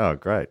do. Oh,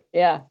 great.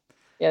 Yeah.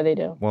 Yeah, they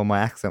do. Well, my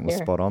accent was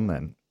Here. spot on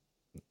then.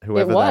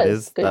 Whoever was. that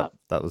is, Good.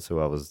 that was who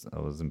I was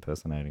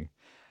impersonating.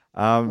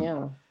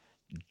 Yeah.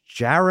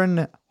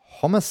 Jaron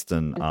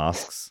Homiston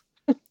asks,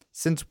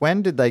 since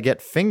when did they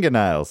get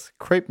fingernails?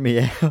 Creep me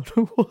out.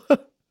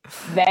 What?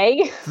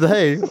 They?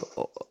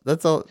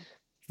 That's a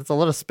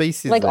lot of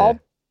species Like there.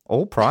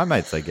 All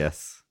primates, I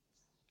guess.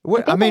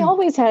 What, I think they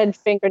always had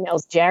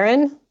fingernails,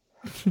 Jaron.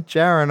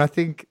 Jaron, I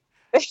think.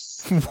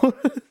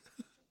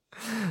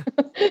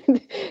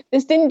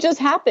 This didn't just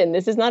happen.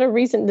 This is not a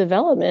recent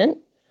development.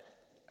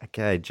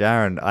 Okay,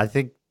 Jaron, I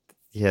think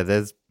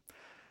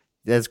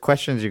there's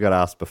questions you got to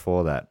ask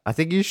before that. I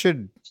think you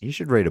should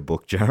read a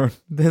book, Jaron.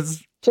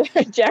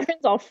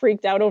 Jaron's all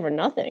freaked out over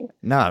nothing.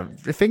 No,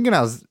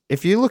 fingernails.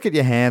 If you look at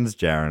your hands,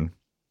 Jaron,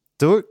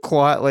 do it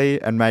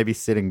quietly and maybe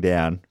sitting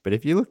down. But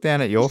if you look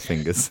down at your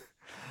fingers,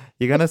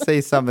 you're going to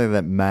see something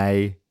that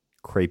may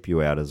creep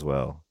you out as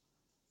well.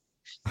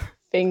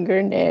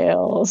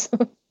 Fingernails.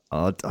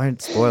 Oh,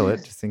 don't spoil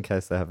it, just in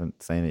case they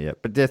haven't seen it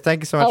yet. But yeah,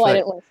 thank you so much for I that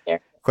didn't want to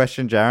scare.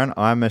 question, Jaron.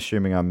 I'm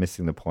assuming I'm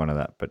missing the point of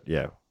that. But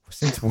yeah,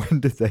 since when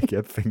did they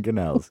get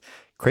fingernails?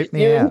 Creep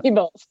me You out. and me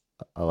both.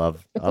 I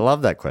love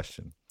that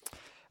question.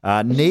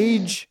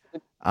 Neej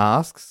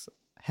asks,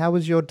 how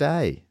was your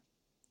day?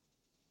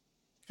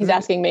 He's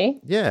asking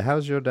me? Yeah, how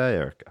was your day,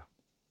 Erica?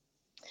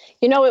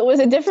 You know, it was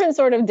a different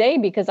sort of day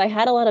because I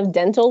had a lot of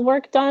dental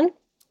work done.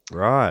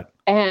 Right.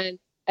 And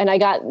I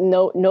got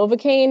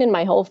Novocaine and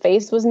my whole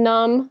face was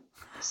numb.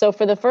 So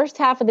for the first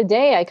half of the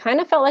day, I kind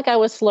of felt like I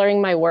was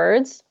slurring my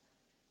words.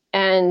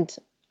 And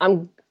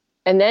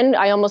then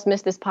I almost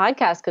missed this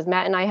podcast because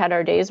Matt and I had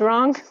our days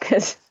wrong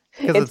because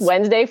it's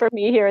Wednesday for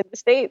me here in the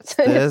States.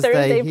 And it's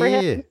Thursday for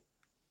him.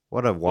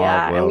 What a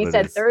wild world. And we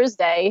said is.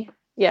 Thursday.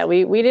 Yeah,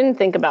 we didn't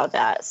think about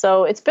that.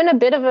 So it's been a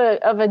bit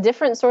of a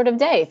different sort of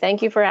day.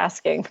 Thank you for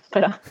asking.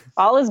 But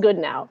all is good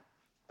now.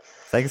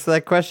 Thanks for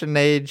that question,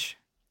 Neej.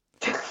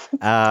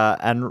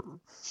 And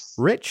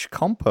Rich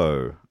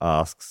Compo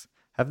asks,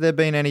 have there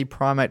been any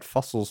primate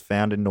fossils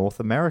found in North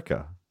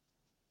America?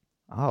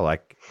 Oh,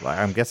 like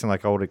I'm guessing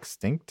like old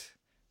extinct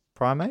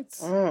primates?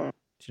 Do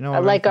you know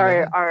what like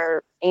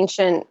our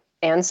ancient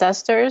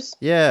ancestors?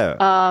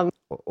 Yeah.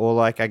 Or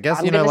like, I guess,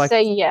 I'm you know, like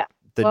say, yeah.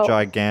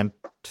 the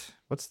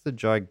what's the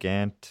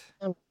gigant?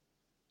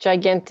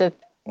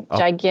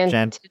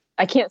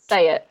 I can't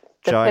say it.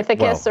 The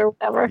Pithecus or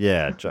whatever.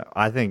 Yeah,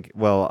 I think,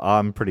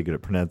 I'm pretty good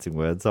at pronouncing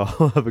words, so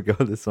I'll have a go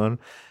at this one.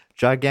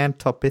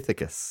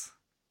 Gigantopithecus.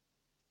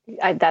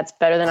 That's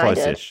better than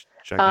Close-ish.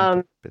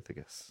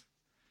 Gigantopithecus.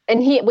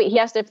 And he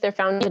asked if they're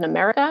found in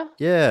America?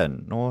 Yeah,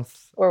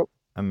 North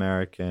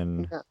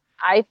American.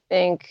 I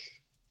think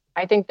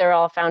they're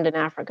all found in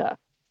Africa.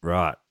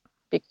 Right.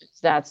 Because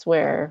that's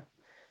where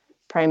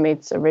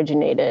primates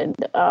originated.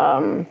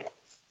 I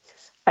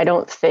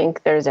don't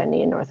think there's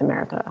any in North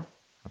America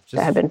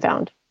that have been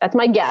found. That's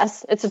my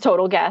guess. It's a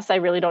total guess. I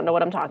really don't know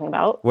what I'm talking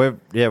about. We're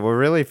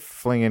really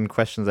flinging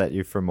questions at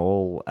you from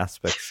all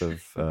aspects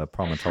of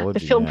primatology. I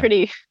feel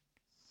pretty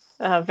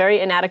very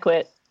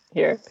inadequate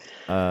here.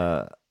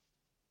 The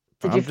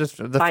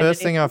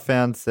first thing I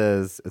found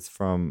says it's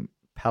from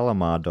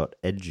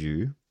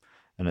palomar.edu,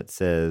 and it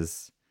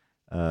says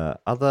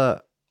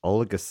other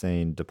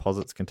Oligocene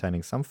deposits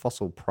containing some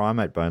fossil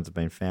primate bones have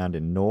been found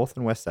in North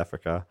and West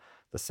Africa,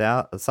 the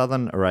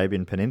southern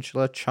Arabian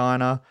Peninsula,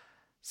 China,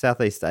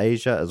 Southeast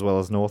Asia, as well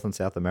as North and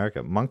South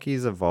America.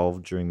 Monkeys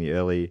evolved during the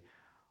early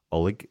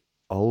Oligocene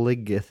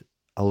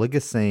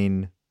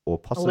or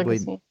possibly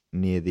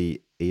near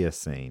the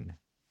Eocene,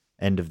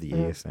 end of the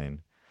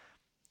Eocene.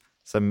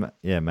 So,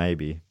 yeah,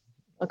 maybe.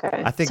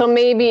 Okay. I think so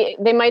maybe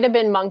they might have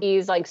been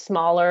monkeys, like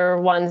smaller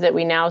ones that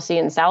we now see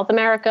in South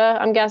America,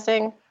 I'm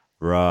guessing.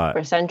 Right.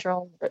 Or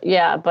Central.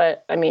 Yeah,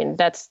 but I mean,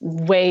 that's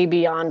way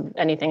beyond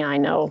anything I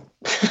know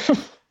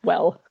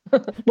well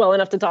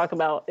enough to talk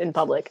about in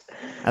public.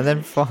 And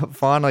then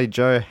finally,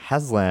 Joe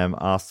Haslam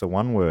asked a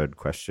one-word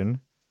question.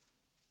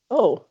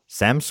 Oh.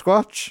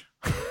 Samsquatch?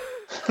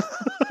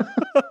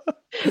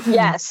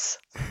 Yes.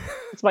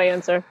 That's my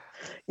answer.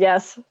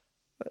 Yes.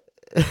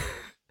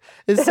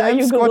 Is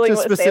Samsquatch a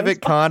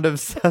specific kind of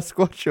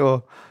Sasquatch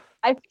or?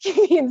 I think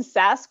you mean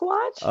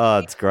Sasquatch. Oh,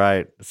 it's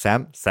great.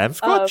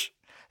 Samsquatch?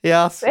 He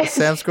asked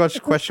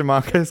Samsquatch question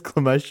mark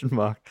exclamation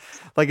mark.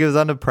 Like he was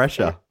under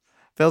pressure.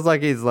 Feels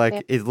like he's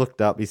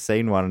looked up, he's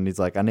seen one, and he's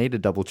like, I need to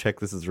double check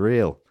this is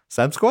real.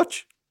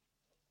 Samsquatch?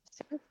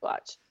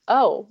 Samsquatch.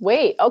 Oh,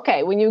 wait.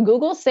 Okay. When you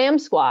Google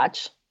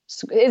Samsquatch,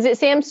 is it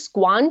Sam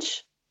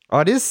Squanch? Oh,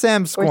 it is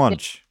Sam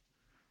Squanch.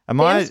 Sam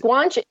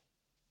Squanch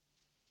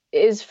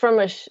is from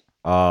a...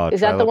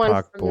 is that the one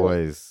Park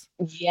Boys?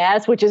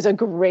 Yes, which is a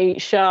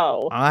great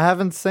show. I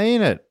haven't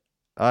seen it.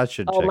 I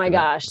should check it out. Oh my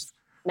gosh.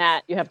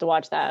 Matt, you have to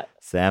watch that.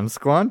 Sam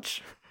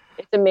Squanch?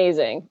 It's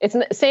amazing.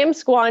 Sam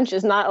Squanch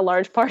is not a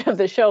large part of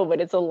the show,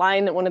 but it's a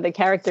line that one of the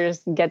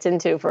characters gets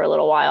into for a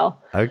little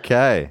while.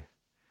 Okay.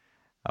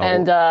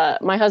 And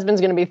my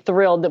husband's going to be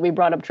thrilled that we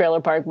brought up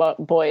Trailer Park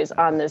Boys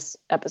on this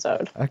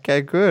episode.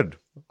 Okay, good.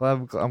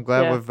 Well, I'm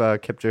glad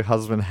we've kept your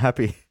husband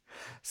happy.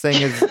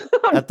 Seeing as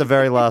at the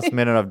very last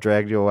minute I've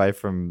dragged you away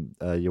from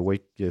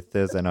your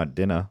Thursday night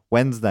dinner.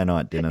 Wednesday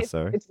night dinner,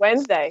 sorry. It's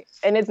Wednesday.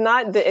 And it's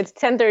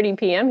 10:30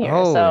 p.m. here.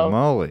 Holy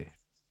moly.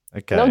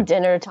 Okay. No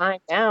dinner time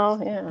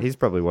now. Yeah. He's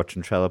probably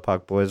watching Trailer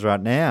Park Boys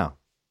right now.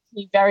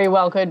 He very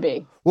well could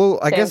be. Well,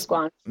 I Sam guess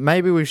Squanch.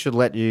 maybe we should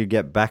let you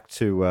get back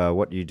to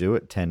what you do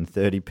at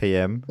 10:30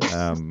 p.m.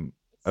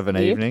 Of an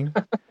Sleep. evening.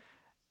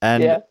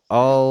 And Yeah.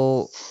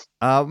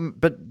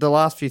 but the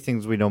last few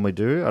things we normally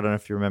do, I don't know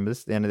if you remember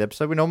this at the end of the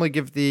episode, we normally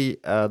give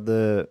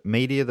the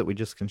media that we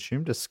just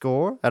consumed a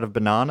score out of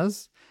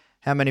bananas.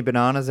 How many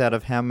bananas out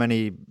of how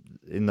many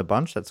in the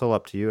bunch, that's all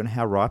up to you, and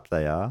how ripe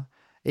they are.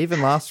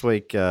 Even last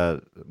week,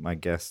 my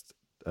guest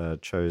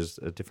chose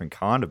a different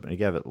kind of, he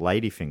gave it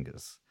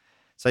ladyfingers.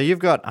 So you've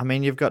got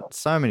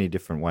so many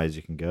different ways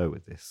you can go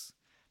with this.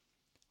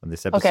 On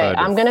this episode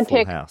I'm of gonna Full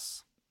pick-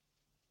 House.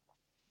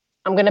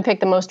 I'm going to pick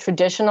the most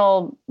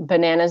traditional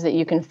bananas that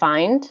you can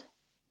find.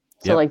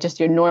 So Yep. like just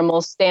your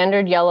normal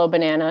standard yellow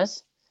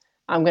bananas.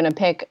 I'm going to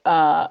pick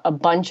a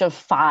bunch of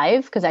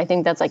 5 because I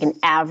think that's like an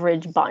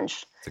average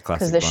bunch. It's a classic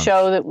Because the bunch.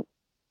 show that,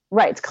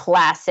 right, it's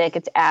classic,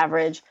 it's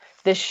average.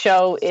 This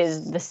show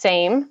is the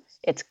same.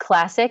 It's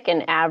classic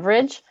and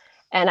average.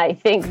 And I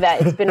think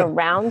that it's been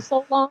around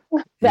so long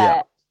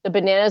that the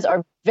bananas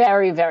are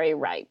very, very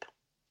ripe.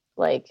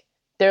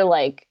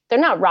 They're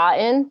not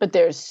rotten, but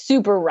they're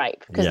super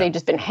ripe because they've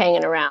just been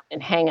hanging around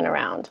and hanging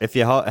around. If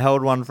you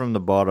held one from the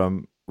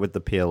bottom with the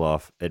peel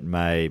off, it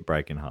may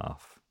break in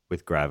half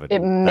with gravity.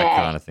 It may. That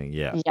kind of thing,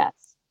 yeah. Yes.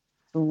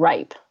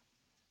 Ripe.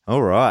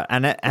 All right.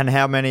 And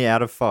how many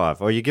out of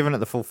 5? Or are you giving it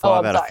the full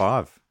 5 out of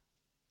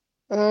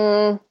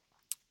 5?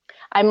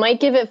 I might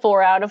give it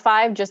 4 out of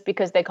 5 just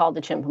because they called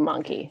the chimp a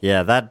monkey.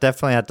 Yeah, that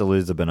definitely had to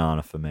lose a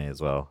banana for me as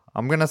well.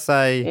 I'm going to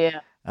say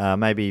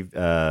maybe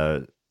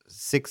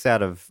 6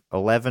 out of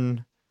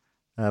 11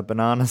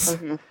 bananas.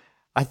 Mm-hmm.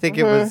 I think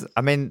it was,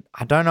 I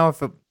don't know if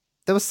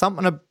there was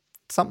something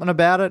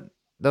about it.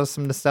 There was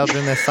some nostalgia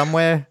in there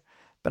somewhere.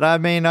 But I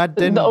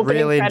didn't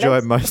really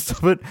enjoy most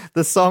of it.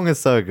 The song is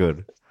so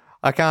good.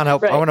 I can't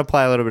help. Right. I want to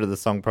play a little bit of the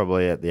song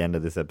probably at the end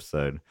of this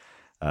episode.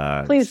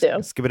 Please do.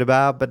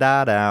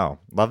 Skibidi-bow-ba-da-dow.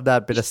 Love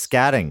that bit of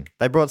scatting.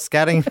 They brought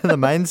scatting to the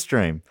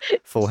mainstream.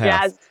 Full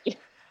House.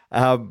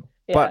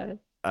 But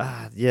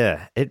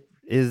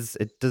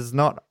it does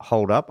not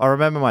hold up. I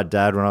remember my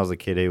dad when I was a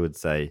kid, he would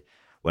say,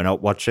 "We're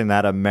not watching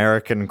that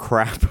American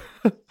crap."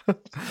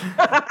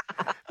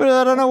 But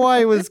I don't know why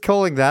he was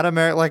calling that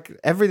American. Like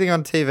everything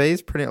on TV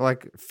is pretty,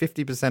 like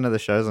 50% of the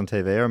shows on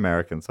TV are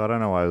American. So I don't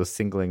know why he was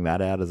singling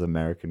that out as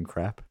American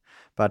crap.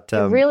 But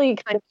It really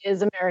kind of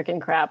is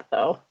American crap,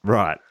 though.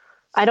 right.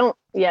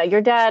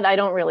 Your dad, I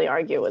don't really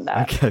argue with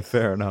that. Okay,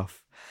 fair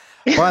enough.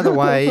 By the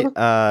way,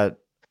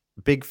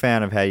 big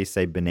fan of how you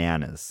say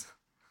bananas.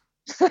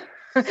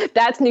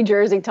 That's New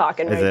Jersey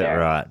talking Is right it there.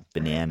 right?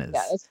 Bananas.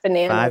 Yeah, it's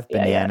bananas. 5 Yeah,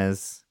 yeah.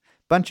 bananas.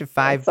 Bunch of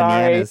 5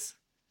 Sorry. bananas.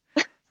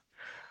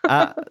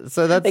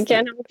 So They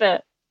can't help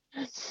it.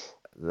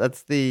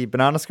 that's the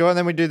banana score, and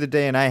then we do the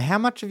DNA. How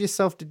much of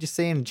yourself did you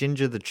see in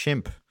Ginger the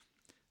Chimp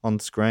on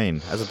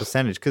screen as a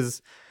percentage?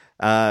 Because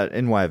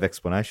in way of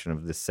explanation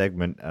of this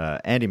segment,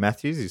 Andy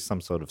Matthews, who's some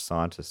sort of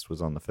scientist,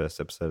 was on the first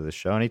episode of the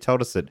show, and he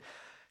told us that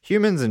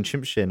humans and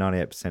chimps share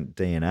 98%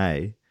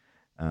 DNA.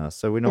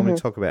 So we normally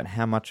talk about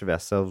how much of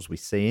ourselves we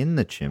see in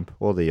the chimp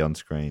or the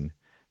on-screen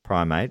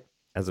primate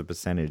as a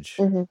percentage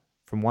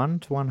from 1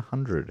 to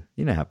 100.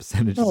 You know how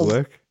percentages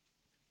work.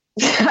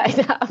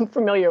 I'm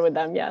familiar with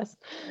them, yes.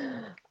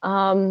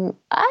 I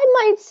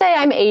might say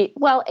I'm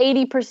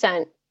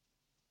 80%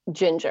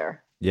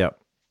 ginger. Yep.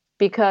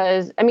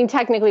 Because,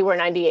 technically we're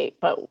 98,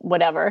 but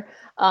whatever.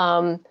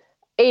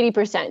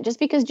 80%, just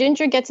because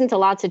Ginger gets into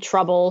lots of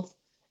trouble.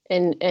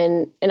 And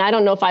I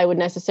don't know if I would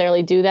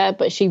necessarily do that,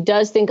 but she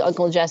does think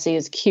Uncle Jesse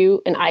is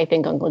cute, and I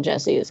think Uncle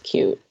Jesse is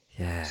cute.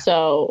 Yeah.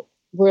 So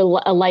we're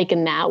alike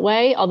in that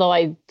way, although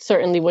I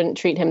certainly wouldn't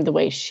treat him the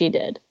way she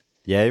did.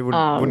 Yeah, you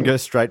wouldn't go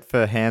straight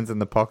for hands in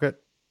the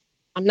pocket?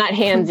 I'm not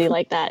handsy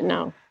like that,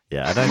 no.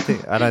 Yeah, I don't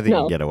think No. you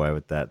can get away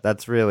with that.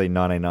 That's really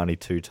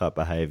 1992 type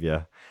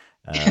behavior.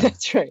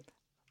 That's right.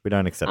 We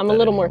don't accept I'm that a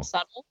little anymore. more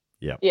subtle.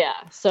 Yep. Yeah.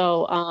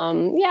 So,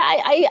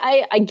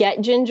 I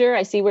get Ginger.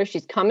 I see where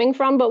she's coming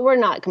from, but we're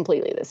not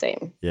completely the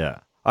same.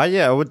 Yeah.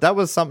 That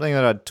was something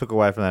that I took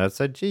away from that. I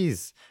said,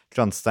 geez,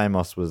 John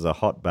Stamos was a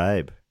hot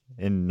babe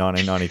in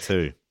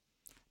 1992.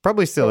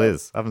 Probably still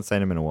is. I haven't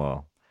seen him in a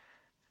while.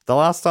 The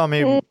last time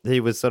he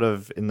was sort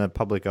of in the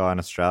public eye in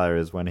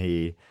Australia is when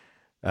he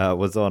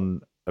was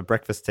on a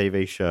breakfast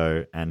TV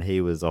show and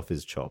he was off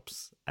his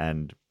chops.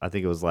 And I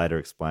think it was later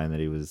explained that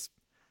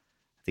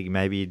he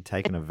maybe he'd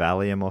taken a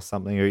Valium or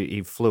something, or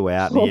he flew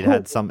out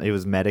and he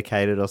was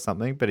medicated or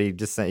something, but he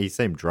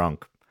seemed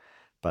drunk.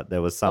 But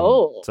there was some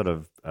sort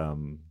of,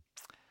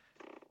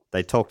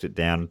 they talked it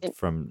down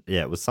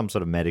it was some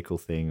sort of medical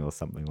thing or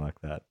something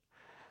like that.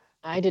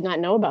 I did not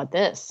know about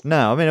this.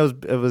 No, I mean,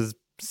 it was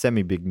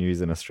semi-big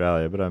news in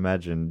Australia, but I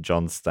imagine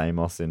John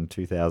Stamos in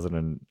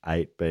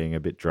 2008 being a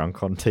bit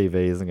drunk on TV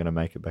isn't going to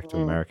make it back to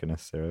America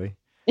necessarily.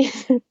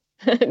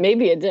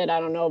 Maybe it did. I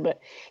don't know,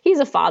 but he's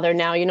a father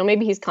now.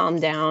 Maybe he's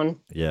calmed down.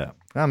 Yeah,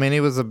 I mean, he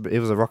was a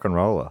rock and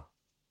roller.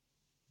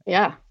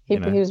 Yeah, he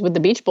was with the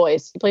Beach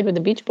Boys. He played with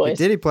the Beach Boys.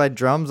 He did. He played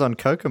drums on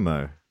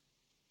Kokomo.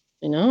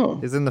 I know.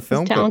 He's in the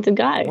film. He's a talented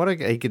guy.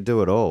 He could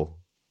do it all.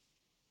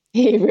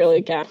 He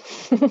really can.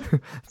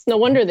 It's no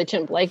wonder the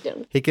chimp liked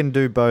him. He can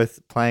do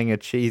both playing a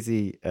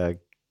cheesy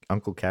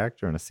uncle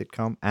character in a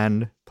sitcom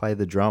and play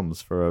the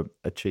drums for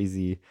a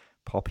cheesy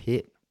pop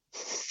hit.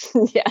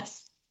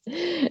 Yes.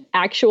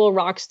 Actual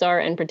rock star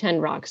and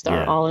pretend rock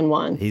star all in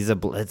one. It's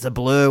a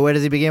blur. Where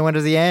does he begin? Where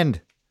does he end?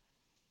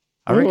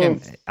 I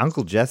reckon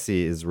Uncle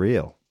Jesse is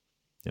real.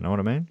 You know what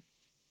I mean?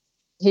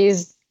 He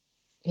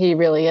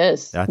really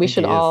is. We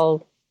should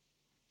all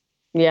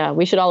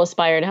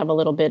aspire to have a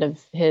little bit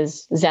of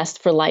his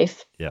zest for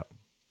life. Yeah.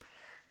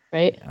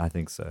 Right? I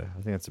think so.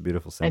 I think that's a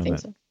beautiful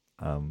sentiment.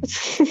 I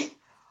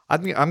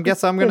think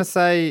so. I'm gonna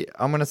say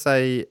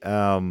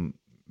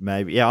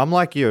maybe. Yeah, I'm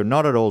like you,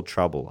 not at all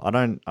trouble. I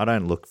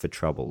don't look for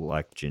trouble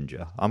like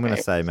Ginger. I'm gonna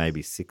say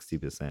maybe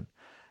 60%.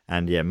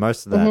 And yeah,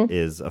 most of that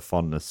is a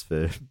fondness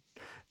for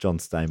John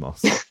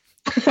Stamos.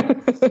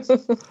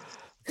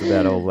 It's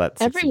about all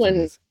that.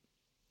 Everyone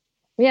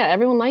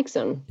likes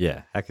him.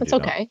 Yeah, it's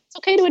okay. It's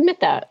okay to admit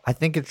that. I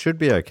think it should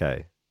be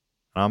okay.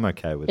 I'm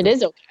okay with it. It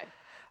is okay.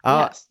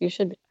 Yes, you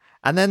should be.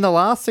 And then the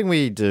last thing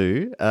we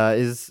do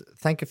is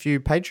thank a few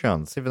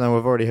Patreons, even though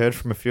we've already heard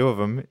from a few of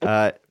them.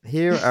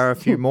 Here are a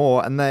few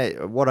more, and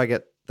what I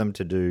get them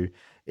to do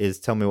is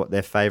tell me what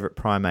their favorite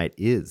primate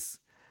is.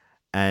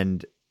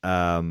 And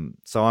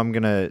so I'm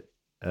going to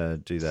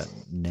do that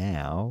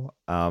now.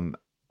 And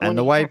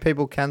the way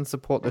people can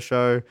support the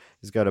show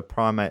is go to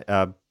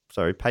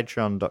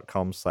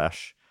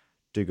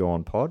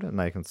patreon.com/DoGoOnPod, and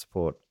they can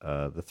support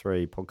the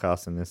three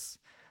podcasts in this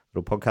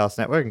little podcast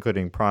network,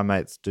 including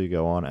Primates, Do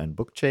Go On, and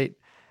Book Cheat.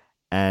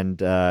 And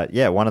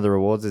one of the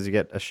rewards is you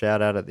get a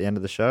shout out at the end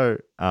of the show.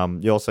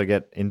 You also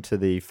get into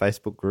the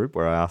Facebook group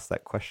where I asked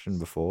that question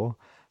before,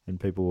 and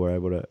people were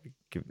able to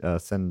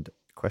send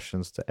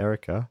questions to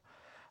Erica.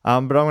 But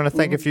I'm going to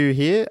thank a few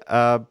here.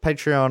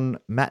 Patreon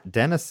Matt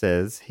Dennis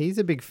says he's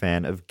a big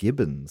fan of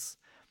gibbons.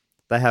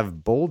 They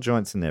have ball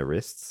joints in their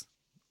wrists,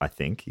 I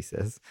think, he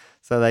says,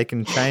 so they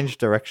can change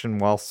direction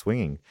while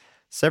swinging.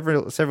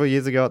 Several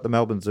years ago at the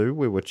Melbourne Zoo,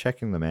 we were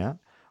checking them out.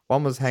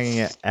 One was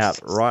hanging out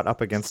right up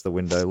against the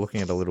window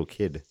looking at a little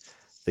kid.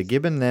 The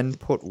gibbon then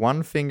put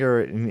one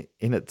finger in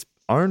its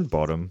own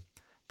bottom,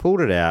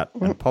 pulled it out,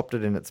 and popped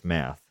it in its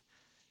mouth.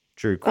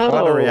 Drew quite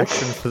a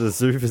reaction for the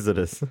zoo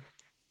visitors.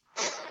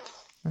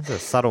 That's a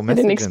subtle message.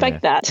 I didn't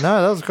expect that.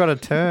 No, that was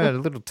quite a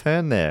little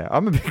turn there.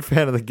 I'm a big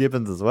fan of the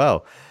gibbons as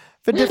well.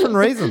 For different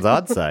reasons,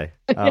 I'd say.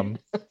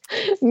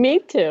 Me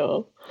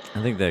too.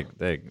 I think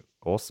they're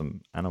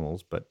awesome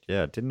animals, but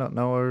yeah, did not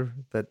know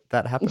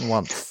that happened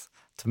once.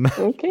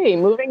 Okay,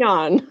 moving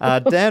on.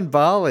 Dan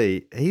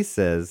Barley, he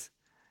says,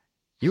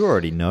 you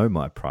already know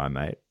my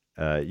primate.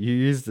 You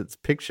used its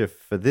picture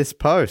for this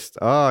post.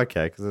 Oh,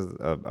 okay, because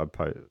I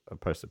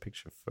post a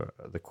picture for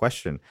the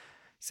question.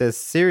 He says,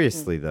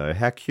 seriously though,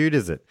 how cute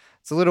is it?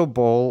 It's a little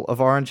ball of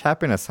orange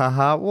happiness.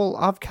 Haha. Well,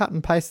 I've cut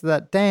and pasted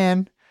that.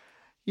 Dan,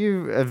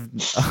 I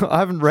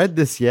haven't read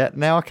this yet.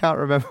 Now I can't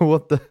remember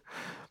what the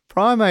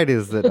primate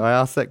is that I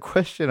asked that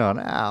question on.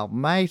 Oh,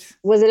 mate.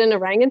 Was it an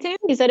orangutan?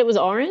 You said it was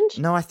orange?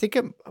 No, I think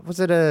it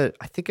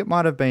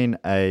might have been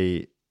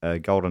a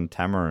golden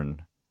tamarin,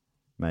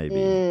 maybe.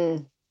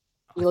 You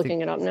looking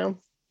it up now?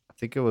 I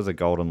think it was a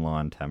golden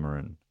lion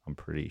tamarin, I'm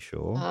pretty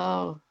sure.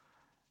 Oh.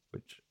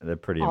 Which they're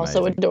pretty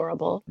also amazing.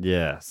 Adorable.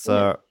 Yeah.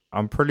 So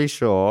I'm pretty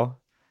sure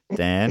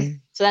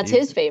Dan. So that's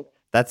his favorite.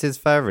 That's his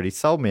favorite. He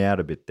sold me out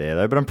a bit there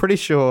though, but I'm pretty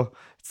sure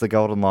it's the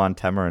golden lion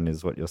tamarin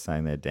is what you're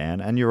saying there,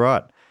 Dan. And you're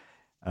right.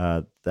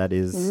 That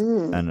is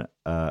a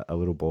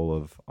little ball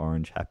of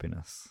orange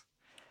happiness.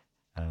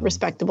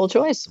 Respectable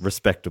choice.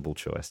 Respectable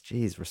choice.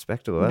 Jeez,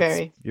 respectable.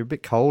 Very. You're a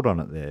bit cold on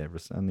it there.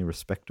 Only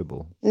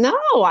respectable. No,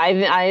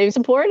 I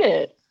support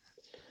it.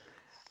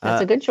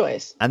 That's a good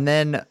choice. And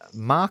then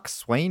Mark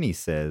Sweeney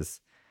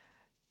says,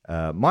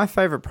 my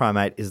favorite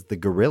primate is the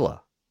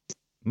gorilla,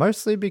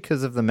 mostly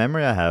because of the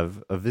memory I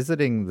have of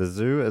visiting the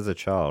zoo as a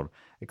child.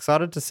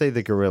 Excited to see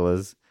the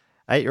gorillas.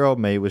 8-year-old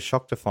me was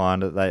shocked to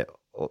find that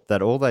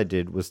all they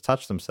did was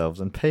touch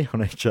themselves and pee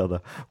on each other.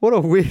 What a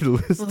weird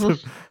list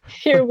of...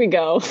 Here we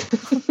go.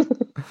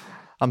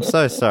 I'm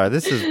so sorry.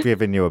 This has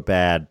given you a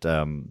bad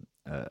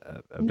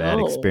bad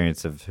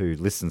experience of who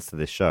listens to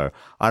this show.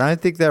 I don't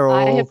think they're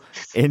all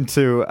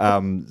into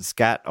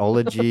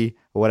scatology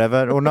or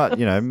whatever, or not.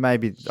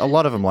 Maybe a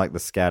lot of them like the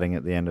scatting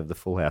at the end of the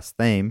Full House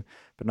theme,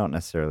 but not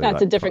necessarily.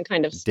 That's a different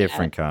kind of scat.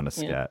 Different kind of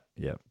scat.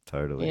 Yeah,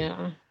 totally.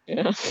 Yeah.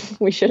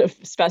 We should have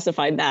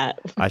specified that.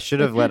 I should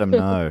have let them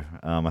know.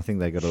 I think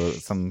they got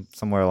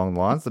somewhere along the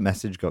lines. The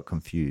message got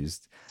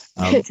confused.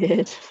 It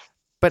did.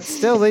 But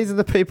still, these are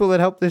the people that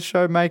help this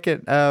show make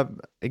it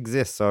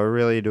exist. So I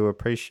really do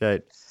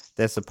appreciate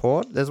their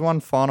support. There's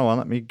one final one.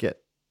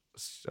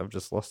 I've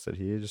just lost it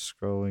here. Just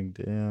scrolling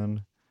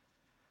down.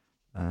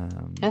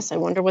 Yes, I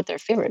wonder what their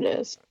favorite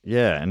is.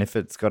 Yeah, and if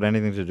it's got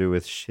anything to do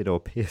with shit or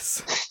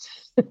piss.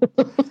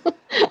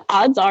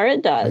 Odds are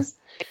it does.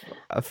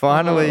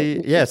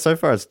 Finally, so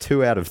far it's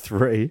 2 out of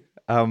 3.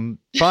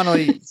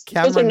 Finally,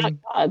 Those are not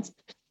odds.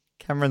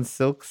 Cameron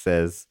Silk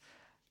says,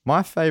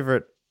 my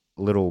favorite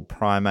little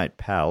primate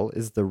pal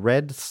is the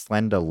red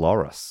slender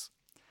loris.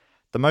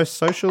 The most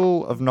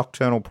social of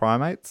nocturnal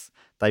primates,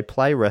 they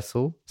play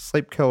wrestle,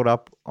 sleep curled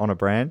up on a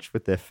branch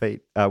with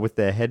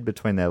their head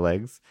between their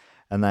legs,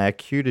 and they are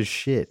cute as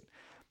shit.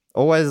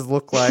 Always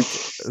look like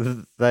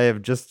they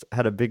have just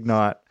had a big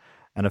night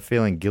and are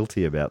feeling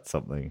guilty about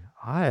something.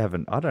 I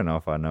don't know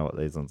if I know what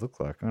these ones look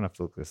like. I'm going to have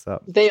to look this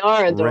up. They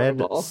are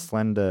adorable. Red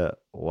slender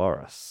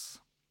loris.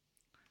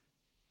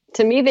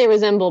 To me, they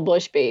resemble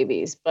bush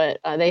babies, but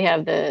they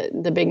have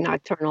the big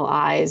nocturnal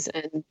eyes,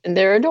 and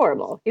they're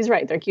adorable. He's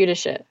right. They're cute as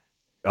shit.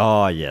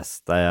 Oh,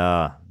 yes, they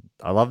are.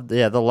 The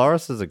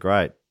lorises are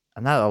great.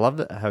 And I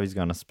love how he's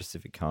gone a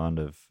specific kind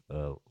of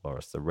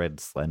loris, the red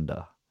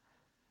slender.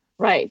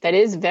 Right. That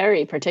is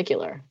very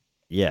particular.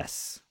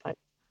 Yes. But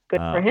good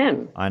for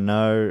him. I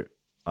know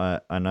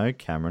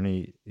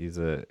Cameron. He's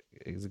a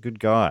good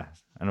guy,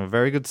 and a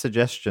very good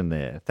suggestion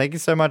there. Thank you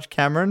so much,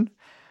 Cameron.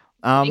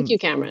 Thank you,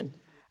 Cameron.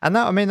 And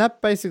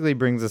that basically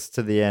brings us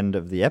to the end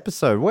of the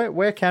episode.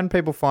 Where can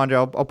people find you?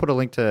 I'll put a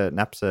link to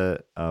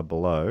NAPSA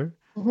below.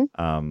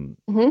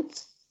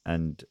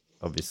 And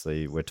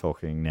obviously, we're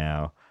talking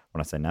now. When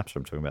I say NAPSA,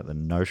 I'm talking about the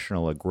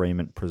Notional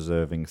Agreement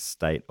Preserving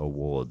State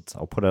Awards.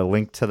 I'll put a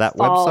link to that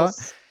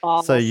website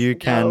so you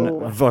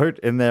can vote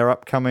in their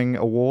upcoming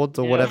awards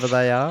or whatever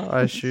they are,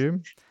 I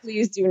assume.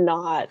 Please do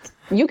not.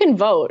 You can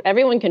vote.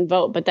 Everyone can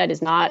vote, but that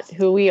is not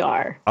who we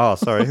are. Oh,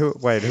 sorry. Who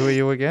are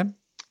you again?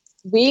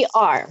 We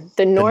are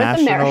the North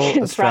National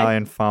American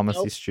Australian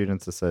Pharmacy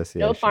Students Association.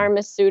 No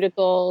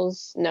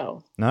pharmaceuticals.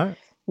 No. No?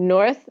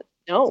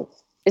 No.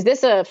 Is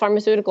this a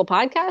pharmaceutical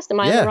podcast? Am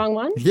I on the wrong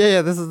one?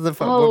 Yeah. This is we've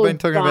been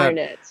talking about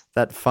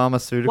that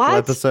pharmaceutical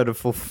episode of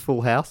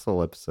Full House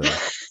all episode.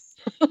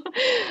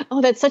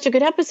 Oh, that's such a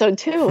good episode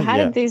too. How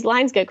did these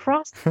lines get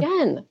crossed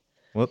again?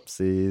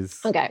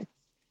 Whoopsies. Okay.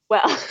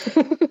 Well,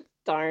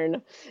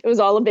 darn. It was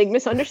all a big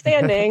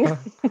misunderstanding.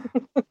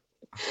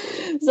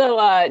 So,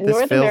 this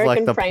North feels American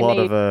like the primate. plot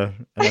of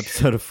an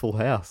episode of Full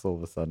House all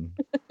of a sudden.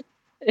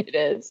 It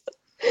is.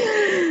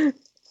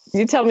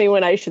 You tell me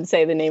when I should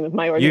say the name of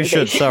my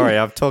organization. You should. Sorry,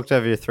 I've talked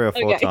over you 3 or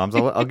 4 times.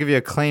 I'll give you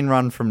a clean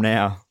run from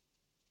now.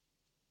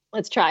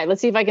 Let's try.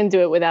 Let's see if I can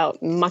do it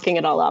without mucking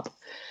it all up.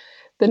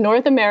 The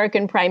North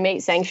American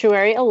Primate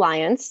Sanctuary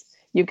Alliance.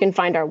 You can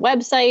find our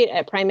website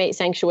at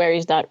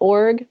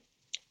primatesanctuaries.org.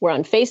 We're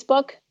on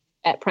Facebook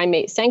at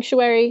Primate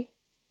Sanctuary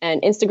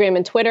and Instagram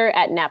and Twitter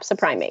at NAPSA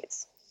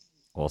Primates.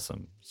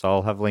 Awesome. So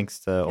I'll have links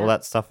to all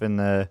that stuff in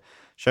the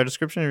show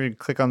description. If you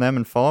click on them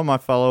and follow them, I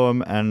follow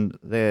them, and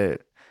they're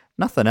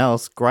nothing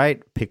else.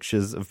 Great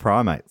pictures of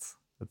primates.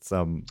 It's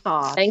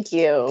thank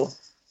you.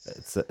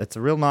 It's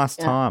a real nice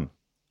time.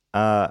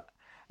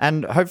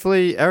 And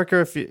hopefully,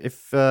 Erica,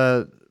 if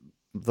the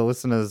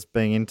listeners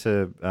being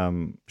into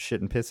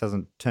shit and piss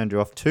hasn't turned you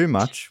off too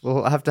much,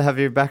 we'll have to have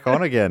you back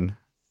on again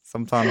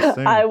sometime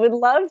soon. I would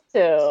love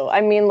to. I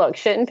mean, look,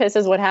 shit and piss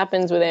is what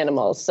happens with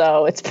animals,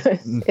 so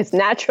it's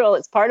natural.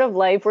 It's part of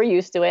life. We're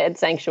used to it at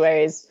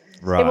sanctuaries.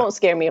 Right. It won't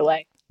scare me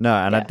away. No,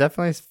 and it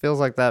definitely feels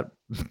like that.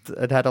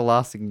 It had a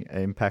lasting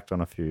impact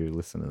on a few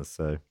listeners.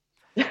 So,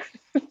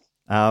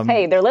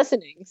 hey, they're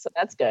listening, so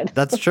that's good.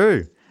 That's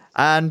true.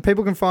 And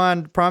people can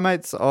find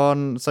Primates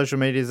on social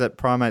medias at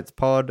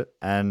primatespod,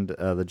 and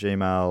the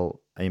Gmail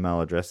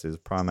email address is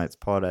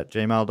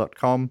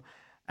primatespod@gmail.com.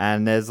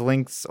 And there's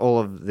links. All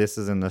of this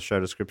is in the show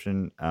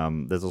description.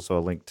 There's also a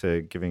link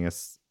to giving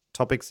us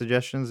topic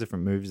suggestions,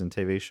 different movies and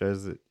TV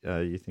shows that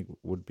you think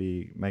would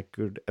make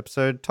good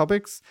episode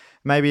topics.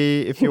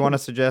 Maybe if you want to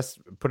suggest,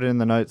 put it in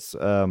the notes,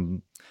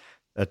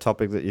 a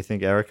topic that you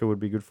think Erica would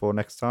be good for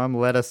next time.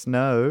 Let us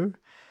know.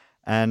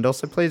 And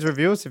also please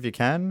review us if you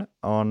can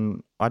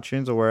on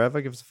iTunes or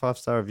wherever. Give us a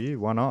 5-star review.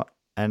 Why not?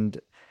 And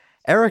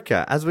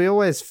Erica, as we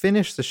always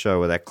finish the show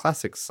with our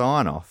classic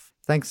sign-off,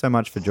 thanks so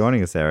much for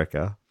joining us,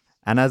 Erica.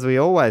 And as we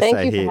always say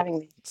Thank you here, for having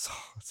me.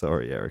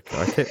 Sorry,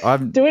 Erica.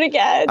 I'm do it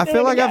again. I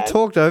feel like I've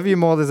talked over you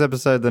more this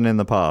episode than in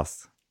the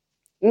past.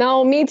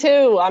 No, me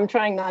too. I'm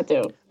trying not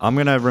to. I'm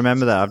going to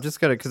remember that. I've just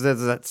got to, because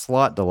there's that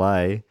slight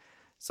delay.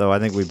 So I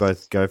think we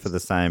both go for the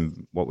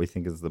same, what we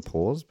think is the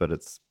pause, but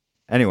it's,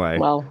 anyway,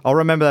 I'll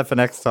remember that for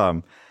next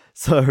time.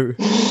 So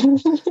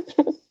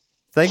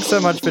thanks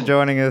so much for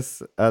joining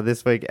us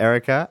this week,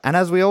 Erica. And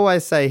as we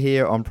always say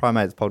here on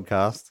Primates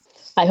Podcast,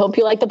 I hope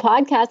you like the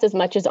podcast as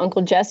much as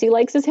Uncle Jesse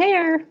likes his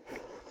hair.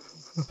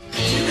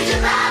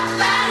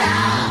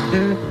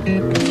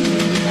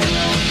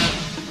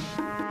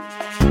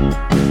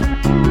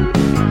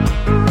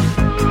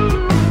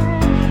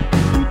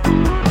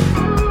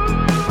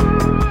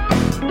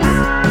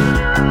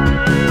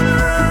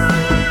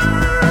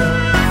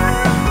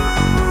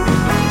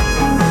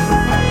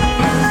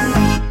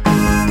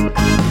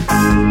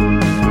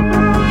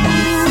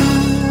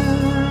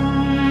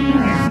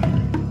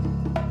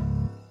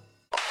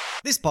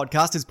 This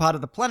podcast is part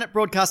of the Planet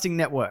Broadcasting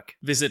Network.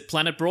 Visit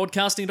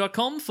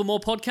planetbroadcasting.com for more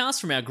podcasts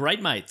from our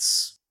great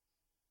mates.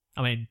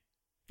 I mean,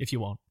 if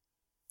you want.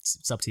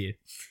 It's up to you.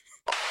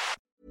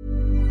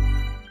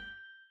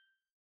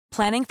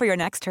 Planning for your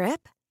next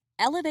trip?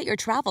 Elevate your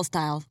travel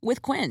style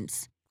with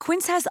Quince.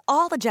 Quince has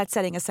all the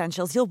jet-setting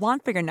essentials you'll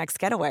want for your next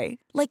getaway,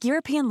 like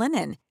European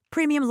linen,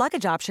 premium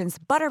luggage options,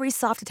 buttery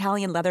soft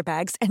Italian leather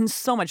bags, and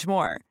so much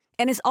more.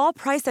 And is all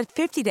priced at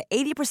 50 to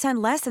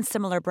 80% less than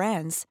similar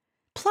brands.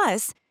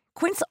 Plus,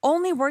 Quince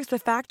only works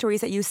with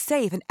factories that use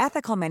safe and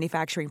ethical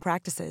manufacturing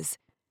practices.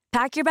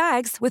 Pack your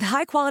bags with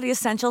high-quality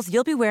essentials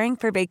you'll be wearing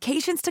for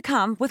vacations to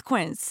come with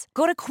Quince.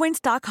 Go to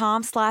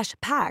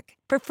quince.com/pack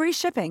for free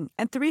shipping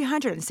and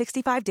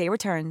 365-day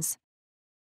returns.